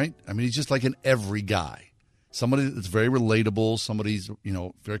 right? I mean, he's just like an every guy. Somebody that's very relatable, somebody's,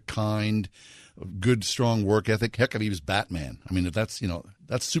 very kind, good, strong work ethic. Heck, he was Batman. I mean,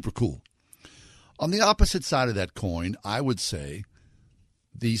 that's super cool. On the opposite side of that coin, I would say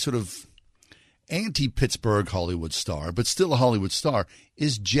the sort of anti-Pittsburgh Hollywood star, but still a Hollywood star,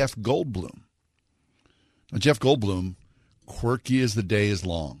 is Jeff Goldblum. Now, Jeff Goldblum, quirky as the day is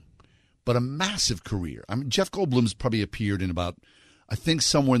long, but a massive career. I mean, Jeff Goldblum's probably appeared in about, I think,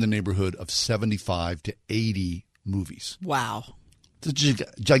 somewhere in the neighborhood of 75 to 80 movies. Wow. It's a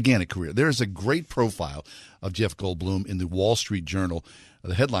gigantic career. There is a great profile of Jeff Goldblum in the Wall Street Journal.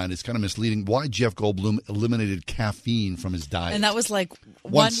 The headline is kind of misleading. Why Jeff Goldblum eliminated caffeine from his diet. And that was like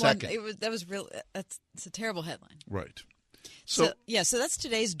one second. It's a terrible headline. Right. So that's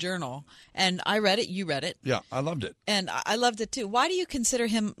today's Journal. And I read it. You read it. Yeah, I loved it. And I loved it, too. Why do you consider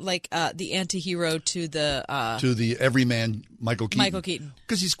him like the anti-hero to the everyman Michael Keaton? Michael Keaton.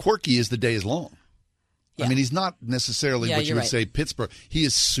 Because he's quirky as the day is long. Yeah. I mean, he's not necessarily what you would say Pittsburgh. He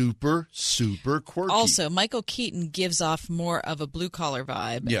is super, super quirky. Also, Michael Keaton gives off more of a blue-collar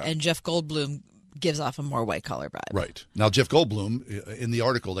vibe, and Jeff Goldblum gives off a more white-collar vibe. Right. Now, Jeff Goldblum, in the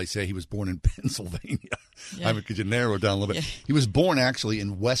article, they say he was born in Pennsylvania. Yeah. I mean, could you narrow it down a little bit? Yeah. He was born, actually,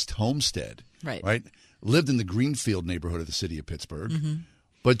 in West Homestead. Right. Lived in the Greenfield neighborhood of the city of Pittsburgh. Mm-hmm.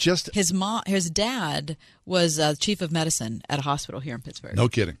 But just his dad was chief of medicine at a hospital here in Pittsburgh. No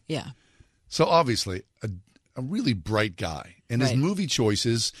kidding. Yeah. So obviously, a really bright guy. And his movie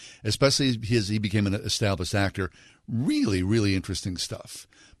choices, especially as he became an established actor, really, really interesting stuff.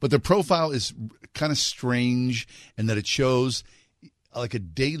 But the profile is kind of strange in that it shows like a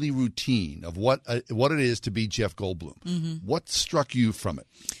daily routine of what it is to be Jeff Goldblum. Mm-hmm. What struck you from it?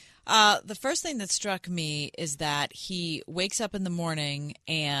 The first thing that struck me is that he wakes up in the morning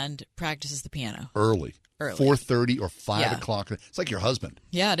and practices the piano. Early. 4:30 or 5 o'clock. It's like your husband.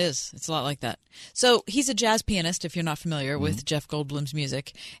 Yeah, it is. It's a lot like that. So he's a jazz pianist, if you're not familiar with Jeff Goldblum's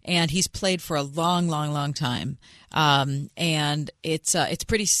music, and he's played for a long, long, long time. And it's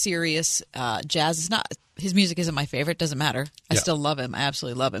pretty serious jazz. It's not. His music isn't my favorite. Doesn't matter. I still love him. I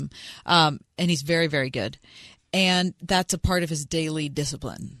absolutely love him. And he's very, very good. And that's a part of his daily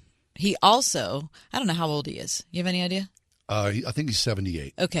discipline. He also, I don't know how old he is. You have any idea? I think he's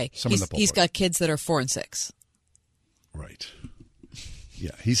 78. Okay. He's got kids that are 4 and 6. Right.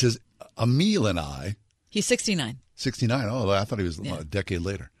 Yeah. He says, Emil and I. He's 69. 69. Oh, I thought he was a decade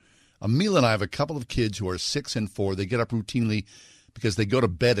later. Emil and I have a couple of kids who are 6 and 4. They get up routinely because they go to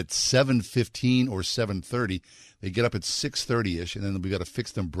bed at 7:15 or 7:30. They get up at 6:30-ish, and then we got to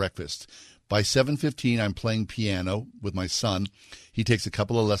fix them breakfast. By 7:15, I'm playing piano with my son. He takes a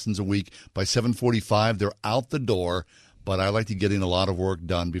couple of lessons a week. By 7:45, they're out the door. But I like to get in a lot of work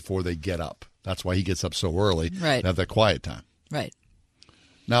done before they get up. That's why he gets up so early. Right. To have that quiet time. Right.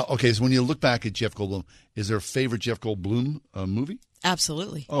 Now, okay, so when you look back at Jeff Goldblum, is there a favorite Jeff Goldblum movie?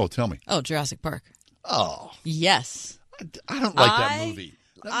 Absolutely. Oh, tell me. Oh, Jurassic Park. Oh. Yes. I don't like that movie.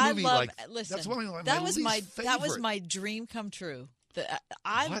 Listen, that's one of that was my dream come true.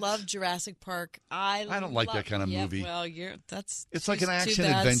 I love Jurassic Park. I don't like that kind of movie. Well, it's like an action too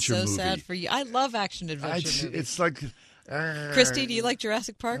bad. adventure so movie. Sad for you. I love action adventure movies. It's like Christy, do you like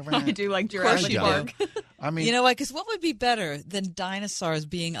Jurassic Park? I do like Jurassic Park. I mean, you know what? Because what would be better than dinosaurs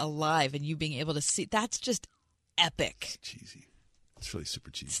being alive and you being able to see? That's just epic. Cheesy. It's really super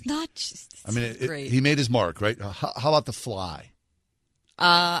cheesy. It's not. Just, I mean, he made his mark, right? How about The Fly?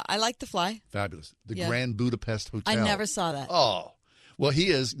 I like The Fly. Fabulous. The Grand Budapest Hotel. I never saw that. Oh. Well, he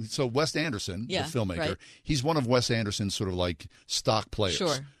is. So Wes Anderson, the filmmaker, right. He's one of Wes Anderson's sort of like stock players.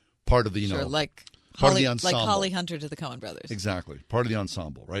 Sure. Part of the, like part of the ensemble. Like Holly Hunter to the Coen brothers. Exactly. Part of the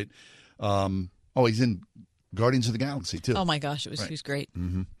ensemble, right? He's in Guardians of the Galaxy, too. Oh, my gosh. He was great.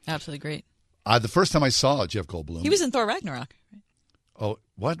 Mm-hmm. Absolutely great. The first time I saw Jeff Goldblum. He was in Thor Ragnarok. Right? Oh,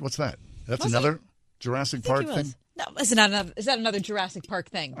 what? What's that? That's another Jurassic Park thing? No, is that another Jurassic Park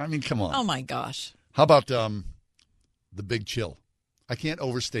thing? I mean, come on. Oh, my gosh. How about The Big Chill? I can't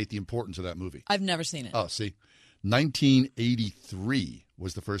overstate the importance of that movie. I've never seen it. Oh, see. 1983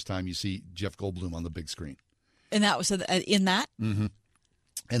 was the first time you see Jeff Goldblum on the big screen. And that was in that? Mm-hmm.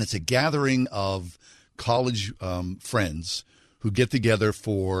 And it's a gathering of college friends who get together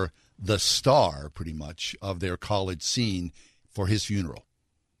for the star, pretty much, of their college scene for his funeral.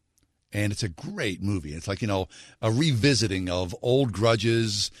 And it's a great movie. It's like, a revisiting of old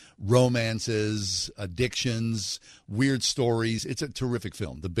grudges, romances, addictions, weird stories. It's a terrific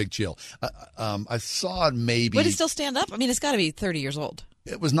film, The Big Chill. I saw it maybe. Would it still stand up? I mean, it's got to be 30 years old.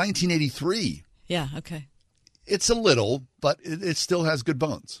 It was 1983. Yeah, okay. It's a little, but it still has good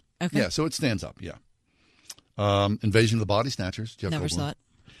bones. Okay. Yeah, so it stands up, yeah. Invasion of the Body Snatchers. Jeff Never Goldblum.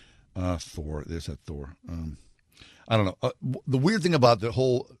 saw it. Thor. There's that Thor. I don't know. The weird thing about the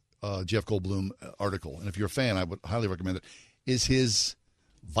whole Jeff Goldblum article, and if you're a fan, I would highly recommend it, is his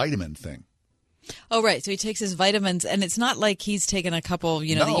vitamin thing. Oh, right. So he takes his vitamins, and it's not like he's taken a couple,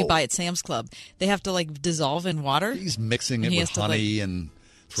 that you buy at Sam's Club. They have to, dissolve in water. He's mixing it with honey and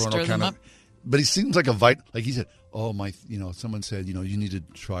throwing all kind of... up. But he seems like like he said, oh, my, someone said, you need to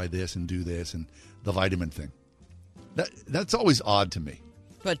try this and do this, and the vitamin thing. That's always odd to me.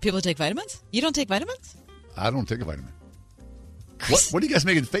 But people take vitamins? You don't take vitamins? I don't take a vitamin. What are you guys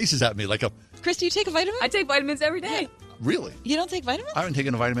making faces at me? Chris, do you take a vitamin? I take vitamins every day. Really? You don't take vitamins? I haven't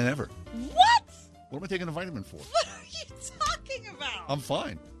taken a vitamin ever. What? What am I taking a vitamin for? What are you talking about? I'm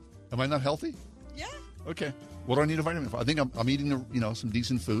fine. Am I not healthy? Yeah. Okay. What do I need a vitamin for? I think I'm eating some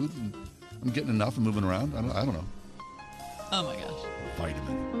decent food, and I'm getting enough and moving around. I don't know. Oh my gosh.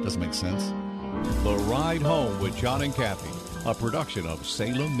 Vitamin. Doesn't make sense. The Ride Home with John and Kathy, a production of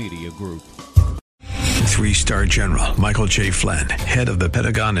Salem Media Group. 3-star General Michael J. Flynn, head of the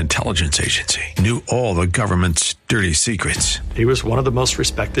Pentagon Intelligence Agency, knew all the government's dirty secrets. He was one of the most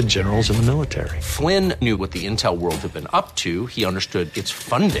respected generals in the military. Flynn knew what the intel world had been up to. He understood its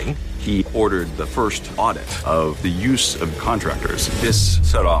funding. He ordered the first audit of the use of contractors. This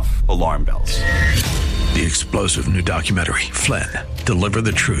set off alarm bells. The explosive new documentary, Flynn, Deliver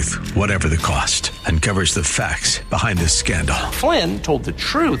the Truth, Whatever the Cost, uncovers the facts behind this scandal. Flynn told the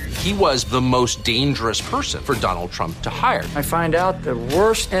truth. He was the most dangerous person for Donald Trump to hire. I find out the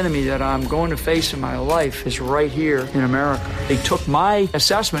worst enemy that I'm going to face in my life is right here in America. They took my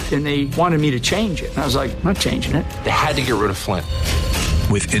assessment and they wanted me to change it. And I was like, I'm not changing it. They had to get rid of Flynn.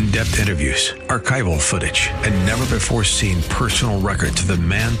 With in-depth interviews, archival footage, and never-before-seen personal records of the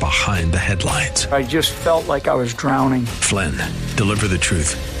man behind the headlines. I just felt like I was drowning. Flynn, Deliver the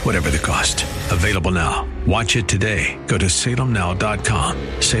Truth, Whatever the Cost. Available now. Watch it today. Go to salemnow.com.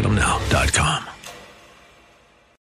 salemnow.com.